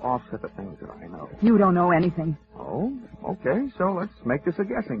enough to offset the things that I know. You don't know anything. Oh, okay. So let's make this a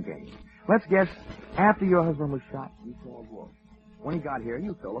guessing game. Let's guess after your husband was shot, you saw Wolf. When he got here,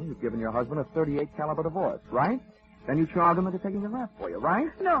 you told him you'd given your husband a .38 caliber divorce, right? Then you charged him into taking the rap for you, right?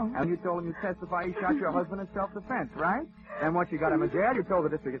 No. And you told him you'd testify he shot your husband in self-defense, right? Then once you got him in jail, you told the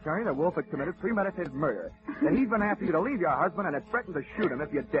district attorney that Wolf had committed premeditated murder. That he'd been after you to leave your husband and had threatened to shoot him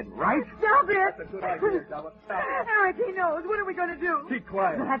if you didn't, right? Stop it! That's a good idea, Della. Stop it. Eric, he knows. What are we going to do? Keep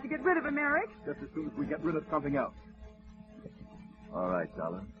quiet. We'll have to get rid of him, Eric. Just as soon as we get rid of something else. All right,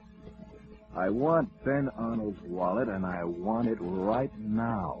 Dollar. I want Ben Arnold's wallet, and I want it right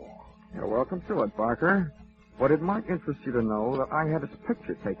now. You're welcome to it, Barker. But it might interest you to know that I had his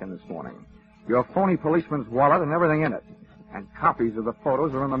picture taken this morning. Your phony policeman's wallet and everything in it. And copies of the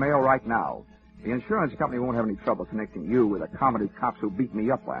photos are in the mail right now. The insurance company won't have any trouble connecting you with the comedy cops who beat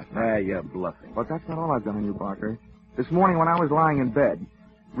me up last night. You're bluffing. But that's not all I've done on you, Barker. This morning when I was lying in bed,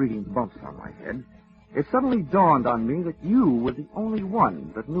 reading bumps on my head, it suddenly dawned on me that you were the only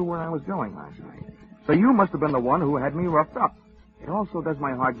one that knew where I was going last night. So you must have been the one who had me roughed up. It also does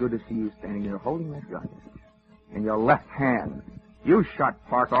my heart good to see you standing there holding that gun in your left hand. You shot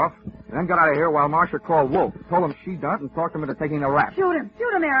Parkoff and then got out of here while Marcia called Wolf, told him she'd done it, and talked him into taking the rap. Shoot him,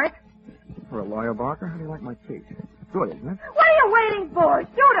 Eric. For a lawyer, Barker, how do you like my case? Good, isn't it? What are you waiting for?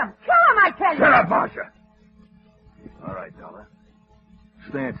 Shoot him. Kill him, I tell you. Shut up, Marcia. All right, Dollar.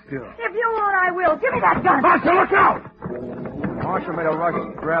 Stand still. If you won't, I will. Give me that gun. Marcia, look out! Marcia made a rush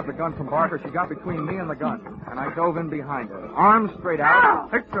to grab the gun from Barker. She got between me and the gun, and I dove in behind her, arms straight out,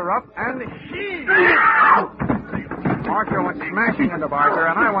 picked her up, and she... Marcia went smashing into Barker,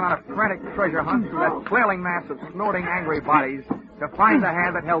 and I went on a frantic treasure hunt through that flailing mass of snorting, angry bodies to find the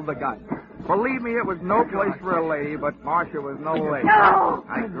hand that held the gun. Believe me, it was no place for a lady, but Marcia was no lady. No!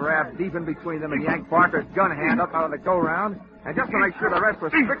 I grabbed deep in between them and yanked Barker's gun hand up out of the go-round, and just to make sure the rest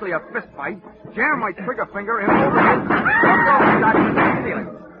was strictly a fist fight, jammed my trigger finger in over his ceiling.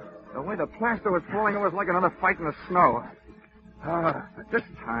 The way the plaster was falling, it was like another fight in the snow. But this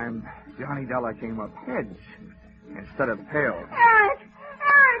time, Johnny Dollar came up heads instead of tails. Eric!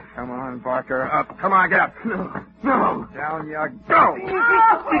 Come on, Barker, up. Come on, get up. No. Down you go.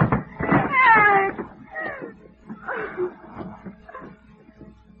 Eric!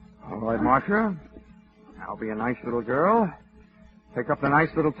 All right, Marcia. I'll be a nice little girl. Pick up the nice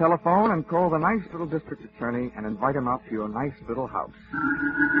little telephone and call the nice little district attorney and invite him out to your nice little house.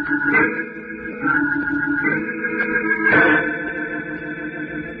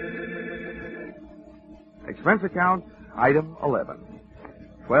 Expense account, item 11.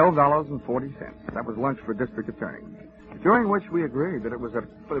 $12.40. That was lunch for district attorney. during which we agreed that it was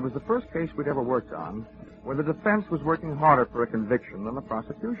the first case we'd ever worked on where the defense was working harder for a conviction than the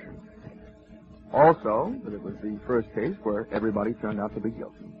prosecution. Also, that it was the first case where everybody turned out to be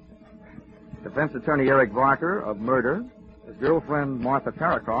guilty. Defense attorney Eric Barker of murder, his girlfriend Martha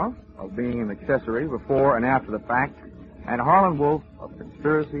Karakoff of being an accessory before and after the fact, and Harlan Wolf of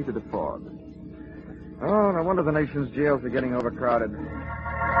conspiracy to defraud. Oh, no wonder the nation's jails are getting overcrowded.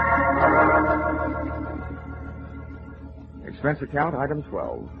 Expense account item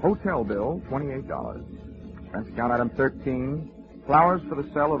 12. Hotel bill, $28. Expense account item 13. Flowers for the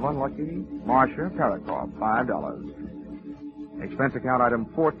cell of unlucky Marcia Karakoff, $5. Expense account item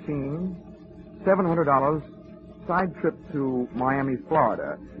 14. $700. Side trip to Miami,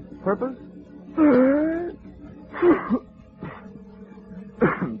 Florida. Purpose?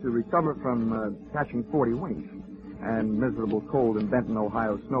 To recover from catching 40 winks and miserable cold in Benton,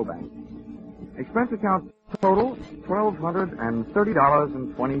 Ohio snowbank. Expense account total,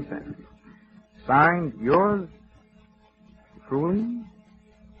 $1,230.20. Signed, yours truly,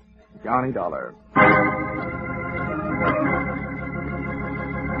 Johnny Dollar.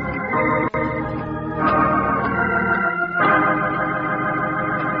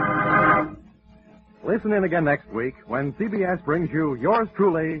 Listen in again next week when CBS brings you Yours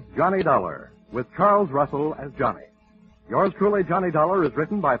Truly, Johnny Dollar, with Charles Russell as Johnny. Yours Truly, Johnny Dollar is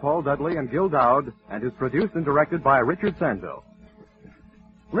written by Paul Dudley and Gil Dowd and is produced and directed by Richard Sanville.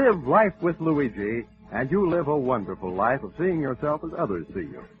 Live life with Luigi, and you live a wonderful life of seeing yourself as others see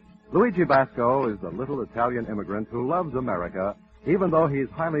you. Luigi Basco is the little Italian immigrant who loves America, even though he's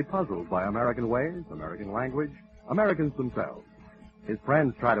highly puzzled by American ways, American language, Americans themselves. His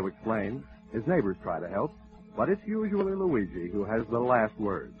friends try to explain. His neighbors try to help, but it's usually Luigi who has the last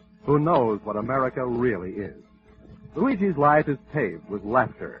word, who knows what America really is. Luigi's life is paved with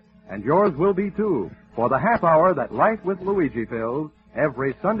laughter, and yours will be too, for the half hour that Life with Luigi fills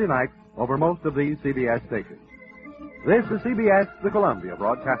every Sunday night over most of these CBS stations. This is CBS, the Columbia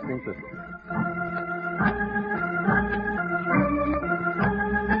Broadcasting System.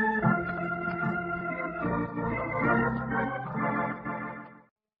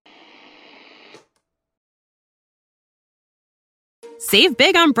 Save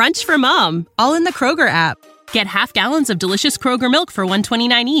big on brunch for Mom, all in the Kroger app. Get half gallons of delicious Kroger milk for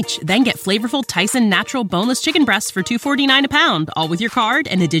 $1.29 each. Then get flavorful Tyson natural boneless chicken breasts for $2.49 a pound, all with your card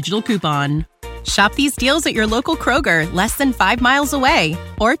and a digital coupon. Shop these deals at your local Kroger, less than 5 miles away.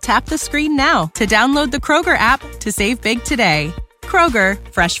 Or tap the screen now to download the Kroger app to save big today. Kroger,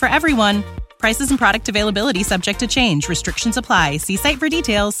 fresh for everyone. Prices and product availability subject to change. Restrictions apply. See site for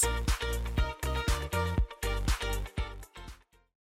details.